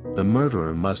murderer, the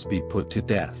murderer must be put to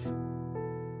death.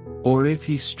 Or if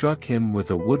he struck him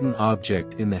with a wooden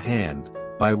object in the hand,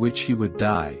 by which he would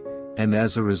die, and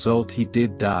as a result he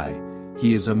did die,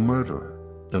 he is a murderer,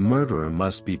 the murderer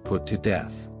must be put to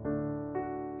death.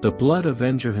 The blood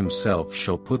avenger himself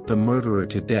shall put the murderer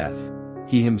to death,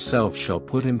 he himself shall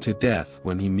put him to death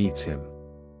when he meets him.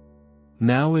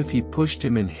 Now if he pushed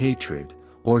him in hatred,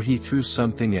 or he threw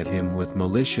something at him with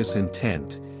malicious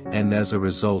intent, and as a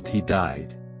result he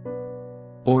died.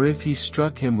 Or if he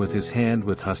struck him with his hand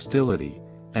with hostility,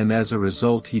 and as a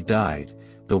result he died,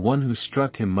 the one who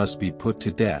struck him must be put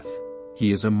to death,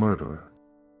 he is a murderer.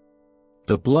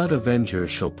 The blood avenger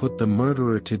shall put the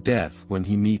murderer to death when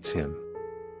he meets him.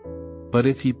 But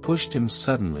if he pushed him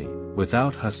suddenly,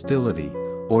 without hostility,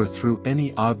 or threw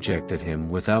any object at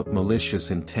him without malicious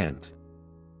intent,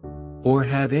 or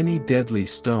had any deadly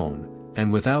stone,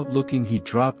 and without looking he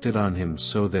dropped it on him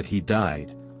so that he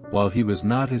died, while he was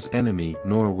not his enemy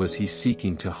nor was he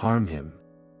seeking to harm him,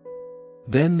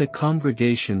 then the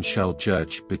congregation shall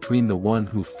judge between the one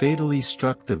who fatally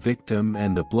struck the victim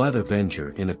and the blood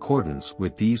avenger in accordance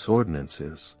with these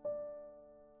ordinances.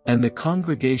 And the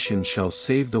congregation shall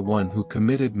save the one who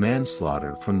committed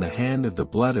manslaughter from the hand of the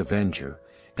blood avenger,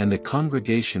 and the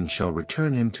congregation shall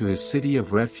return him to his city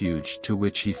of refuge to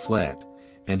which he fled,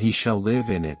 and he shall live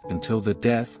in it until the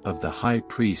death of the high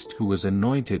priest who was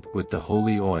anointed with the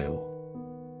holy oil.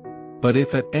 But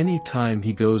if at any time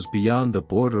he goes beyond the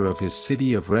border of his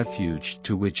city of refuge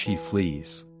to which he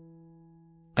flees,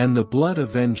 and the blood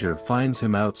avenger finds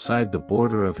him outside the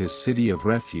border of his city of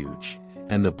refuge,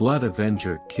 and the blood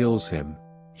avenger kills him,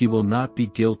 he will not be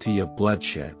guilty of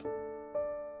bloodshed,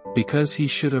 because he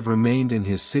should have remained in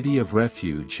his city of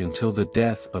refuge until the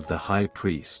death of the high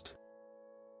priest.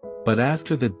 But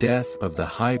after the death of the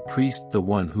high priest the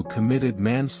one who committed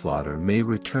manslaughter may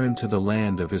return to the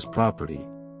land of his property.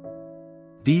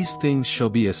 These things shall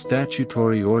be a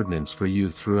statutory ordinance for you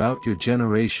throughout your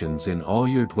generations in all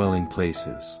your dwelling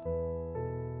places.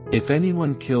 If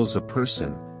anyone kills a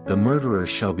person, the murderer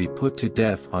shall be put to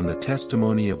death on the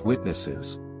testimony of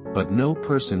witnesses, but no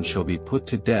person shall be put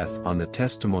to death on the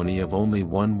testimony of only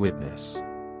one witness.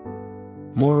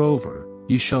 Moreover,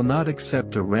 you shall not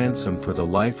accept a ransom for the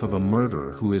life of a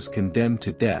murderer who is condemned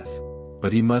to death,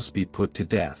 but he must be put to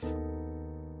death.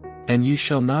 And you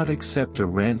shall not accept a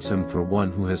ransom for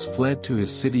one who has fled to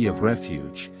his city of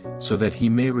refuge, so that he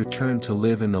may return to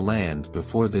live in the land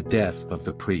before the death of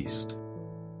the priest.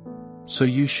 So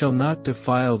you shall not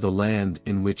defile the land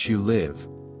in which you live,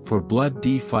 for blood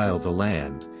defile the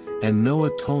land, and no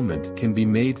atonement can be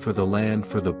made for the land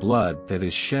for the blood that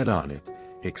is shed on it,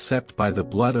 except by the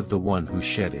blood of the one who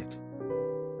shed it.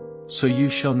 So you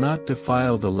shall not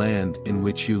defile the land in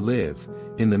which you live,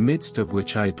 in the midst of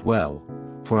which I dwell,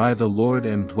 for I the Lord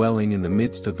am dwelling in the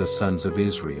midst of the sons of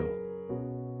Israel.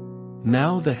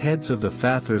 Now the heads of the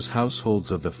fathers'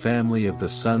 households of the family of the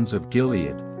sons of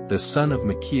Gilead, the son of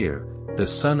Machir, the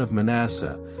son of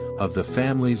Manasseh, of the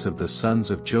families of the sons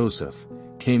of Joseph,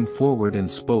 came forward and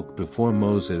spoke before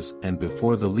Moses and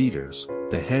before the leaders,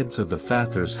 the heads of the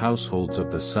fathers' households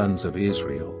of the sons of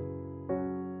Israel.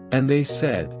 And they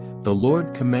said, The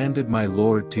Lord commanded my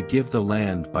Lord to give the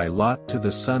land by lot to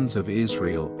the sons of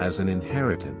Israel as an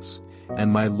inheritance,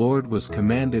 and my Lord was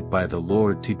commanded by the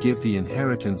Lord to give the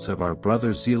inheritance of our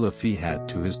brother Zelophehad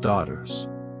to his daughters.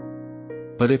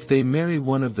 But if they marry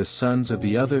one of the sons of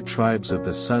the other tribes of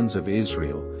the sons of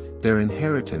Israel, their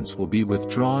inheritance will be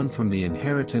withdrawn from the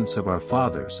inheritance of our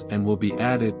fathers and will be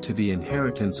added to the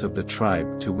inheritance of the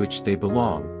tribe to which they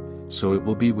belong, so it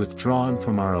will be withdrawn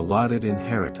from our allotted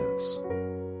inheritance.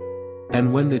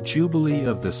 And when the Jubilee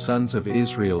of the sons of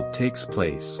Israel takes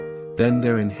place, then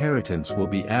their inheritance will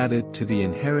be added to the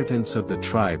inheritance of the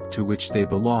tribe to which they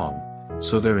belong,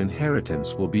 so their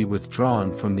inheritance will be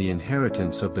withdrawn from the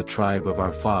inheritance of the tribe of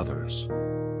our fathers.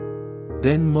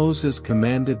 Then Moses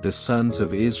commanded the sons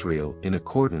of Israel in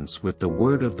accordance with the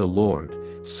word of the Lord,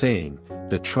 saying,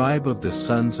 The tribe of the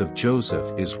sons of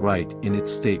Joseph is right in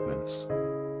its statements.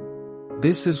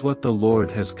 This is what the Lord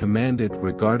has commanded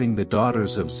regarding the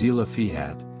daughters of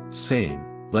Zelophehad, saying,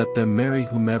 Let them marry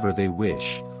whomever they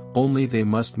wish, only they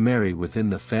must marry within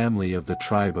the family of the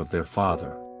tribe of their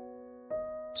father.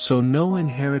 So no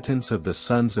inheritance of the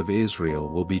sons of Israel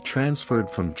will be transferred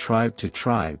from tribe to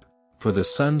tribe, for the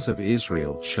sons of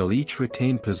Israel shall each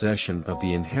retain possession of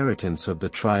the inheritance of the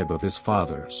tribe of his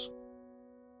fathers.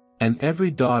 And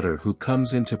every daughter who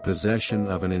comes into possession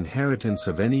of an inheritance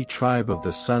of any tribe of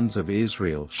the sons of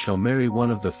Israel shall marry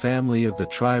one of the family of the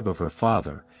tribe of her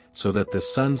father, so that the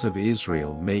sons of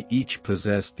Israel may each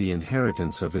possess the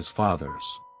inheritance of his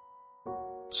fathers.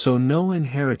 So no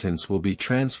inheritance will be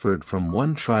transferred from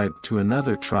one tribe to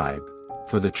another tribe,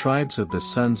 for the tribes of the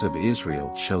sons of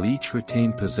Israel shall each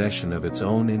retain possession of its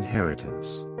own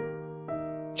inheritance.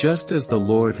 Just as the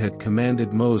Lord had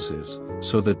commanded Moses,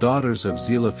 so the daughters of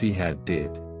Zelophehad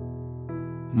did.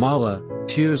 Mahlah,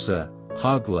 Tirzah,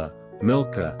 Hoglah,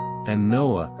 Milcah, and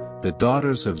Noah, the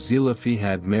daughters of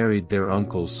Zelophehad married their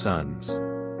uncle's sons.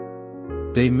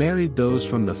 They married those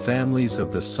from the families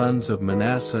of the sons of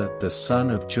Manasseh the son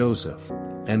of Joseph,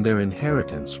 and their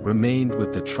inheritance remained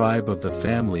with the tribe of the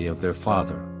family of their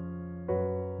father.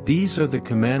 These are the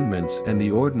commandments and the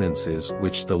ordinances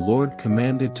which the Lord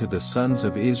commanded to the sons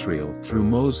of Israel through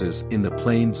Moses in the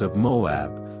plains of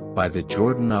Moab, by the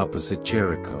Jordan opposite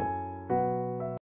Jericho.